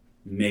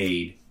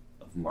made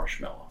of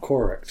marshmallow.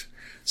 Correct.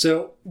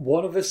 So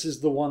one of us is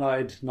the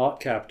one-eyed, not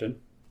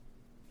captain.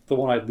 The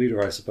one-eyed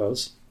leader, I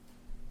suppose.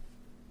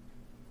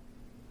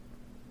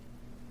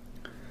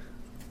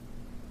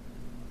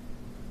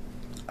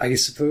 I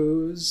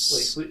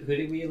suppose... Wait, who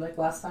did we elect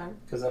last time?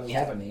 Because we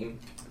have a name.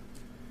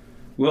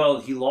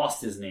 Well, he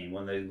lost his name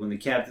when the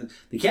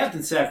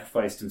captain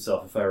sacrificed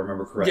himself, if I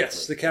remember correctly.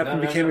 Yes, the captain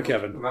No, became a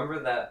Kevin. Remember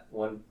that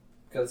one?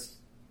 Because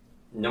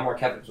no more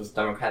Kevins was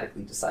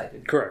democratically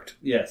decided. Correct.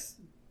 Yes,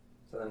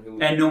 So then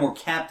who? and no more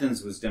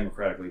captains was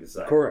democratically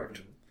decided.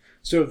 Correct.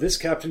 So this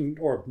captain,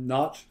 or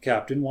not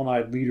captain,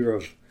 one-eyed leader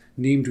of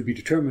name to be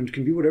determined,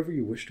 can be whatever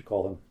you wish to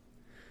call him.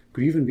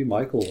 Could even be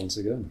Michael once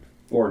again.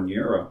 Or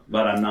Nero,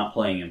 but I'm not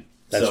playing him.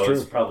 That's so true.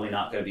 It's probably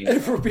not going to be. And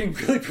if we're being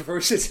really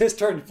perverse, it's his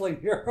turn to play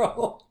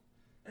Nero.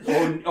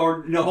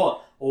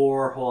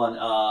 or hold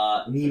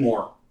on,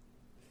 Nemor.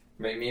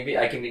 Maybe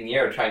I can be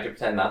Nero trying to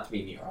pretend not to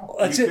be Nero.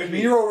 That's You it, could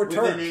be Nero with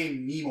returned. the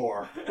name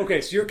Nemor.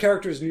 Okay, so your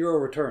character is Nero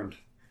returned.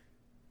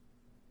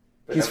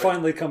 But He's nobody-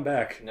 finally come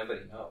back.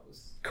 Nobody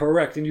knows.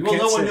 Correct, and you Well,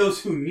 can't no say... one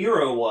knows who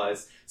Nero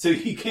was, so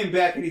he came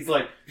back and he's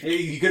like, hey,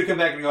 he could have come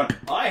back and gone,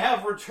 I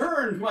have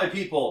returned, my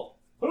people.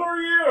 Who are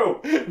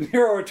you?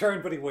 Nero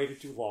returned, but he waited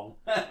too long.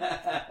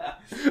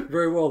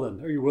 Very well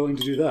then. Are you willing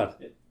to do that?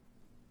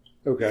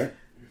 Okay.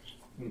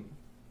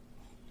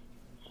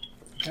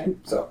 Okay,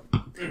 so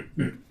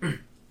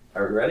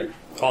are we ready?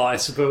 Oh, I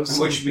suppose.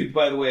 Which,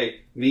 by the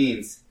way,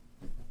 means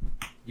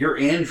your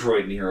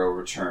android Nero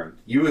returned.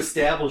 You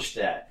established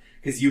that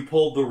because you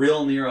pulled the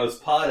real Nero's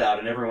pod out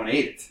and everyone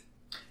ate it.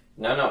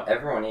 No,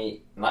 everyone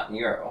ate not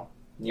Nero.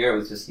 Nero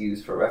was just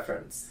used for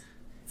reference.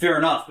 Fair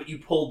enough, but you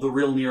pulled the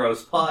real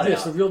Nero's pod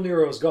Yes, out. the real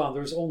Nero is gone.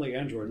 There's only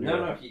Android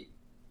Nero. No, he.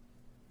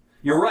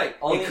 You're right.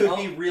 Only- It could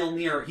be real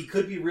Nero. He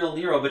could be real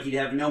Nero, but he'd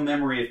have no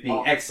memory of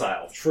being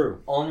exiled.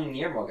 True. Only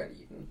Nero got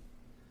eaten.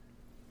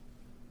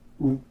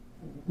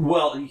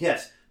 Well,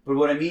 yes, but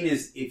what I mean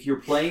is, if you're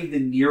playing the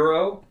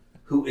Nero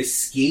who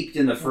escaped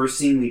in the first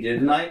scene we did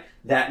tonight,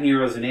 that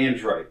Nero's an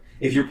android.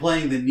 If you're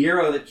playing the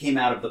Nero that came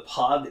out of the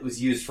pod that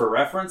was used for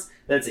reference,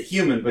 that's a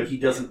human, but he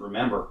doesn't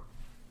remember.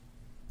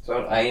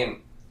 So I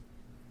am.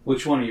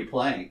 Which one are you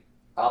playing?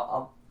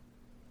 I'll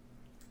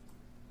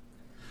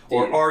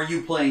Or are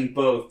you playing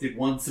both? Did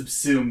one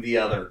subsume the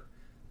other?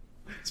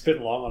 It's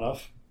been long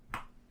enough.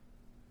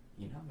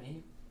 you know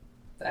me.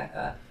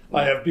 That.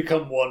 I have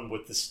become one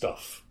with the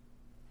stuff.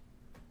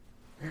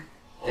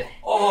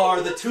 Oh,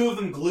 are the two of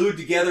them glued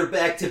together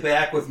back to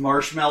back with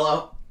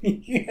marshmallow?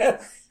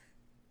 Yes.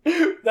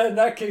 Then in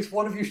that case,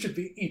 one of you should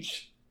be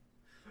each.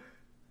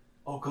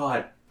 Oh,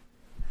 God.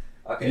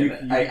 Okay.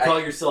 You call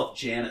yourself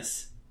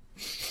Janice.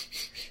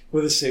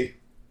 With a C.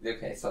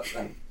 Okay, so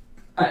then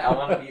I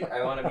want to be.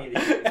 I want to be the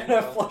human And hero.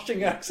 a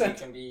flushing accent.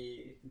 You can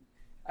be.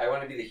 I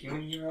want to be the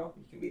human hero.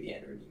 You can be the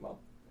android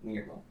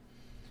Nero.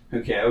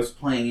 Okay, I was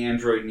playing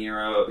Android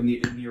Nero.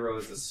 Nero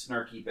is a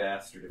snarky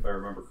bastard, if I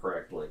remember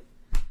correctly.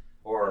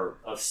 Or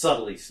a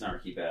subtly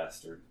snarky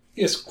bastard.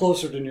 It's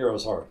closer to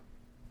Nero's heart.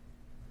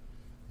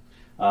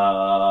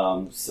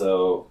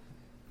 So...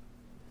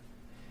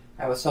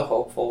 I was so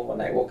hopeful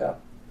when I woke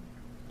up.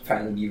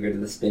 Finally be rid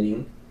of the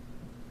spinning.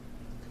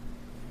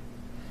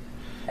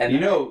 And you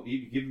know,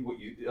 you give me what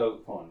you... Oh,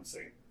 hold on a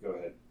second. Go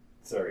ahead.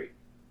 Sorry.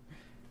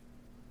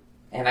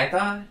 And I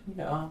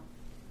thought,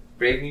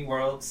 Brave New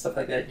World, stuff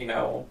like that,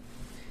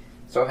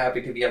 so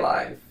happy to be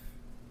alive.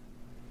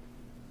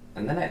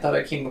 And then I thought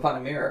I came upon a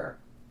mirror.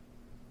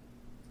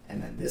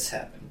 And then this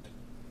happened.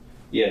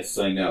 Yes,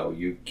 I know.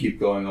 You keep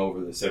going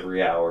over this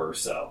every hour or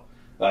so.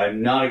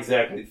 I'm not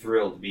exactly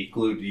thrilled to be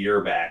glued to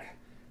your back,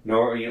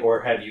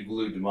 or have you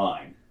glued to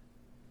mine.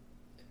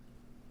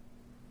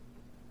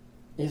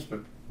 Yes,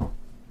 but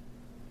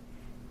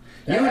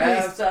You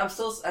at least-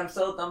 I'm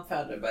still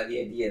dumbfounded by the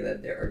idea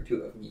that there are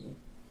two of me.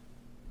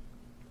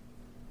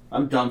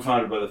 I'm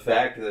dumbfounded by the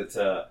fact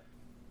that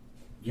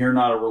you're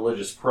not a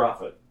religious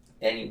prophet.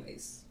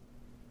 Anyways,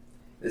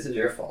 this is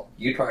your fault.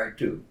 You tried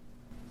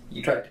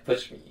to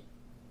push me.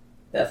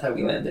 That's how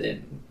we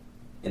landed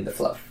in the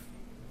fluff.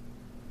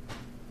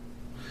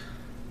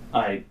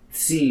 I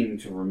seem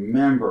to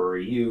remember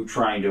you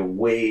trying to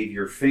wave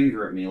your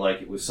finger at me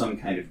like it was some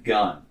kind of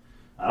gun.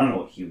 I don't know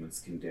what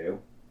humans can do.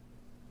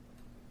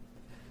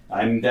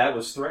 That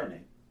was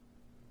threatening.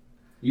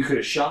 You could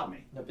have shot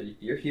me. No, but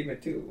you're human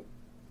too.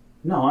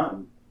 No,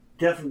 I'm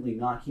definitely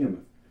not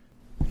human.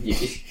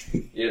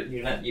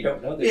 You're not. You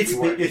don't know that.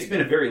 It's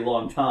been a very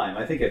long time.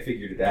 I think I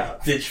figured it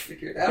out. Did you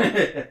figure it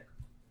out?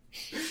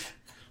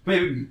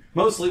 Maybe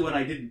mostly when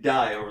I didn't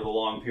die over the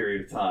long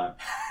period of time.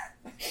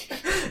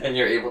 And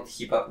you're able to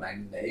keep up night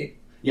and day.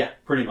 Yeah,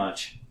 pretty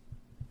much.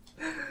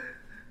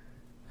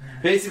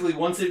 Basically,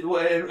 once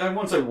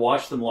I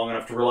watched them long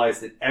enough to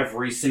realize that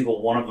every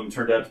single one of them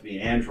turned out to be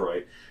an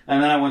android,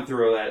 and then I went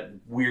through that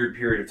weird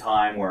period of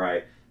time where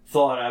I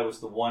thought I was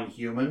the one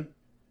human,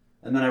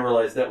 and then I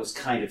realized that was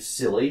kind of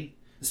silly,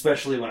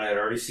 especially when I had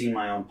already seen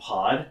my own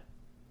pod.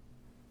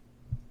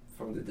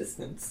 From the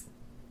distance.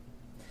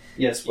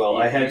 Yes, well,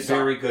 I had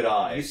very good You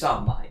eyes. saw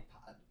my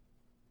pod.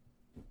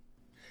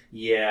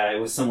 Yeah, it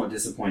was somewhat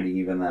disappointing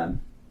even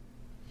then.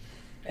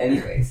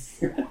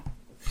 Anyways.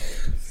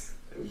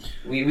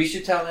 We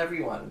should tell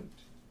everyone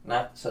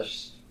not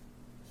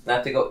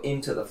to go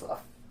into the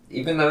fluff.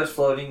 Even though it's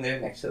floating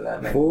there next to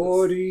them.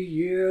 40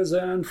 years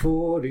and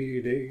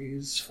 40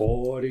 days,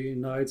 40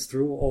 nights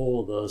through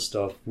all the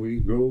stuff. We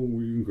go,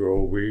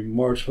 we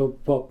march up,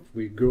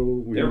 we go,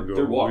 we go.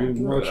 They're walking we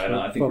through march it.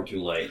 I think we're up.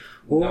 too late.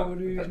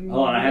 40 No,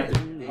 hold on, I have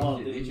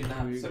to- They should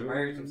not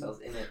submerge themselves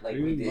in it like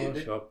we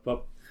did.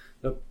 Up.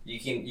 You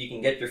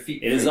can get your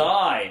feet It is free.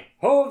 I.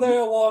 Ho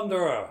there,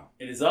 wanderer!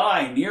 It is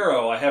I,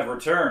 Nero. I have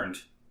returned.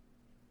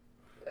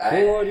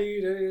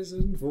 40 days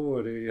and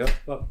 40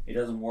 up. It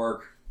doesn't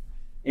work.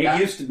 Yeah.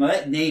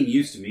 That name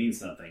used to mean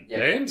something. Yeah.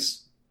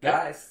 Names?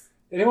 Guys.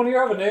 Anyone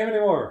here have a name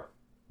anymore?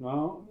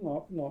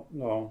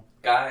 No.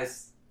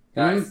 Guys.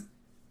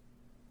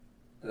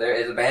 There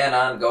is a ban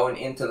on going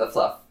into the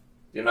fluff.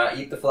 Do not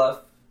eat the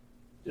fluff.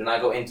 Do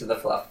not go into the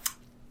fluff.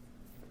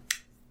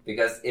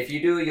 Because if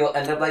you do, you'll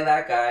end up like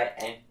that guy,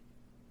 and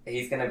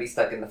he's going to be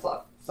stuck in the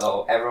fluff.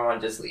 So everyone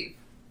just leave.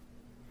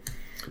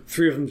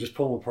 3 of them just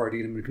pull him apart,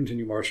 eat him, and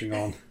continue marching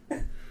on.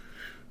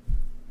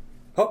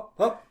 Hop.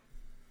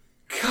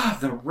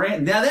 God,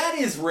 now that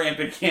is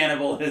rampant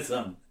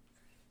cannibalism.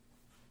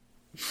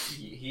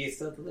 He is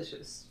so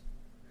delicious.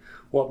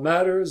 What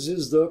matters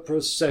is the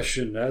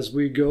procession. As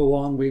we go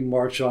on, we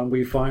march on,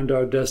 we find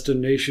our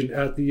destination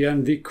at the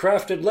end, the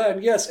crafted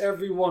land. Yes,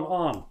 everyone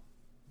on.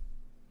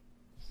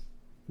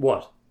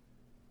 What?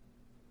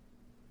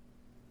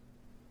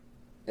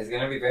 It's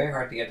going to be very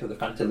hard to get to the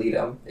front to lead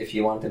him if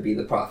you want to be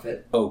the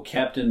prophet. Oh,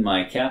 Captain,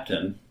 my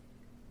captain.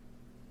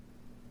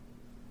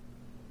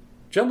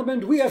 Gentlemen,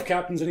 do we have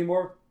captains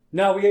anymore?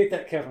 Now we ate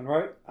that Kevin,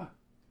 right?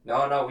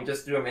 No, we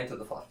just threw him into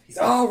the fluff. He's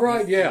Oh,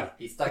 right, yeah.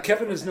 He's stuck.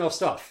 Kevin is no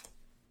stuff.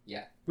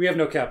 Yeah. We have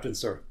no captain,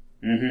 sir.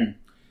 Mm-hmm.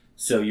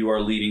 So you are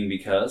leading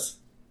because?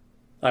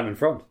 I'm in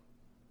front.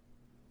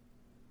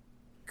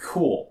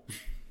 Cool.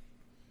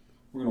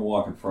 We're going to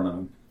walk in front of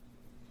him.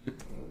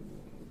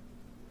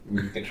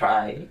 You can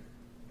try.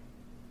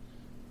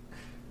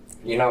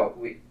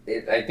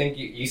 I think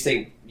you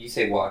say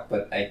walk,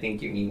 but I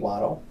think you mean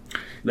waddle.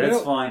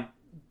 That's fine.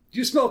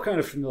 You smell kind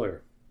of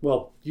familiar.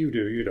 Well, you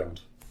do, you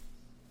don't.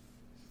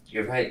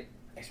 You're right.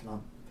 I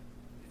smell.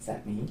 Is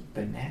that me?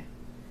 Banana?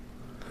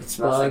 It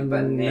smells like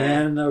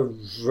banana.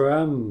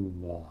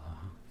 Bananarama.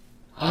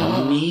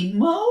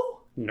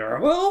 Nemo?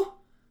 Nermo?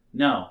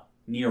 No,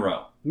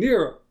 Nero.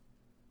 Nero.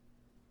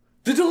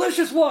 The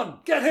delicious one!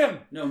 Get him!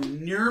 No,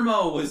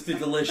 Nirmo was the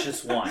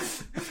delicious one.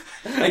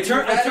 I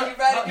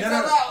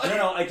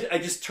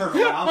just turned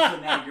around so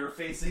now you're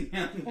facing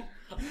him.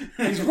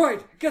 He's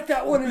right. Get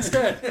that one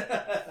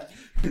instead.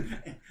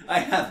 I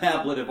have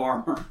ablative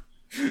armor.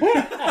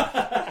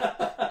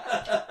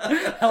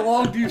 How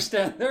long do you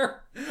stand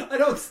there? I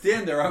don't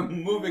stand there.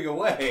 I'm moving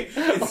away.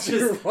 It's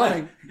You're just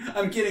running.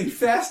 I'm getting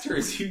faster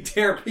as you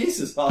tear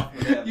pieces off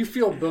of him. You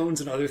feel bones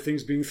and other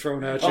things being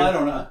thrown at you. I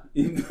don't know.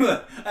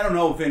 I don't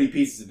know if any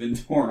pieces have been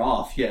torn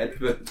off yet,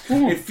 but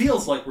it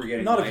feels like we're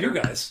getting Not lighter. of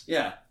you guys.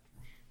 Yeah.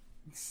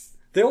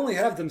 They only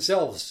have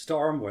themselves to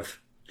arm with.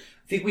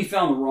 I think we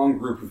found the wrong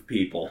group of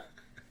people.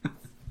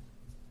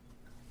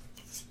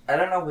 I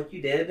don't know what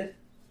you did,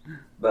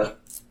 but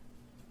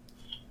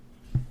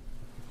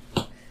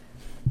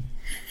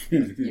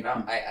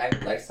I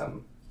would like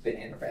some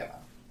banana.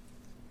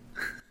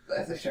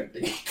 That's a short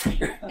thing.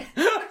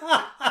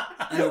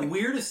 And the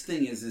weirdest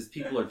thing is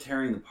people are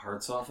tearing the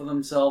parts off of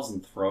themselves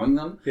and throwing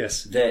them.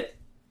 Yes. That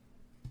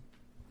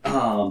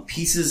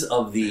pieces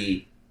of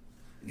the...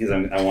 Because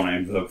I want to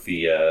invoke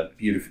the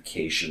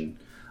beautification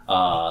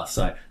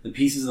side. The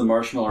pieces of the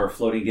marshmallow are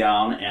floating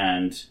down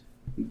and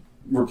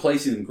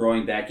replacing them,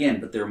 growing back in,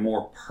 but they're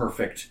more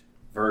perfect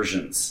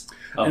versions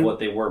of what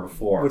they were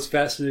before. What's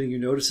fascinating, you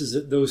notice, is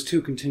that those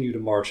two continue to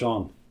march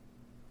on.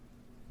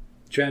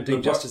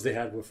 Chanting just as they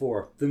had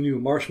before. The new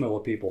marshmallow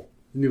people.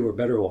 The newer,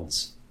 better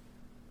ones.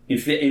 In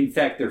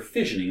fact, they're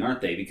fissioning,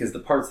 aren't they? Because the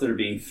parts that are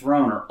being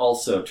thrown are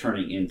also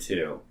turning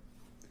into...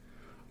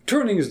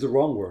 Turning is the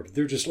wrong word.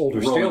 They're just older,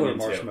 Rolling staler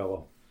into.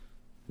 marshmallow.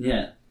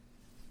 Yeah.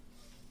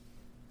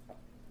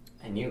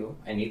 I knew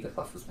the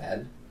fluff was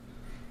bad.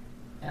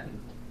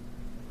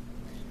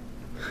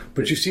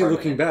 But you see,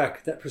 looking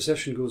back, that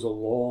procession goes a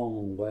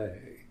long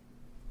way.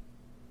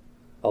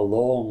 A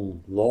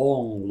long,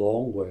 long,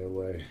 long way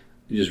away.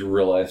 You just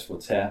realize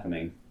what's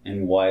happening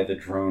and why the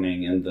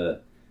droning and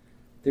the...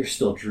 They're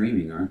still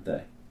dreaming, aren't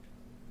they?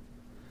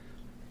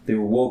 They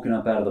were woken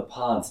up out of the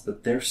pods,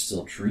 but they're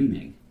still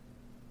dreaming.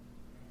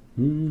 I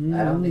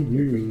don't think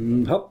they're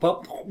dreaming. Hup,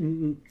 hup.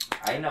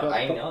 I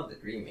know the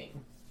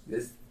dreaming.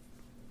 This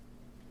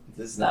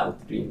is not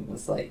what the dreaming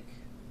was like.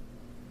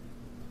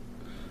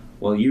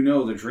 Well, you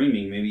know the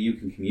dreaming. Maybe you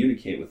can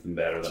communicate with them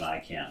better than I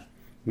can.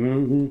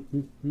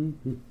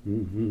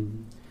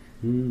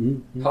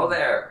 Ho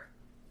there!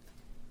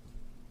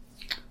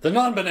 The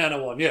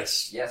non-banana one,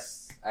 yes.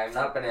 Yes, I'm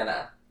not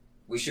banana.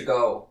 We should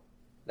go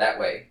that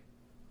way.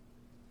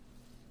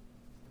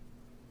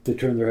 They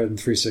turn their head in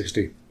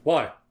 360.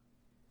 Why?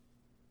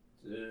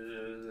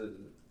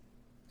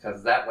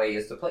 Because that way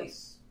is the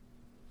place.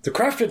 The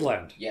crafted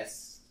land.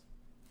 Yes.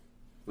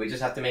 We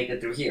just have to make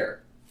it through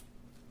here.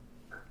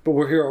 But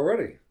we're here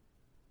already.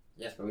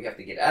 Yes, but we have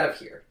to get out of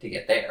here to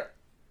get there.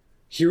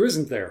 Here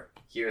isn't there.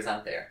 Here is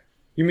not there.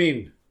 You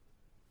mean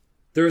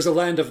there is a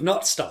land of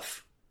not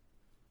stuff?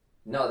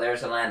 No,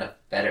 there's a land of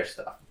better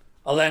stuff.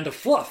 A land of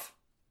fluff?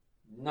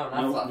 No,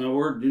 not fluff. No,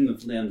 we're in the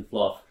land of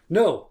fluff.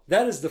 No,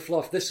 that is the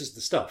fluff, this is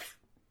the stuff.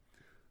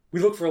 We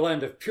look for a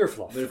land of pure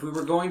fluff. But if we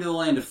were going to the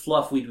land of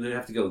fluff, we would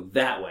have to go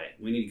that way.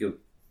 We need to go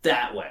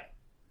that way.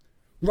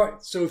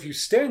 Right, so if you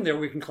stand there,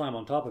 we can climb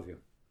on top of you.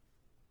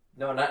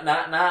 No, not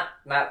up.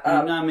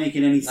 I'm not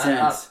making any Not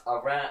sense.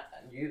 up, around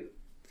you.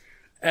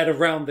 At a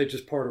round, they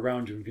just part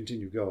around you and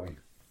continue going.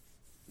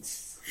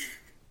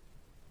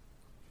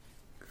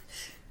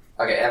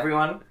 Okay,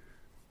 everyone.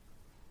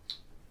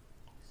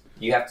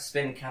 You have to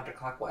spin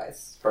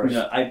counterclockwise first.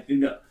 No.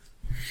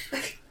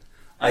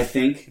 I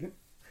think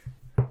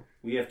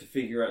we have to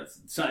figure out...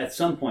 At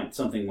some point,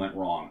 something went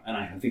wrong, and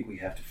I think we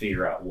have to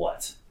figure out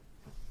what.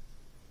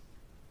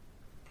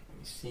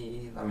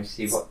 Let me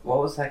see. What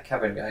was that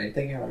Kevin guy? I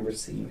think I remember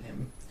seeing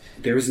him.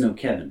 There is no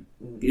Kevin.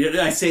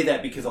 I say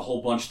that because a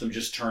whole bunch of them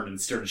just turned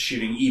and started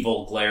shooting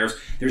evil glares.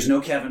 There's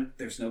no Kevin.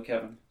 There's no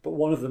Kevin. But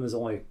one of them is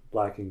only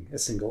lacking a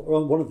single...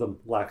 Well, one of them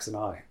lacks an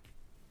eye.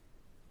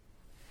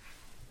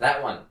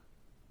 That one.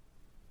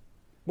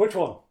 Which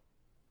one?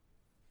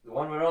 The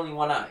one with only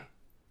one eye.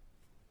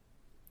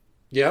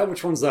 Yeah,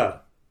 which one's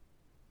that?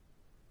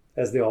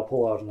 As they all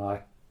pull out an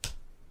eye.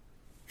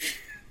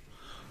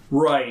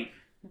 Right.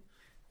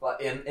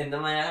 But in the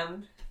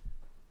land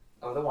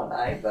of the one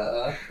eye,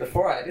 the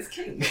four-eyed is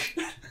king.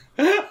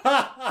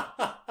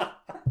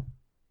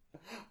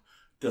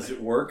 Does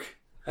it work?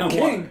 A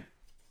king?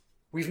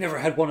 We've never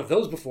had one of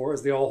those before,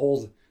 as they all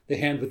hold the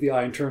hand with the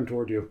eye and turn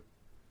toward you.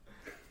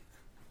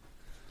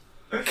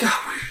 God,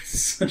 we're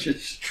such a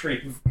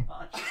stream of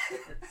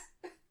consciousness.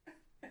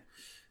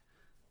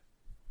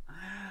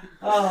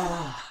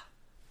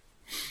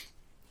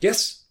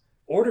 Yes,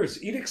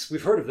 orders, edicts,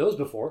 we've heard of those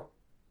before.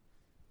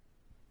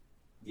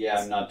 Yeah,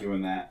 I'm not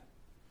doing that.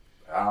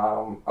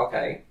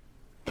 Okay.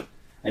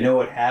 I know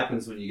what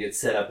happens when you get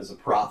set up as a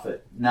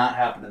prophet. Not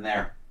happening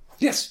there.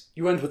 Yes,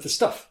 you end with the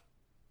stuff.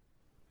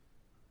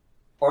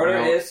 Order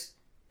No. is,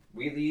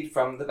 we lead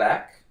from the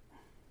back,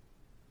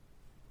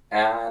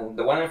 and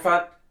the one in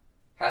front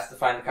has to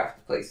find the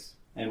crafted place.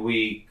 And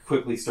we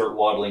quickly start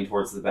waddling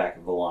towards the back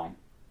of the line.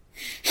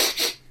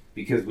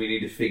 Because we need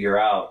to figure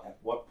out at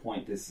what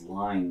point this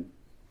line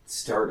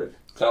started.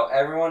 So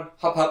everyone,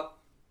 hop up.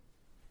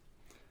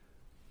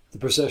 The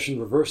procession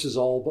reverses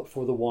all but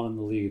for the one in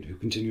the lead, who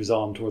continues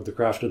on toward the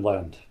crafted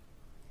land.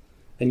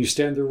 And you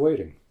stand there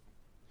waiting.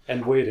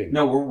 And waiting.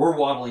 No, we're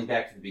waddling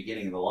back to the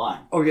beginning of the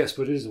line. Oh yes,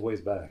 but it is a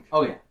ways back.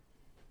 Oh, yeah.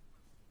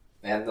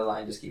 And the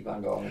line just keep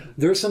on going.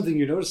 There is something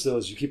you notice, though,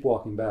 as you keep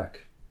walking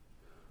back.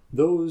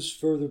 Those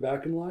further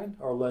back in line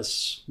are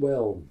less,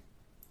 well,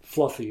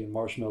 fluffy and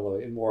marshmallow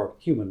and more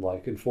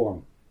human-like in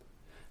form.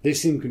 They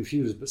seem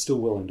confused, but still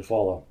willing to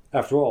follow.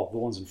 After all, the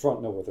ones in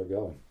front know where they're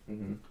going.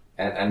 Mm-hmm.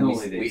 And No,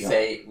 we they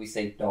don't.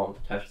 say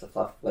don't touch the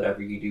fluff.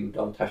 Whatever you do,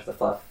 don't touch the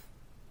fluff.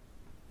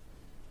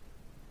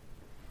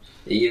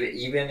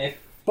 Even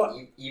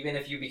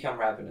if you become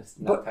ravenous,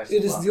 do not But touch it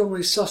the is fluff. the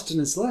only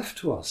sustenance left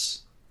to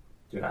us.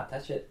 Do not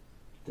touch it.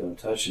 Don't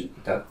touch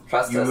it. Don't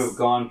trust You us. have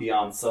gone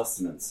beyond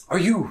sustenance. Are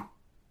you?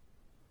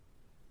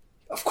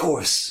 Of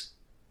course.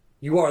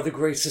 You are the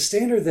great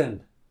sustainer,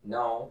 then.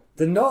 No,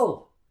 The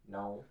null.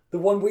 no. The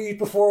one we eat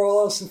before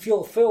all else and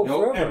feel filled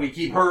Nope, forever. and we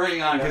keep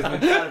hurrying on because we're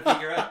trying to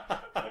figure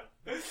out.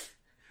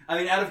 I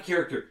mean, out of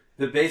character,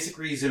 the basic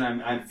reason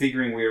I'm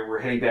figuring we're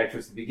heading back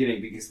towards the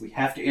beginning because we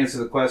have to answer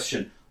the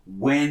question,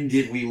 when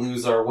did we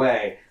lose our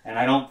way? And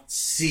I don't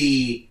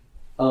see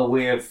a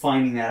way of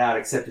finding that out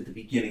except at the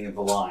beginning of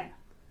the line.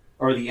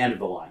 Or the end of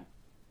the line.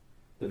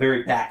 The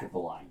very back of the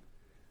line.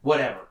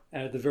 Whatever.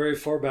 And at the very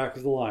far back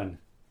of the line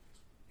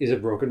is a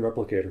broken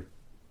replicator.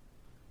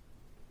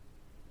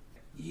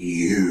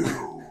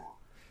 You,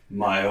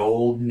 my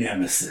old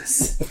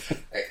nemesis.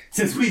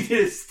 Since we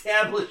did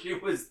establish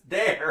it was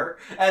there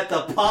at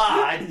the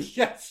pod.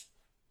 Yes.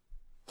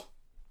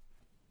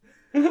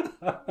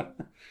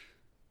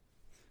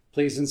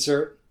 Please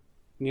insert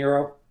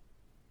Nero.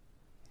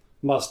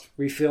 Must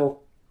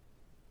refill.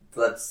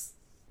 Let's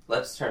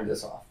turn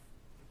this off.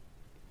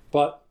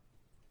 But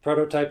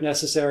prototype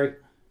necessary.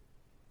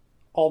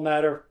 All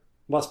matter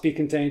must be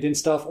contained in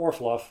stuff or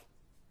fluff.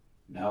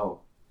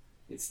 No.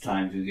 It's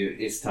time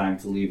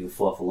to leave the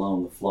fluff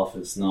alone. The fluff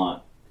is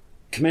not.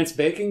 Commence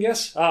baking,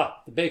 yes? The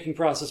baking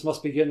process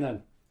must begin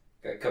then.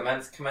 Okay,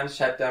 commence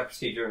shutdown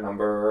procedure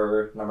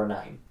number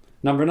 9.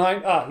 Number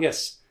 9,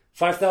 yes.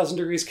 5,000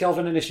 degrees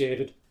Kelvin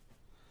initiated.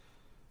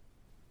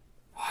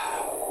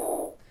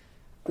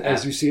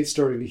 As you see it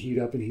starting to heat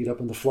up,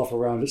 and the fluff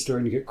around it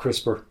starting to get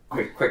crisper.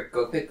 Quick,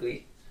 go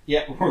quickly.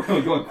 Yeah, we're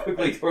going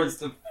quickly towards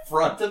the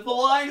front of the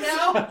line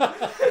now.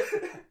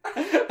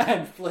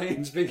 And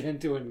flames begin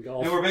to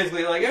engulf. And we're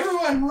basically like,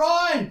 everyone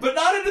run, but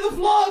not into the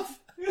fluff.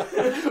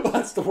 Well,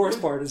 that's the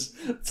worst part, is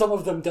some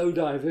of them do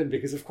dive in,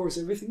 because of course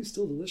everything is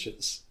still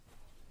delicious.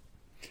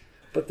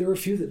 But there are a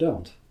few that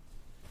don't.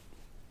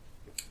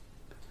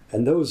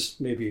 And those,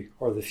 maybe,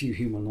 are the few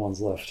human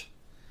ones left.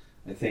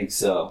 I think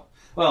so.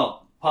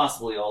 Well,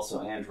 possibly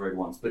also android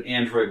ones, but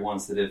android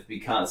ones that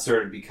have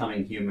started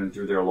becoming human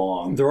through their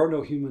long. There are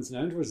no humans and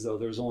androids, though.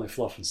 There's only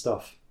fluff and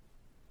stuff.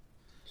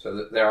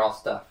 So they're all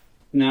stuff.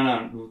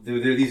 No,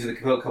 these are the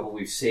couple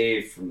we've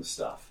saved from the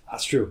stuff.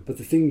 That's true. But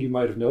the thing you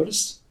might have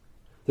noticed,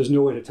 there's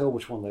no way to tell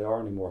which one they are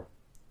anymore.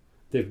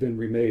 They've been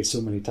remade so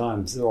many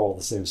times, they're all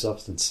the same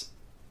substance.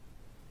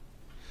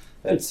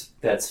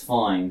 That's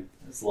fine,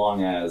 as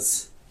long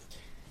as...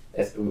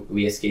 As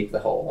we escape the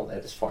hole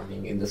that is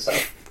forming in the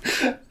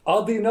stuff.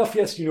 Oddly enough,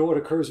 yes, you know what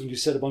occurs when you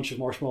set a bunch of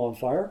marshmallow on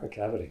fire? A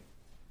cavity.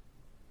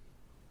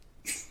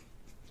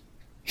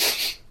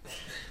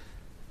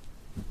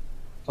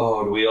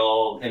 Oh, do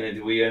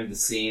we end the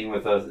scene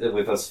with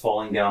us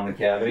falling down the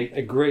cavity?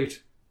 A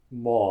great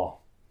maw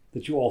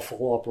that you all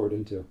fall upward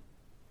into.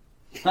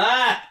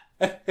 Ah!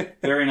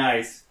 Very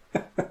nice.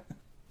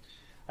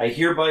 I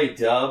hereby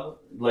dub,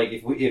 like,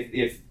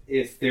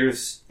 if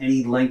there's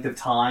any length of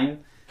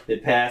time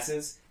that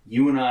passes,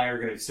 you and I are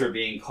going to start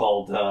being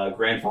called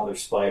Grandfather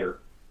Spider.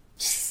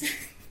 It's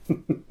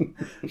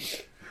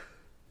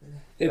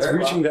Very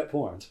reaching well. that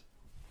point.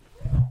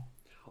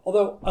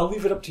 Although, I'll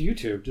leave it up to you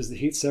two. Does the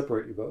heat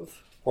separate you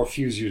both? Or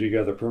fuse you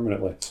together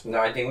permanently? No,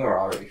 I think we were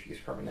already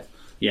fused permanent.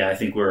 Yeah, I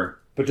think we're...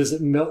 But does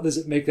it melt? Does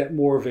it make that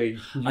more of a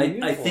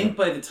union? I or- think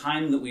by the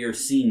time that we are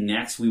seen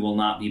next, we will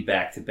not be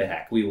back to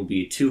back. We will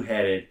be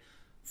two-headed,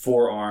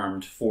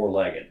 four-armed,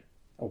 four-legged.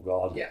 Oh,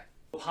 God. Yeah.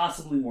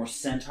 Possibly more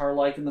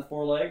centaur-like in the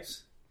four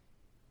legs.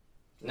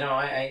 No,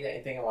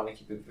 I think I want to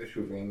keep it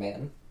Vitruvian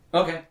man.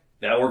 Okay.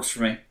 That works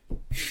for me.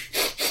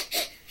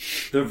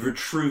 The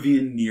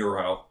Vitruvian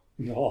Nero.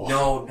 No.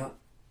 No.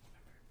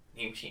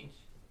 Name change.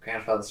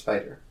 Grandfather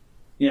Spider.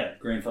 Yeah,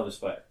 Grandfather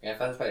Spider.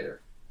 Grandfather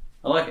Spider.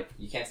 I like it.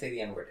 You can't say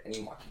the N-word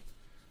anymore.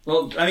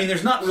 Well, I mean,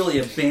 there's not really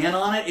a ban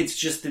on it. It's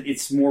just that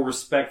it's more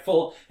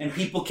respectful, and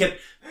people kept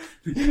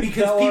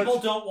because people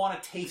don't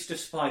want to taste a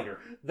spider.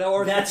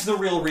 That's the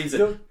real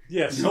reason.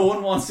 Yes. No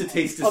one wants to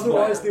taste a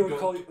Otherwise, spider. they would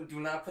call you. Do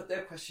not put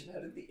that question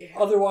out in the air.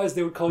 Otherwise,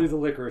 they would call you the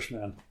licorice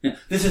man. Yeah,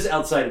 this is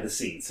outside of the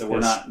scene, so we're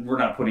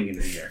not putting it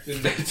in the air.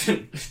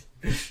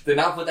 Do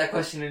not put that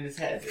question in his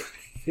head.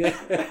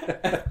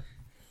 The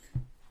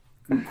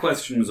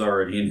question was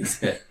already in his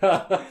head.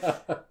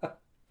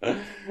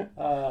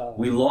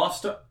 We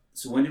lost.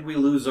 So when did we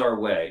lose our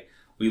way?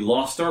 We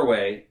lost our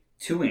way.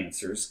 2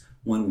 answers: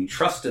 when we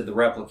trusted the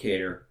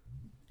replicator,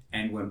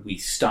 and when we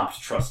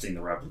stopped trusting the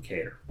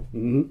replicator.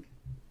 Mm-hmm.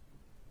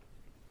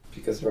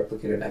 Because the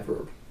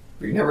replicator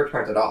we never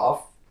turned it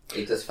off.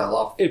 It just fell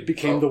off. It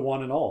became the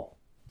one and all.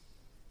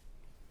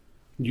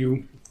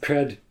 You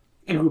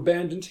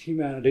abandoned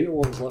humanity, or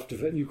what was left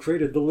of it, and you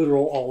created the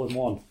literal all in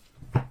one.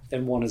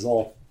 And one is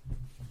all.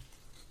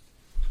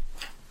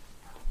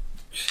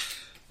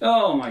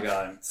 Oh my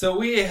god. So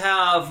we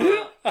have...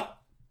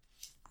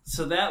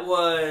 so that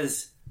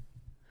was...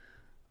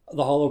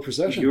 The Hollow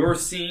Procession. Your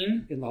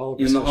scene in the Hollow in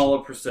Procession. the Hollow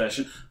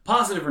Procession.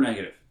 Positive or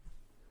negative?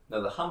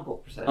 No, the humble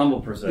procession.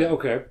 Humble Procession. Yeah,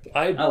 okay.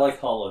 I like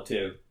Hollow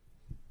too.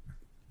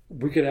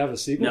 We could have a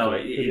sequel. No, to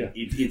it,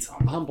 it's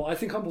Humble. Humble. I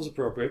think Humble's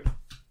appropriate.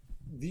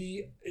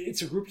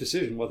 It's a group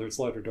decision whether it's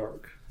light or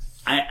dark.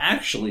 I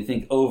actually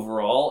think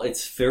overall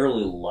it's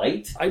fairly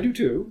light. I do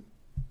too.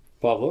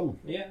 Pablo?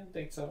 Yeah, I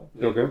think so.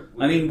 Okay.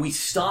 I mean, we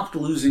stopped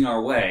losing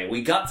our way.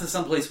 We got to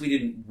someplace we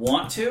didn't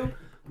want to,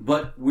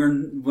 but we're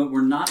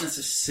not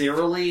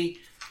necessarily...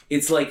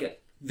 It's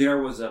like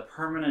there was a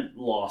permanent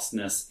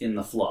lostness in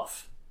the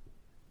fluff.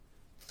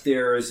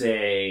 There's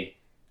a...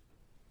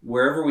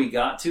 Wherever we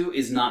got to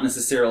is not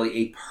necessarily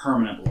a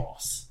permanent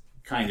loss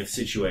kind of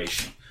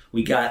situation.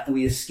 We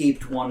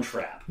escaped one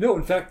trap. No,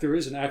 in fact, there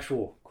is an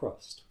actual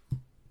crust.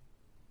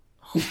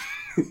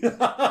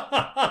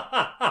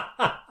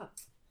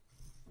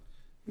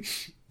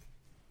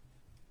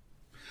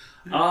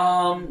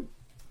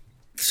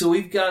 So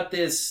we've got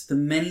the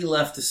many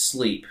left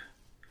asleep.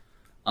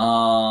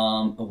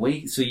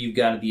 So you've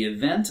got the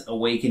event,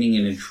 awakening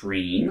in a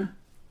dream.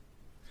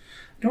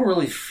 I don't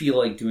really feel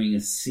like doing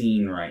a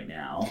scene right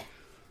now.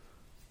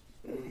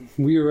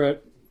 We are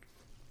at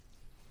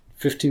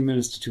 15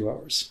 minutes to 2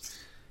 hours.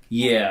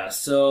 Yeah,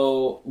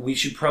 so we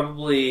should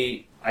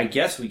probably... I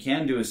guess we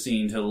can do a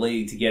scene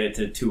to get it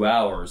to 2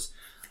 hours.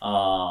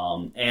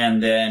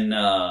 And then...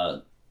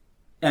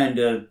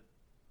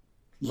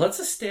 let's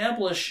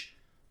establish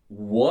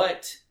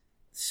what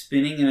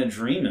spinning in a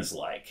dream is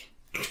like.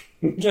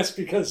 Yes,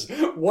 because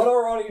what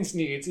our audience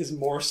needs is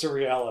more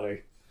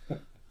surreality.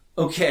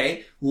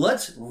 Okay,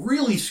 let's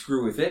really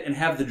screw with it and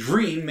have the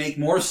dream make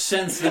more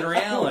sense than I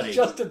reality. was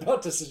just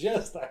about to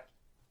suggest that.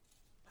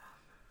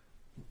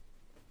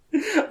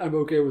 I'm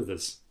okay with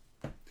this.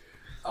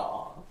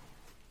 Aww.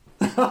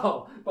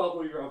 Oh,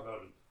 Pablo, you're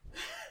outvoted.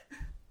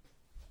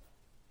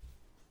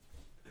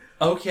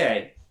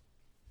 Okay.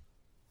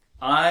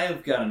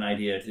 I've got an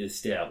idea to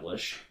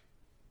establish.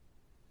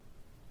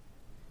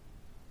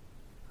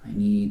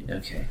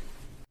 Okay.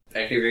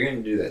 Actually, if you're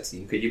going to do that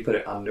scene, could you put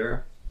it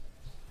under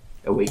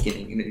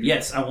awakening in a dream?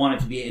 Yes, I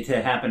want it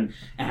to happen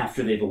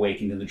after they've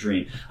awakened in the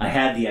dream. I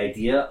had the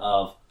idea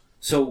of...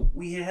 So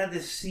we had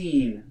this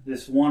scene,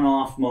 this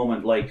one-off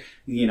moment,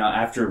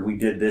 after we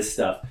did this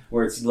stuff,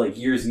 where it's like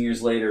years and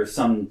years later,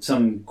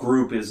 some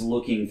group is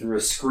looking through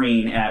a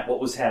screen at what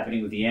was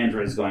happening with the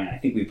androids going, I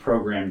think we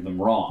programmed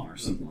them wrong, or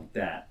something like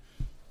that.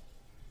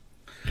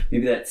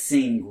 Maybe that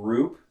same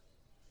group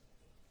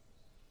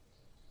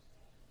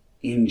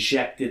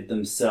injected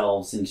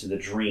themselves into the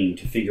dream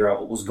to figure out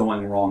what was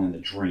going wrong in the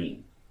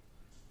dream.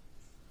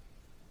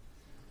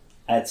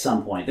 At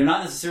some point. They're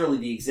not necessarily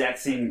the exact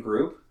same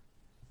group.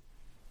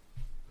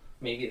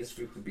 Maybe this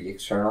group would be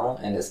external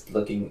and is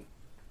looking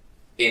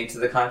into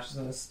the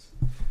consciousness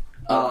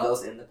of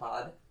those in the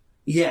pod.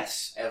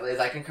 Yes. As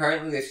I can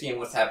currently see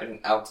what's happening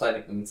outside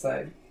and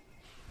inside.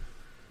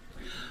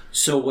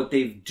 So what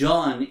they've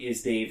done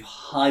is they've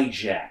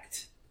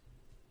hijacked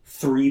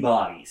 3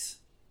 bodies.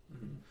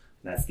 Mm-hmm.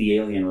 That's the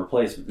alien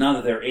replacement. Not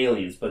that they're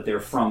aliens, but they're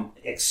from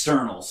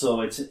external,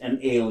 so it's an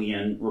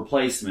alien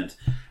replacement.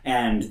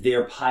 And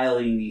they're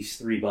piloting these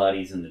 3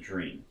 bodies in the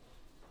dream.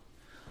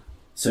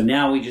 So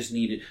now we just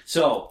need it.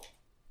 So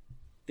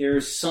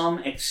there's some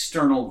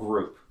external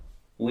group.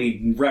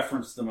 We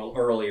referenced them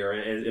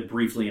earlier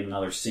briefly in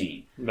another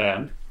scene.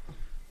 Man.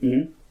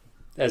 Mm-hmm.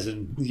 As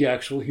in the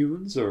actual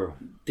humans, or?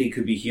 They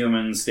could be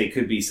humans, they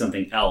could be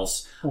something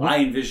else. Uh-huh. I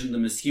envision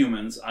them as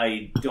humans.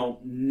 I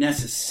don't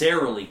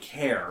necessarily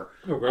care.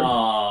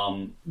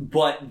 Okay.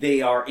 But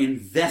they are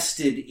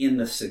invested in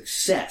the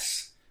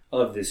success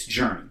of this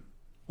journey.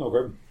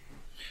 Okay.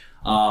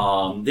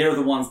 They're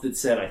the ones that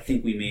said, I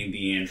think we made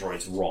the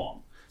androids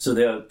wrong. So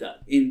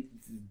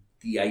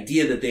the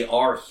idea that they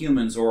are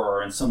humans or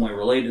are in some way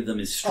related to them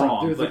is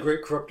strong. They're the but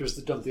great corruptors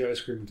that dump the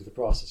ice cream into the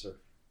processor.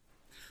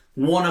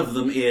 one of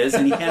them is,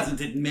 and he hasn't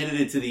admitted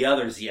it to the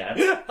others yet.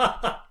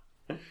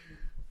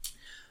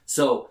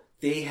 So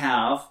they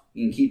have,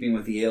 in keeping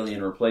with the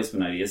alien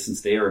replacement idea,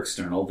 since they are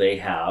external, they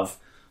have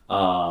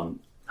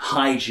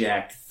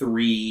hijacked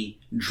 3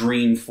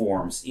 dream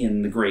forms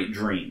in the Great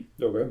Dream.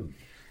 Okay.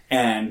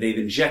 And they've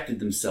injected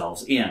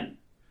themselves in.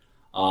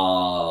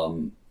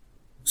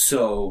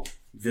 So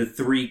the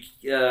 3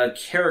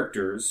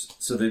 characters.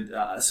 So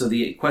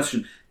the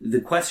question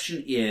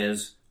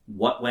is,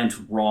 what went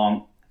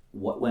wrong?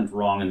 What went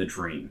wrong in the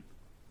dream?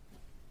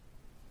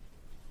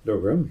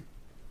 Okay.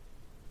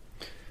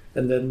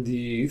 And then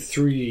the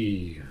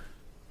 3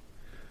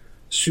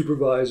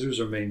 supervisors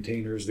or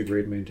maintainers, the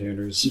great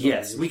maintainers.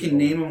 Yes, we can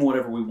name them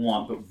whatever we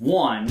want, but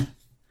one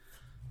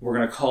we're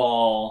going to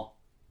call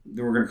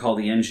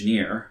the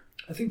engineer.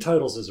 I think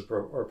titles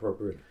are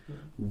appropriate.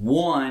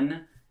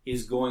 One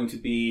is going to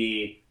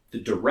be the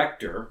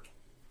director,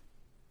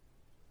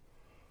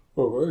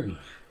 Okay.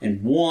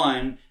 and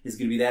one is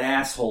going to be that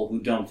asshole who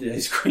dumped the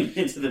ice cream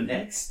into the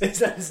mix. Is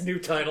that his new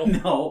title?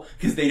 No,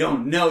 because they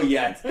don't know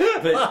yet.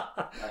 But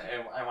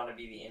I want to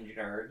be the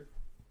engineer.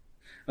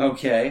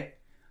 okay,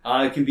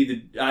 I can be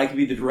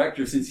the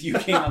director since you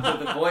came up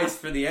with the voice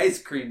for the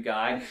ice cream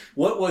guy.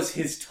 What was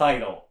his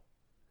title?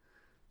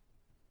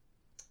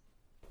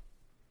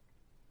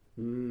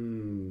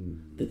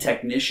 The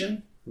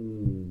technician.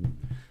 The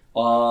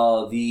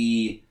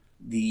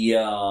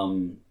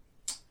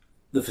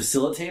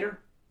facilitator.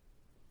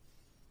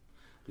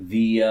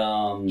 The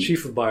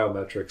Chief of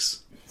biometrics.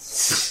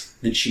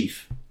 the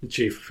chief. The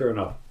chief, fair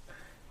enough.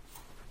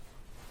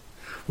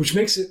 Which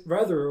makes it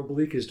rather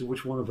oblique as to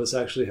which one of us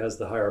actually has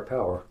the higher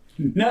power.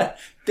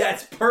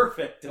 That's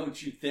perfect,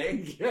 don't you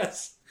think?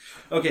 Yes.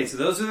 Okay, so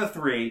those are the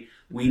 3.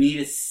 We need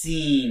a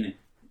scene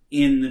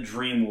in the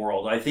dream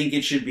world. I think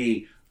it should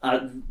be...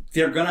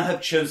 they're going to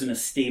have chosen a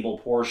stable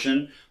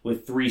portion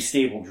with 3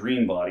 stable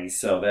dream bodies,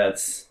 so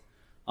that's...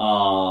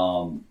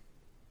 One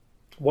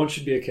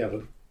should be a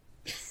Kevin.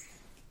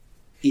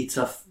 It's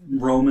a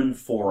Roman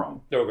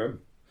forum. Okay.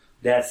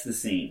 That's the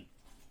scene.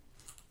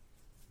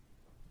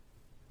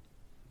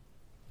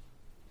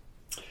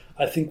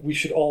 I think we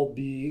should all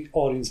be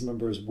audience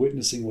members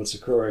witnessing what's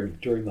occurring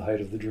during the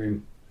height of the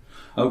dream.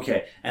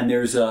 Okay, and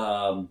there's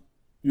not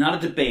a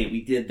debate.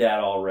 We did that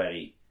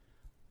already.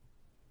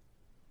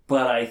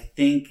 But I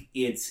think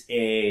it's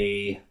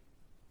a...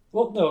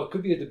 Well, no, it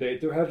could be a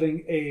debate. They're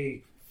having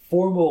a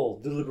formal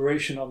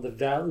deliberation on the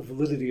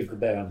validity of the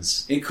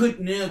bans. It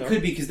could be,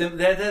 because then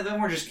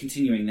we're just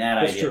continuing that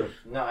That's idea. true.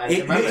 No,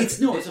 It's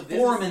a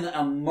forum and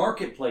a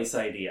marketplace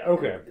idea.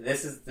 Okay.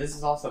 This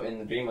is also in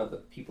the dream of the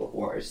people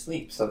who are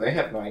asleep, so they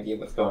have no idea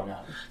what's going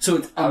on.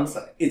 So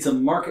outside. It's a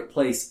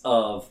marketplace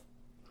of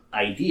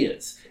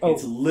ideas. Oh.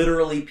 It's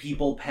literally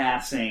people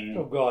passing...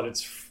 Oh God,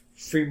 it's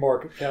free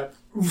market cap.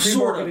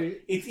 Sort of.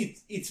 market-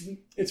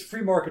 It's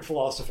free market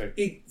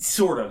philosophy.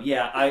 sort of,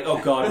 yeah.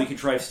 Oh God, we could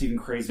drive Stephen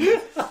crazy.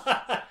 Yes.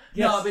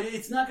 No, but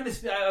it's not going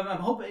to... I'm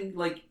hoping,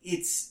 like,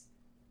 it's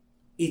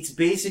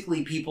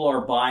basically people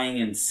are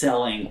buying and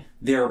selling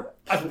their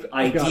I've got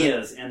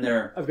ideas and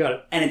their... I've got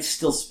it. And it's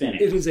still spinning.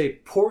 It is a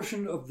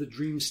portion of the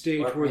dream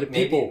stage Or where the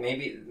maybe, people...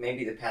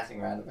 maybe the passing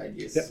around of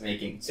ideas Yeah. is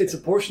making... It's a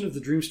portion of the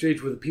dream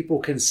stage where the people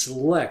can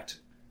select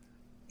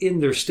in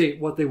their state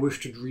what they wish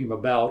to dream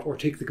about or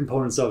take the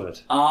components of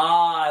it.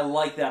 I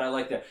like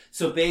that.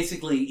 So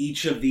basically,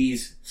 each of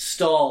these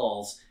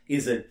stalls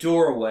is a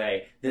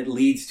doorway that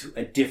leads to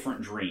a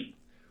different dream.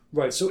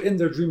 Right, so in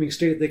their dreaming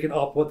state, they can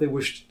opt what they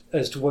wish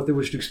as to what they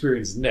wish to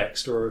experience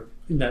next or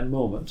in that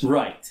moment.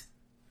 Right.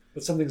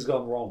 But something's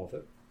gone wrong with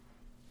it.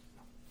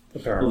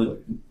 Apparently. Well,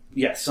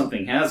 yes,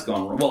 something has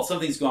gone wrong. Well,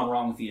 something's gone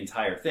wrong with the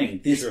entire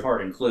thing, this Sure.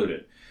 part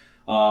included.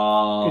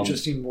 It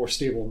just seemed more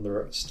stable than the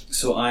rest.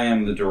 So I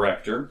am the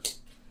director.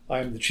 I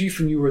am the chief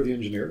and you are the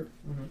engineer.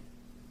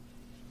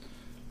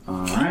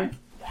 All right.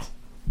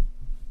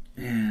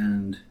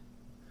 And...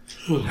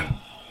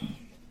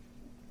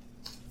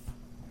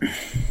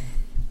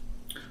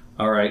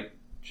 All right.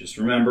 Just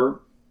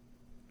remember,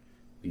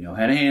 you know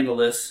how to handle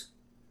this.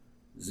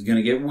 This is going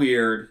to get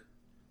weird,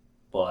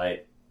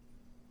 but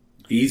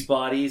these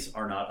bodies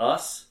are not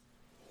us.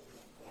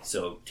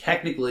 So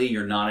technically,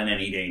 you're not in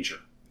any danger.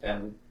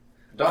 And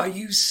Are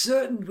you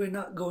certain we're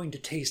not going to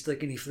taste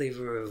like any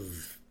flavor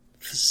of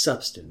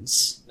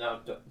substance? no,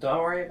 don't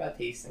worry about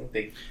tasting.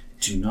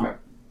 Do not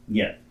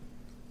yet.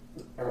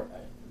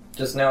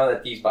 Just know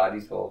that these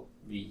bodies will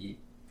be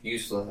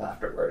useless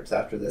afterwards,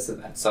 after this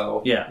event.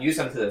 So Yeah. use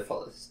them to the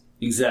fullest.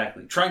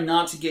 Exactly. Try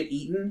not to get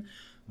eaten,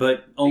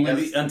 but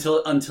only Because-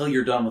 until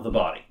you're done with the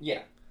body.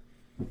 Yeah.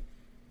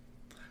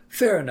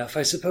 Fair enough.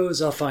 I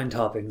suppose I'll find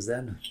toppings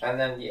then. And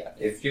then, yeah,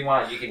 if you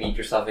want, you can eat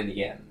yourself in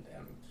the end.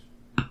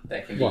 And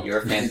that can be What?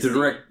 your fantasy.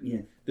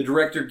 The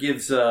director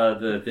gives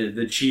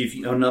the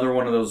chief another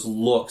one of those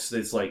looks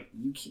that's like,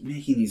 you keep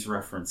making these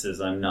references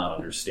I'm not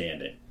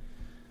understanding.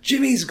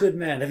 Jimmy's a good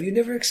man. Have you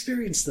never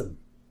experienced them?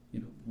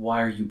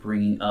 Why are you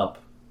bringing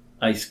up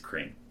ice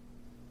cream?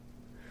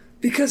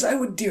 Because I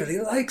would dearly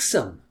like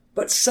some,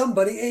 but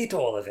somebody ate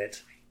all of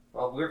it.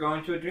 Well, we're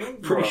going to a dream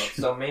Pretty world,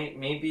 sure. so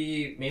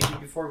maybe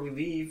before we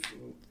leave,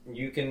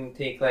 you can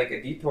take like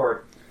a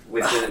detour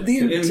with The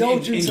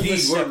indulgence of Indeed,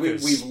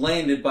 receptors. we've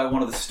landed by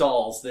one of the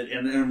stalls,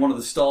 and one of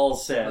the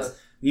stalls says,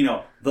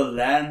 the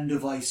land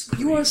of ice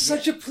cream. You are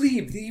such a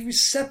plebe. The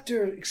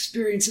receptor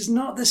experience is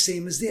not the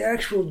same as the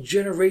actual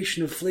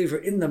generation of flavor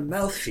in the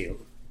mouthfeel.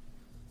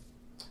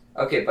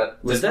 Okay,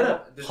 but Was that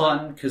a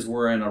pun because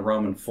we're in a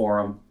Roman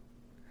forum?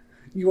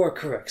 You are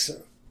correct,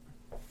 sir.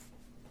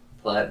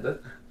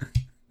 Pleb.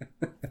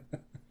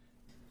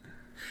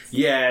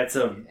 Yeah, it's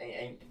a...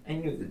 I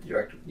knew the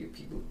director would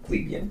be a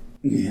plebeian.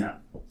 Yeah.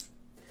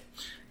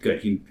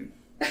 Good.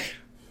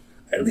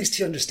 At least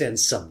he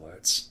understands some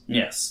words.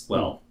 Yes,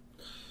 well...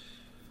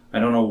 I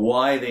don't know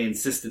why they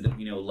insisted that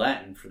we know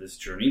Latin for this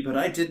journey, but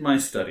I did my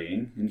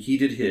studying, and he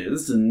did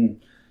his,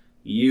 and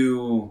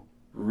you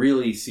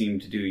really seem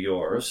to do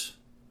yours.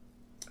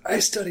 I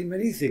study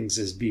many things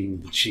as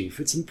being the chief.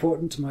 It's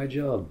important to my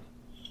job.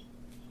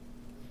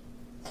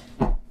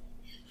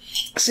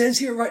 Says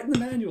here right in the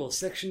manual,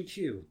 section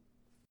Q.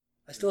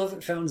 I still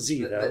haven't found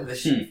Z, though. The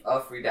chief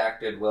of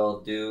Redacted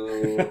will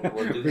do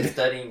the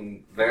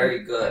studying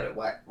very good.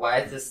 Why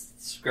is this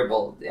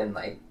scribbled in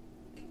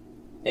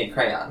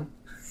crayon?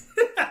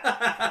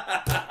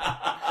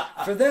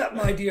 For that,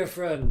 my dear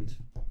friend,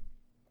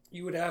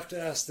 you would have to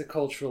ask the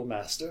cultural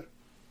master.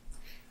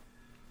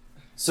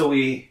 So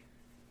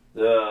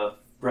the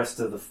rest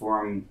of the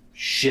forum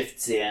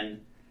shifts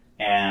in,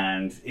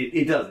 and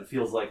it does. It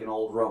feels like an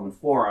old Roman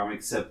forum,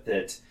 except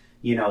that,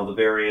 the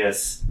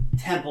various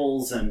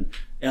temples and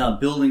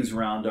buildings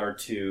around are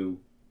to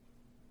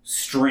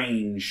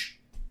strange,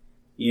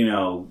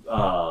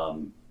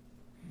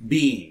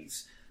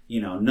 beings.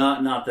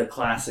 Not the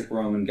classic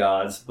Roman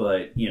gods,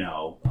 but,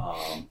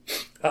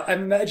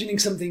 I'm imagining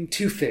something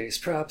Two-Face,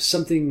 perhaps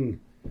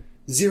something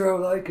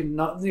Zero-like and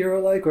not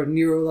Nero-like, or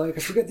Nero-like. I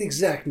forget the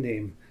exact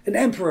name. An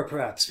emperor,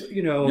 perhaps, but,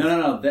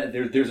 No.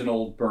 There's an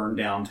old burned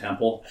down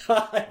temple.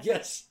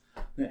 Yes.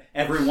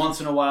 Every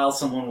once in a while,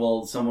 someone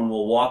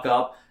will walk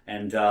up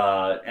and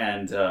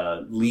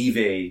leave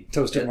a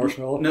Toasted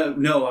marshmallow?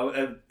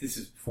 No. This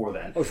is before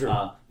then. Oh,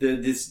 sure.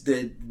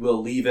 They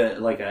will leave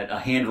a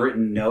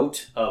handwritten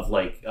note of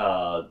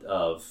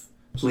of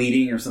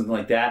pleading or something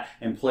like that,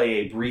 and play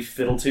a brief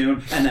fiddle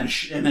tune, and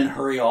then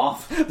hurry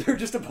off. They're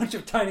just a bunch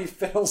of tiny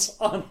fiddles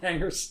on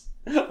hangers.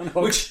 On hooks.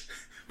 Which,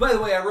 by the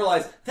way, I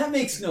realized that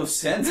makes no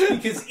sense,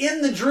 because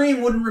in the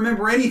dream wouldn't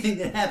remember anything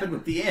that happened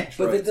with the android.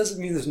 But that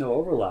doesn't mean there's no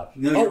overlap.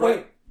 No, you're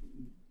right.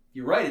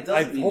 You're right. It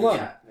doesn't mean hold on.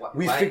 Yeah.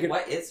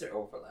 Why is there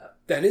overlap?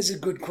 That is a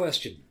good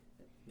question.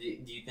 Do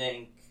you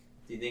think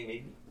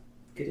maybe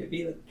could it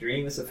be that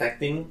dream is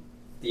affecting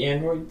the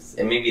androids,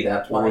 and maybe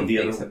that's why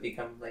things have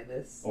become like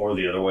this? Or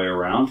the other way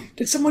around.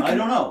 Did someone? I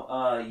don't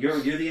know. You're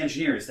the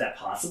engineer. Is that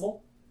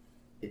possible?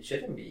 It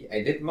shouldn't be.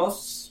 I did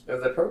most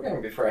of the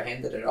programming before I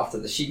handed it off to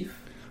the chief.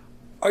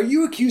 Are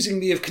you accusing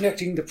me of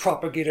connecting the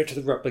propagator to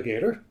the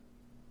replicator?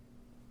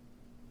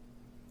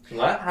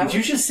 What? Did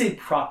you just say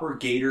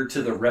propagator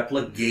to the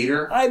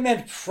replicator? I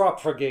meant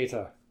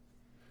propagator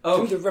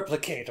Oh, to the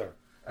replicator.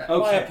 My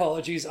okay.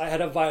 apologies. I had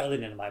a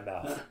violin in my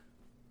mouth.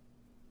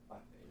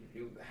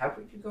 How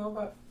would you go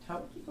about?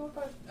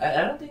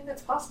 I don't think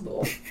that's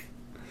possible.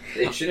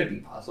 It shouldn't be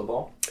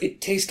possible. It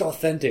tastes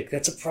authentic.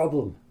 That's a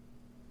problem.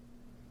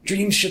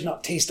 Dreams should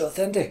not taste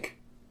authentic.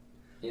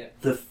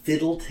 The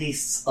fiddle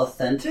tastes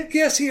authentic?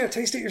 Yes, here,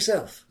 taste it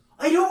yourself.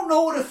 I don't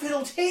know what a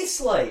fiddle tastes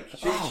like.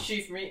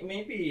 Chief,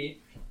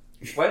 maybe.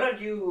 Why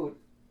don't you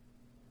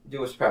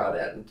do us proud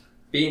and,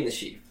 being the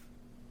chief,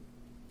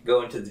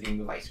 go into the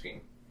dream of ice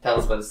cream. Tell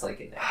us what it's like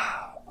in there.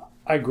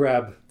 I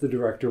grab the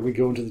director. We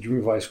go into the dream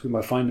of ice cream.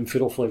 I find him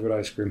fiddle-flavored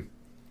ice cream.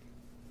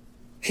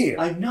 Here.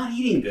 I'm not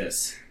eating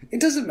this. It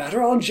doesn't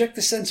matter. I'll inject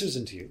the sensors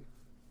into you.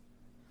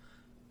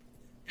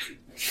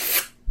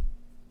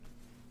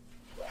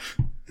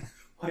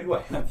 Why do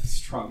I have the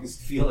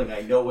strongest feeling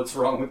I know what's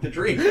wrong with the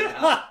dream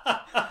now?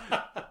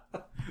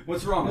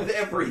 What's wrong with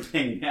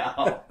everything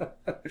now?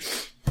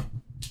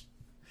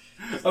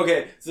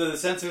 Okay, so the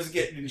sensors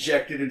get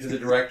injected into the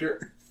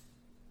director.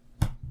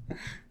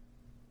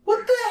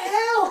 What the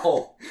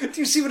hell?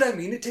 Do you see what I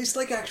mean? It tastes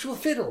like actual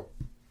fiddle.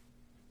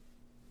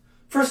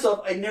 First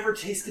off, I never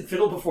tasted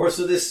fiddle before,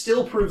 so this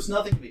still proves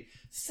nothing to me.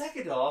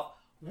 Second off,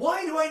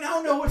 why do I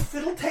now know what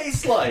fiddle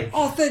tastes like?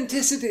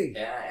 Authenticity.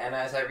 Yeah, and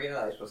as I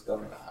realized what's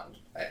going on,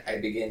 I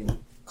begin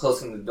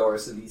closing the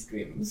doors to these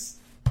dreams.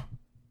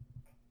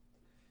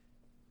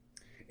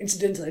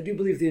 Incidentally, I do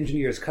believe the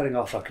engineer is cutting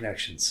off our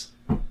connections.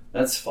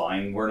 That's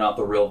fine. We're not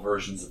the real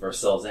versions of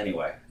ourselves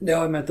anyway.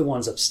 No, I meant the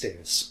ones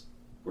upstairs.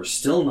 We're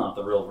still not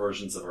the real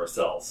versions of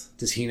ourselves.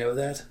 Does he know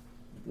that?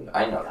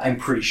 I know that. I'm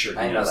pretty sure he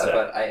I know knows that,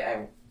 but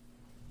I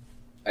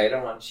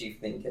don't want Chief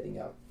Thing getting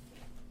out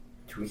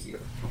to here.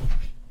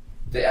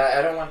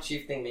 I don't want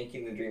Chief Thing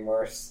making the dream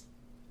worse.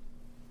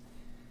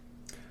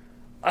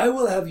 I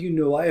will have you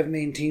know I have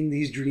maintained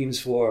these dreams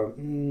for...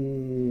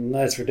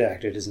 that's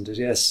redacted, isn't it?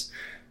 Yes.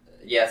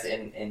 Yes,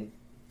 in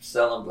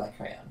Cell and Black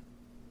Crayon.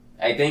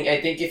 I think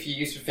if you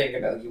use your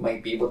fingernail, you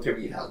might be able to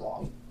read how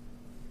long.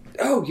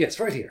 Oh, yes,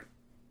 right here.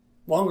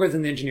 Longer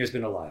than the engineer's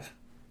been alive.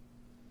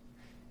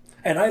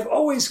 And I've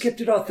always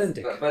kept it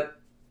authentic. But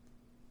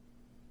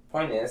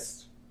point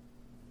is,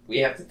 we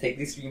have to take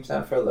these streams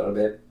down for a little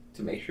bit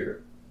to make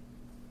sure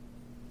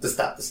to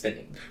stop the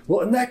spinning. Well,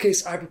 in that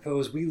case, I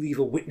propose we leave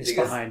a witness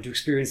Because- behind to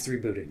experience the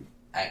rebooting.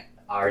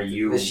 Are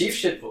you The chief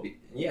should the chief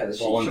should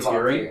volunteering?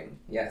 volunteer.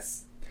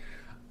 Yes.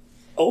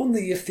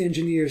 Only if the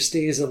engineer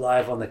stays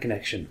alive on the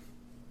connection.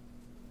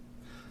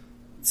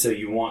 So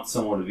you want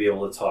someone to be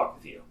able to talk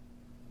with you?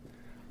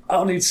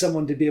 I'll need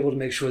someone to be able to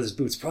make sure this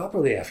boots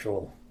properly, after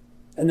all.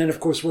 And then, of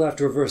course, we'll have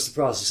to reverse the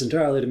process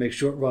entirely to make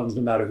sure it runs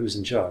no matter who's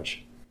in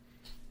charge.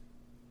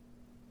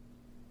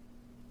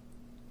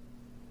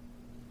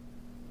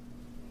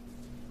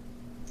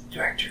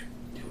 Director,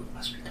 do what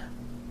must be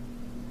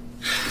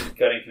done.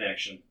 Cutting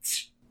connection.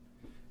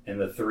 And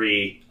the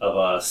three of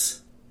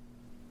us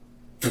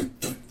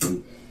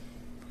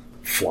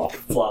Flop.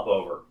 flop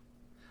over.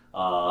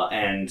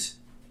 And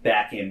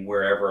back in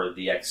wherever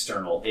the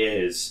external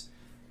is,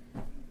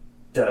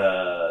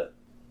 the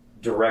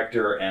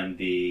director and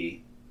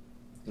the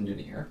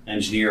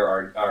engineer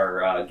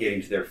are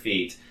getting to their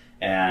feet,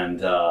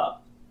 and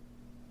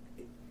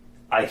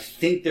I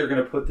think they're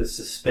going to put the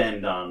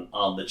suspend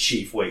on the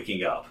chief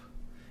waking up.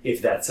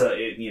 If that's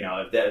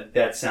if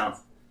that sounds.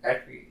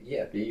 Actually,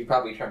 yeah, but you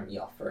probably turned me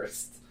off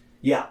first.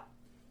 Yeah.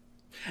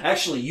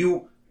 Actually,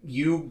 you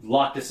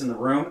locked us in the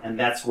room, and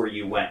that's where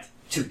you went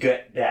to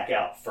get back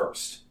out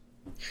first.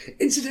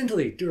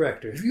 Incidentally,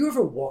 Director, have you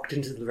ever walked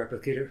into the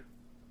replicator?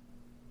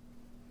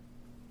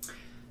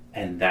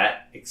 And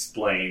that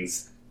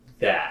explains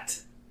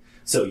that.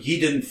 So he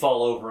didn't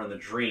fall over in the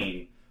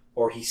dream,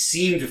 or he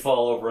seemed to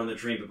fall over in the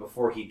dream, but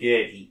before he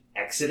did, he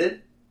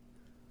exited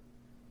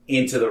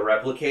into the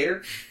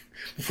replicator.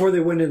 Before they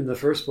went in the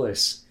first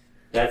place.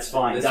 That's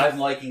fine. This I'm is-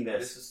 liking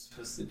This this. is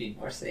supposed to be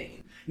more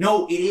sane.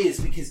 No, it is,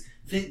 because,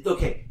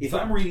 okay, if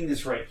I'm reading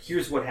this right,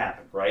 here's what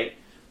happened, right?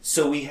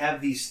 So we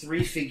have these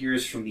three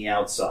figures from the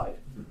outside,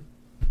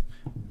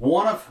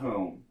 one of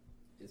whom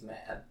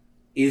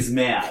Is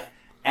mad.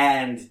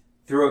 and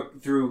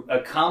through a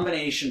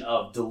combination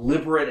of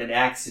deliberate and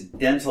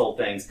accidental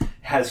things,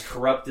 has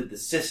corrupted the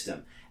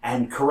system,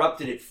 and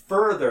corrupted it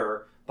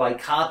further by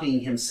copying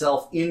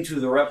himself into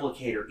the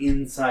replicator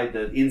inside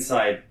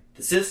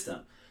the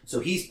system. So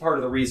he's part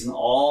of the reason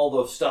all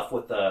the stuff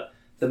with the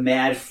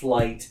mad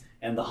flight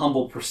and the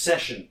humble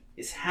procession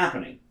is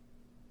happening.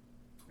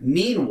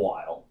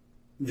 Meanwhile,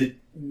 the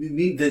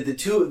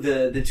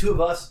two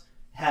of us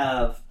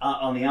have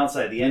on the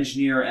outside, the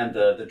engineer and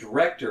the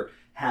director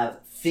have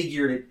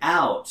figured it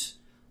out.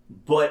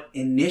 But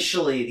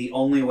initially, the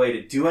only way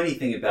to do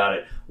anything about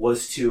it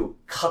was to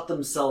cut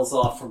themselves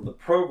off from the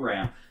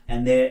program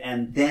and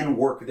then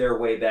work their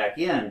way back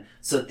in,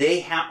 so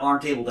they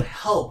aren't able to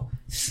help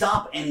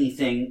stop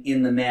anything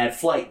in the mad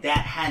flight that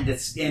had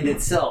to end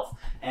itself.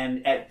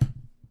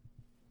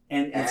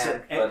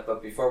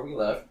 But before we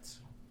left,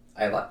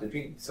 I locked the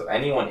dream. So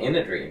anyone in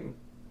a dream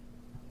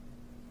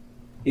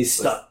is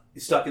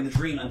stuck in the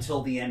dream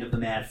until the end of the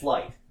mad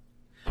flight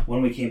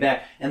when we came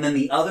back. And then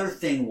the other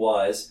thing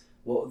was,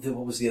 what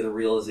was the other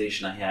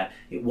realization I had?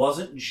 It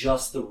wasn't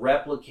just the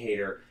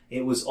replicator.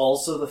 It was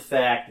also the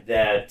fact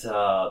that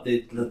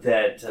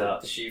the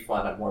chief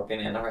wanted more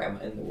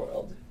Bananarama in the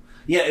world.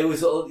 yeah, it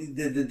was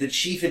the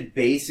chief had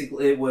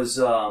basically it was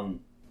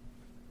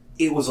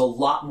a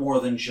lot more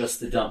than just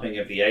the dumping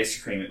of the ice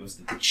cream. It was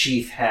that the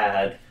chief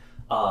had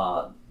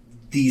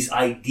these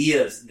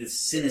ideas, this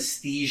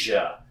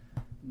synesthesia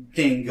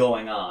thing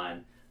going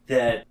on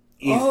that.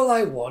 All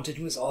I wanted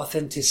was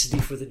authenticity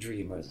for the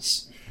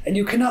dreamers. And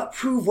you cannot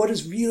prove what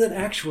is real and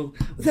actual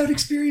without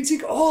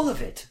experiencing all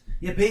of it.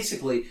 Yeah,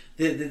 basically,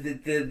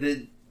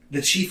 the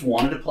chief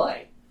wanted to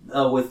play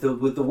with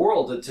the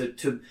world.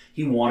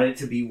 He wanted it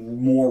to be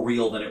more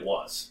real than it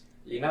was.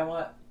 You know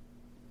what?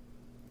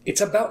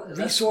 It's about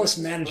resource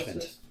Let's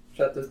management. just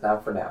shut this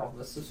down for now.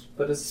 Let's just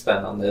put a spin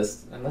on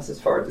this, and let's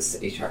just forward this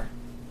to HR.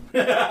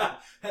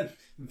 And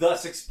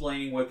thus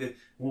explaining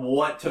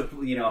what took.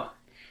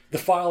 The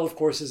file, of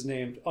course, is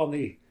named on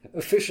the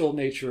official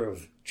nature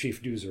of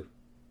Chief Doozer.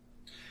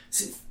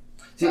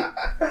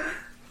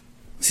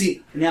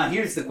 See, now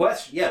here's the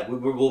question. Yeah, we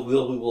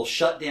will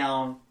shut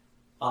down.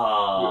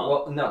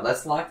 No,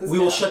 let's lock this We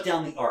down. will shut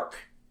down the Ark.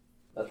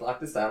 Let's lock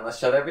this down. Let's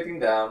shut everything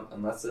down,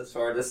 and let's just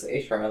forward this to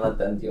HR and let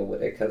them deal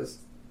with it, because...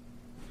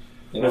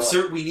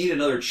 We need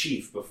another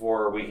chief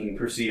before we can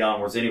proceed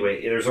onwards.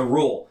 Anyway, there's a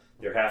rule.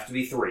 There have to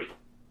be 3.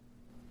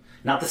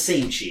 Not the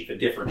same chief, a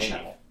different chief.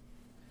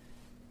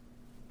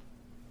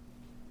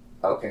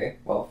 Okay,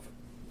 well,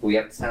 we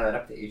have to sign that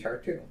up to HR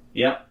too.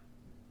 Yep.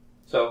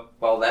 So,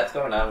 while that's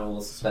going on,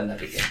 we'll suspend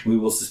everything. We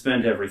will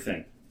suspend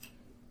everything.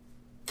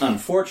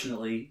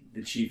 Unfortunately,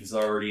 the chief is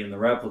already in the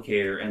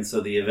replicator, and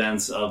so the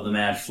events of the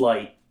mad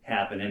flight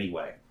happen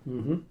anyway.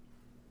 Mm-hmm.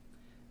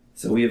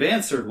 So we have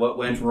answered what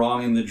went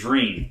wrong in the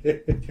dream.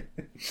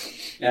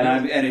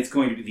 And it's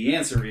going to be, the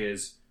answer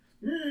is...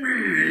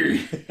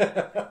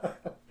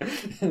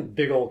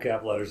 Big old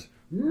cap letters.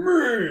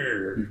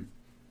 Me.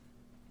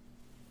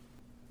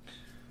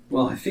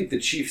 Well, I think the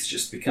Chief's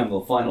just become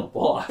the final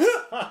boss.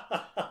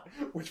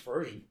 Which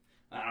version?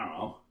 I don't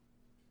know.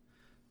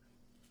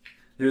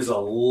 There's a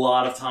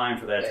lot of time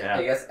for that to I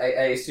happen. guess I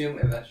assume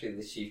eventually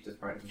the chief just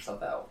burned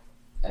himself out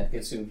and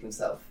consumed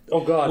himself.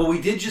 Oh god. Well,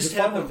 we did just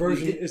the have final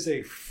version is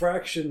a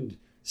fractioned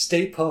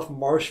Stay Puff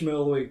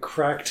marshmallowy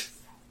cracked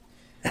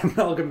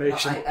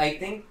amalgamation. I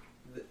think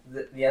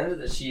the end of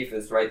the chief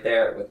is right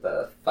there with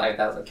the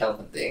 5,000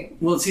 Kelvin thing.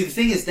 Well, see, the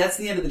thing is, that's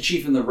the end of the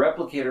Chief in the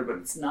Replicator, but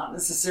it's not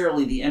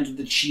necessarily the end of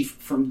the Chief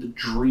from the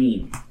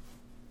Dream.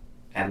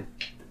 And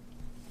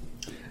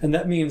And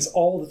that means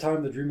all the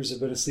time the Dreamers have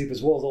been asleep,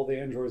 as well as all the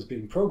androids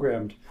being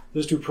programmed,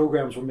 those two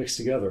programs were mixed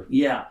together.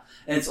 Yeah,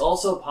 and it's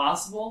also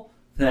possible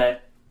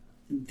that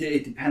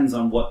it depends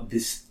on what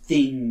this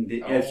thing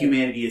that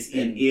humanity is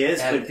in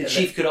is, but the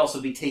Chief could also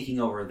be taking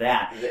over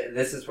that.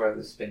 This is where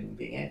the spin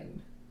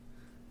began.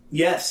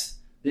 Yes,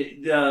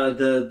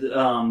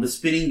 the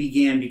spinning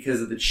began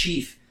because of the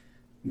Chief.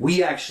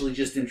 We actually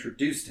just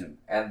introduced him.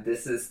 And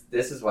this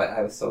is why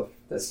I was so.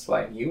 This is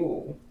why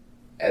you,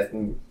 as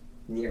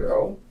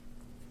Nero,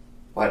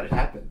 what had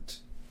happened.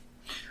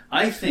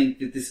 I think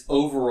that this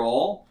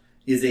overall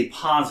is a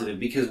positive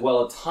because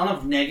while a ton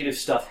of negative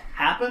stuff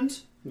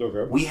happened,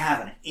 Okay. we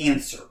have an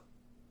answer.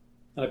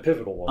 And a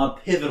pivotal one. A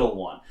pivotal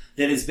one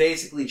that has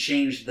basically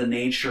changed the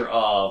nature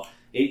of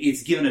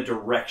it's given a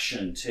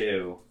direction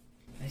to.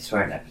 I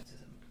swear nepotism.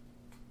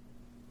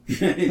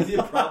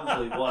 It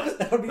probably was.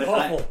 That would be But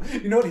awful.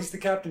 You know what? He's the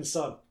captain's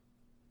son.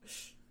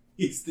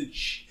 He's the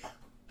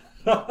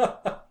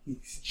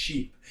he's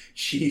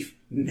Chief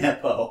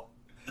Nepo.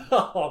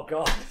 Oh,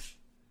 God.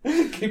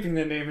 Keeping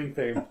the naming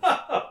theme.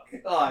 Oh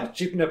God,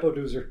 Chief Nepo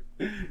Doozer.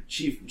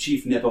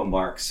 Chief Nepo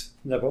Marks.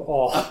 Nepo.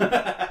 Oh.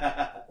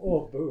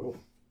 Oh, boo.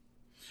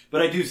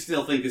 But I do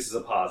still think this is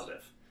a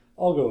positive.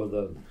 I'll go with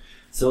them.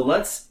 So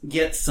let's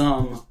get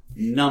some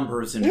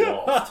numbers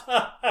involved.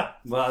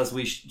 Well, as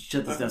we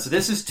shut this down. So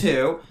this is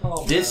 2.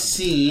 Oh, this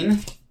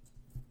scene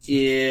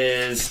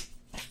is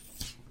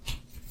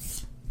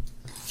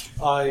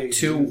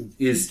 2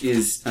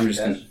 is I'm just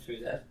gonna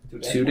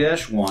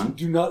 2-1.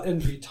 Do not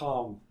envy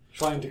Tom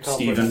trying to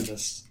comprehend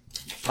this.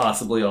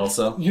 Possibly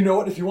also. You know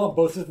what? If you want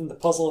both of them to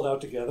puzzle it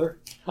out together,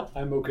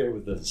 I'm okay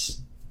with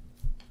this.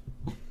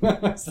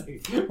 It's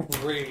like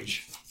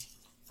rage.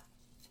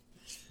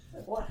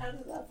 What? How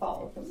did that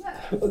follow from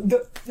that?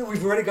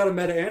 We've already got a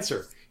meta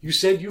answer. You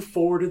said you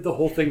forwarded the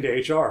whole thing to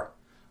HR.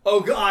 Oh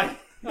God.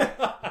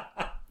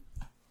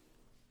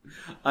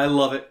 I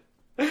love it.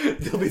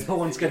 They'll be the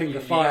ones getting the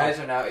You file. guys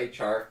are now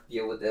HR.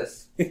 Deal with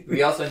this.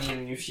 We also need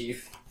a new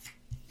chief.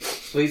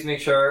 Please make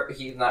sure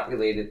he's not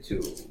related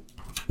to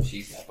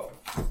Chief Nepo.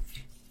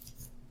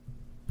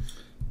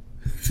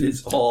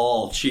 It's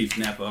all Chief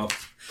Nepo.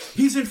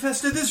 He's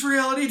infested this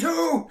reality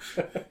too!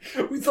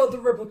 We thought the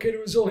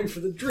replicator was only for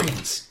the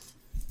dreams.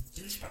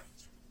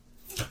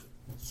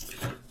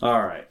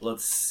 Alright,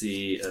 let's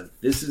see.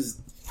 This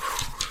is...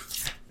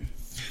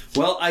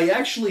 Well, I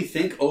actually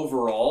think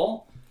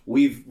overall,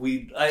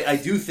 I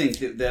do think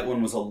that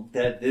one was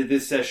that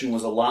this session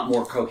was a lot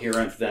more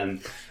coherent than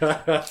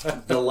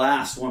the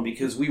last one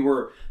because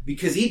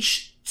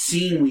each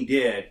scene we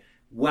did,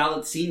 while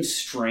it seems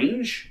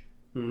strange,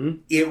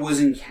 it was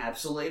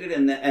encapsulated,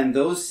 and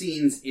those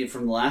scenes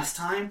from last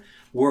time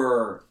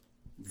were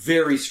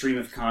very stream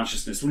of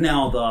consciousness.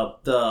 Now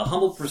the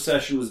Humble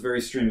Procession was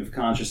very stream of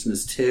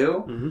consciousness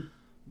too,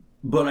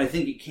 but I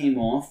think it came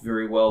off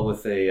very well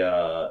with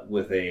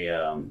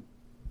an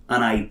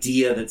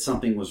idea that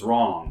something was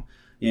wrong,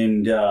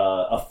 and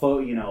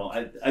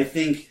I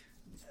think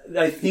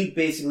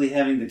basically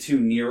having the two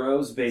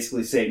Neros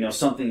basically say no,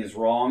 something is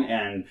wrong,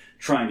 and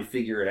trying to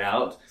figure it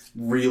out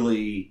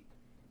really.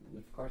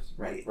 Of course,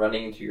 right.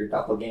 Running into your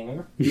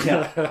doppelganger.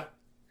 Yeah.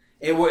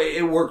 It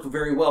worked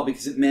very well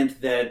because it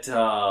meant that...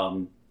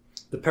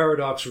 the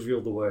paradox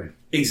revealed the way.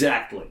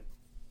 Exactly.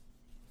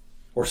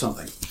 Or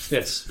something.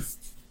 Yes.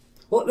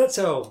 Well, that's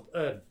how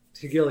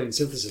Hegelian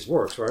synthesis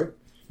works, right?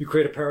 You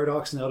create a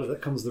paradox and out of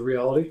that comes the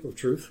reality of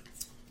truth.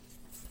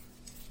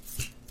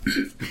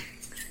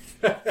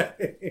 I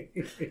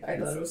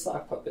thought it was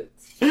sock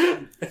puppets.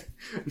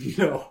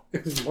 No,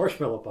 it was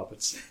marshmallow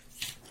puppets.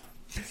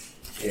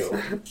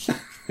 Ew.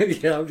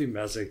 Yeah, that would be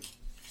messy.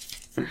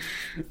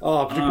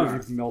 Oh, particularly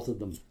if you melted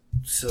them.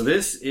 So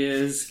this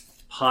is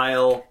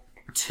pile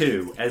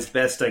 2, as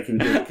best I can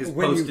do, because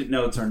Post-it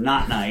notes are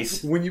not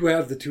nice. When you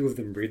have the two of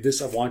them read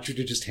this, I want you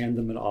to just hand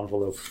them an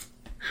envelope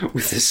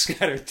with this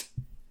scattered.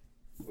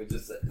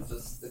 It's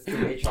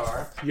to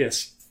HR.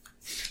 Yes.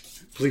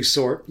 Please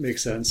sort, make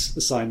sense,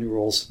 assign new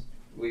roles.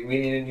 We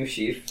need a new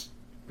chief.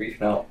 Brief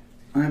note.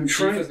 I'm Chief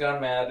trying... has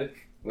gone mad.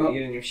 We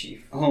need a new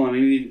chief. Hold on, I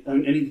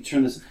need to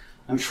turn this...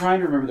 I'm trying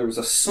to remember, there was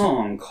a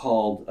song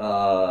called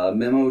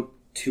Memo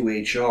to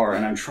HR,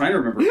 and I'm trying to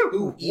remember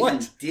who even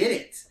did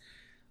it.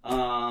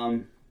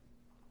 Oh,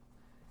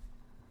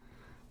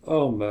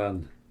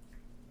 man.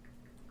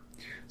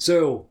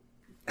 So,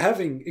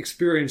 having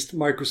experienced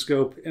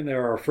Microscope in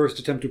our first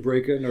attempt to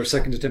break it and our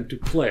second attempt to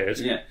play it,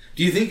 Yeah.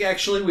 Do you think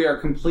actually we are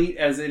complete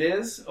as it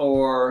is,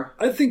 or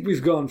I think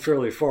we've gone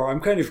fairly far. I'm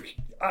kind of,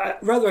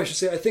 I should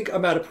say, I think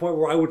I'm at a point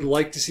where I would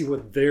like to see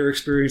what their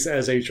experience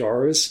as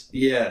HR is.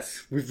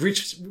 yes? We've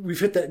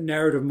hit that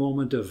narrative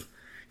moment of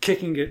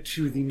kicking it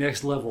to the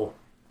next level,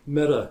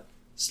 meta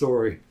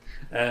story,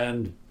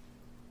 and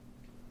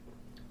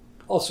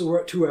also we're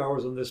at 2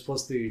 hours on this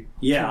plus the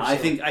Yeah, I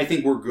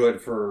think we're good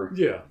for.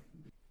 yeah.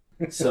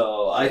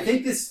 So I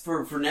think this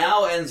for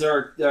now ends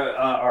our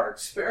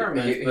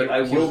experiment. But I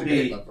will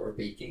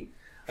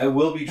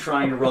be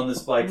trying to run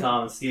this by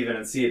Tom and Steven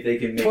and see if they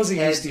can make Twas a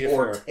heads hasty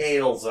or affair.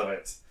 tails of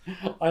it.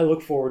 I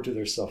look forward to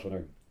their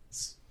suffering.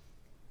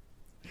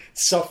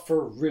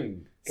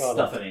 Suffering. Got it.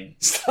 Stuffing.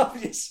 Stuff,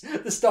 yes.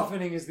 The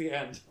stuffing is the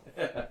end.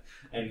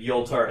 And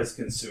Yoltar has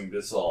consumed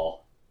us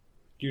all.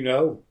 You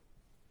know.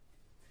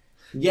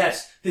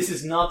 Yes, this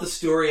is not the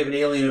story of an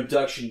alien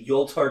abduction.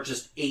 Yoltar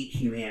just ate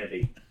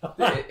humanity.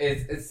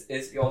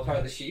 Is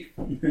Yoltar the sheep?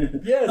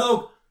 Yes.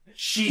 Oh,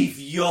 Chief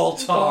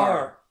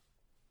Yoltar.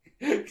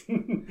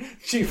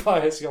 Chief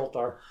Pius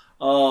Yoltar.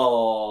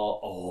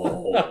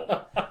 Oh.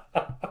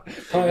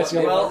 Pius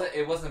Yoltar.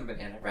 It wasn't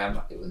Banana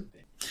Ram. It was.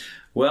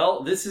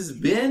 Well, this has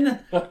been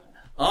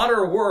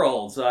Otter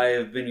Worlds. I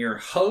have been your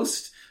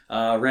host,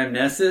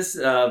 Remnesis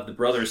of the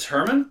Brothers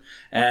Herman,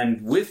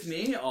 and with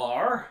me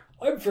are...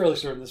 I'm fairly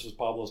certain this was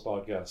Pablo's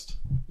podcast.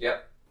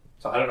 Yep.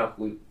 So I don't know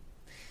if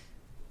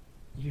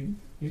you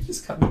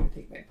just come here and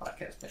take my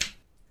podcast, man.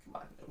 Come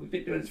on, we've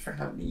been doing this for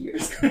how many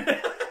years?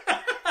 At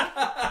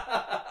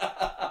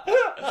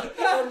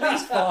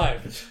least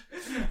 5.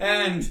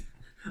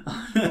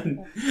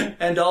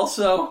 and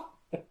also...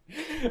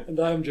 And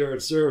I'm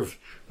Jared Serve,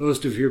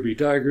 host of Here Be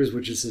Tigers,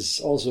 which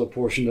is also a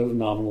portion of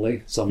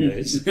Nominally, some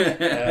days,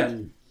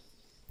 and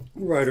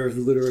writer of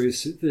the literary...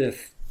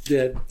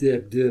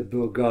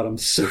 Oh God, I'm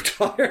so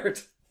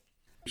tired.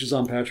 Which is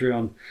on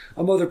Patreon.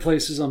 I'm other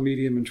places on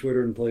Medium and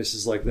Twitter and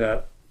places like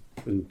that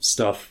and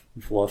stuff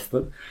and fluff,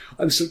 but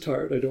I'm so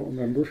tired I don't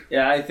remember.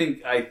 Yeah, I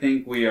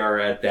think we are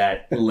at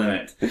that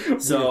limit.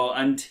 So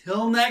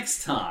until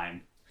next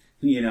time,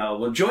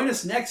 well, join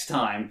us next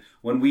time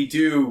when we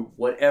do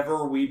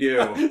whatever we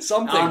do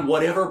Something. on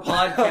whatever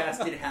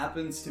podcast it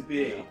happens to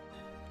be.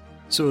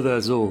 So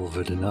that's all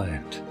for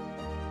tonight.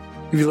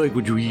 If you like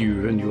what you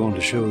hear and you want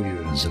to show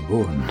your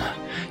support,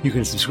 you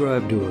can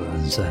subscribe to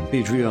us at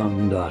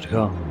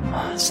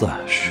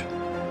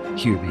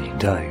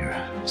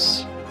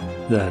patreon.com/HereBeTigers.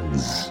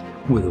 That's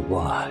with a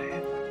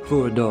Y,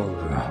 for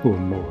 $1 or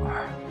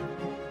more.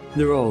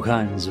 There are all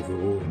kinds of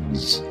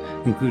rewards,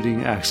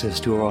 including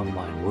access to our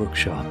online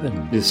workshop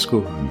and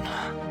Discord.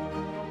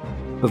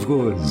 Of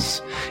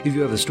course, if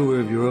you have a story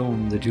of your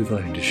own that you'd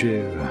like to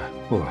share,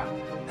 or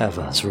have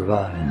us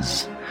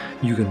revise,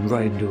 you can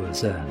write to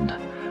us at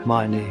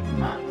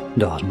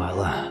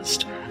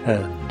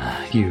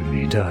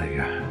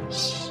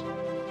myname.mylast@HereBeTigers.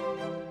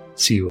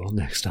 See you all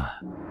next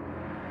time.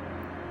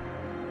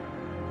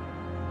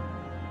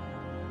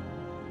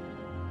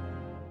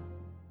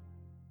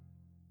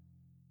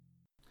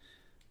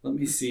 Let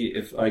me see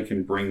if I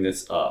can bring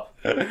this up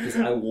because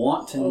I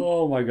want to.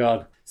 Oh my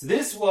God. So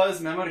this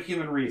was Memo to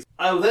Human Reason.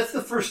 Oh, that's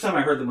the first time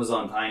I heard them was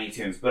on Tiny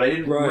Toons, but I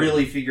didn't Right.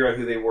 really figure out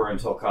who they were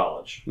until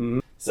college.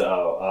 Mhm.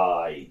 So,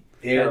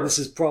 And this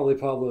is probably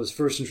Pablo's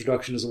first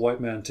introduction as a white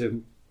man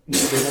to They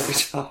Won't Be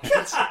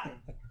Giants.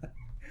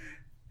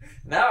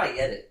 Now I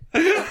get it.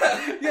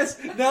 Yes,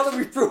 now that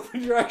we've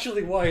proven you're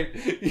actually white,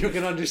 you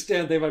can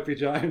understand They Might Be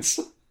Giants.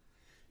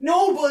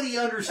 Nobody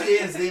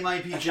understands They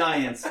Might Be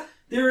Giants.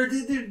 There are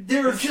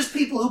just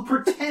people who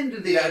pretend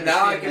they Yeah, understand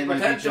now I They can Might Be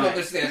pretend to Giants.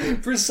 understand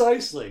it.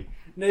 Precisely.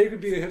 Now you can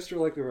be a hipster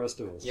like the rest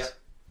of us. Yep.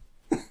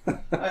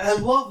 I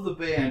love the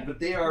band, but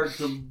they are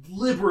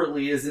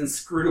deliberately as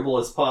inscrutable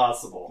as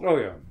possible. Oh,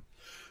 yeah.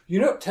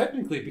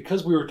 Technically,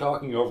 because we were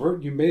talking over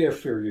it, you may have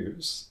fair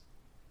use.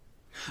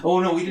 Oh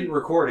no, we didn't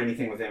record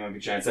anything with They Might Be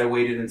Giants. I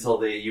waited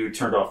until you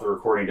turned off the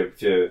recording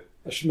to...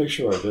 I should make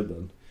sure I did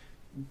then.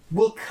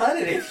 We'll cut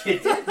it if you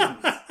didn't.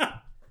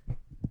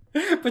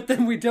 But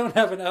then we don't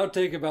have an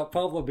outtake about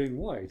Pablo being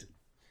white.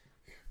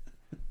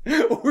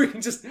 Or we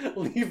can just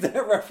leave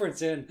that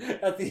reference in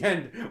at the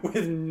end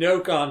with no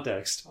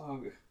context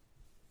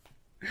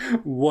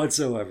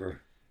whatsoever.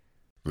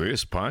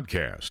 This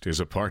podcast is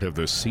a part of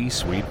the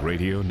C-Suite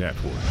Radio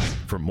Network.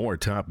 For more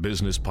top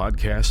business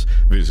podcasts,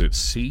 visit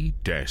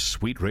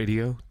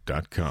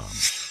c-suiteradio.com.